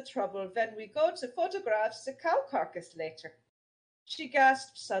her the trouble when we go to photograph the cow carcass later. She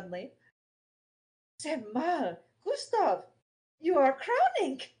gasped suddenly. Mal, Gustav, you are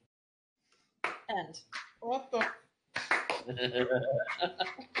crowning. End. What the?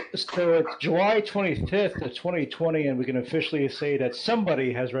 So it's July 25th of 2020, and we can officially say that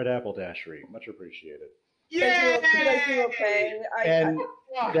somebody has read Apple Dashery. Much appreciated. Did I do okay? And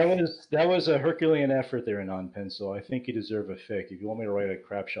that was a Herculean effort there in On-Pen, so I think you deserve a fic. If you want me to write a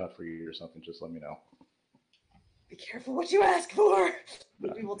crap shot for you or something, just let me know. Be careful what you ask for.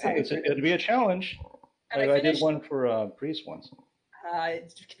 We will tell you. It'd be a challenge. And I did one for Priest once.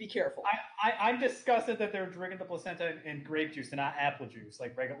 Be careful. I'm disgusted that they're drinking the placenta in grape juice and not apple juice,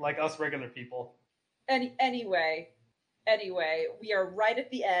 like us regular people. Anyway, we are right at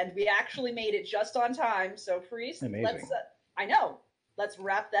the end. We actually made it just on time. So, Priest, Amazing. I know. Let's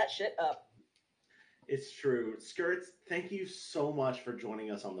wrap that shit up. It's true. Skirts, thank you so much for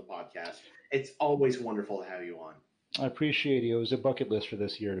joining us on the podcast. It's always wonderful to have you on. I appreciate you. It was a bucket list for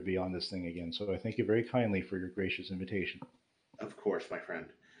this year to be on this thing again, so I thank you very kindly for your gracious invitation. Of course, my friend.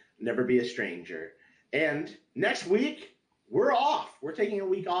 Never be a stranger. And next week, we're off. We're taking a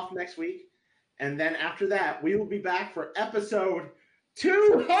week off next week. And then after that, we will be back for episode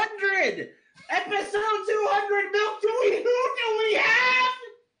 200! Episode 200! Milk, who do we have?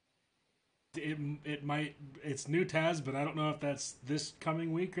 It's new Taz, but I don't know if that's this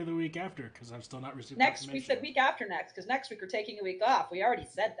coming week or the week after, because I've still not received next. We said week after next, because next week we're taking a week off. We already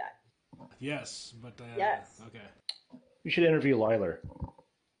said that. Yes, but yes. Okay. You should interview Liler.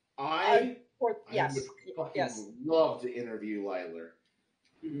 I would yes. love to interview Liler.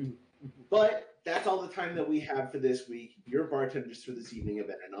 But that's all the time that we have for this week. Your bartenders for this evening have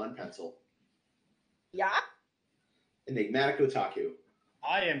been Anon Pencil. Yeah. Enigmatic Otaku.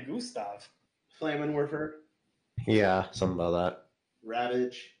 I am Gustav. Flammenwerfer. Yeah, something about that.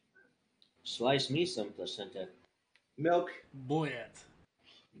 Ravage. Slice me some placenta. Milk. Boyette.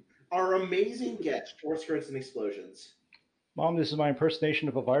 Our amazing guest, for Skirts and Explosions. Mom, this is my impersonation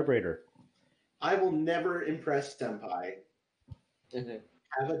of a vibrator. I will never impress Senpai.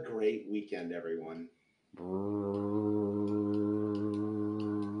 Have a great weekend, everyone.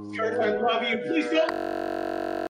 Skirts, I love you. Please don't.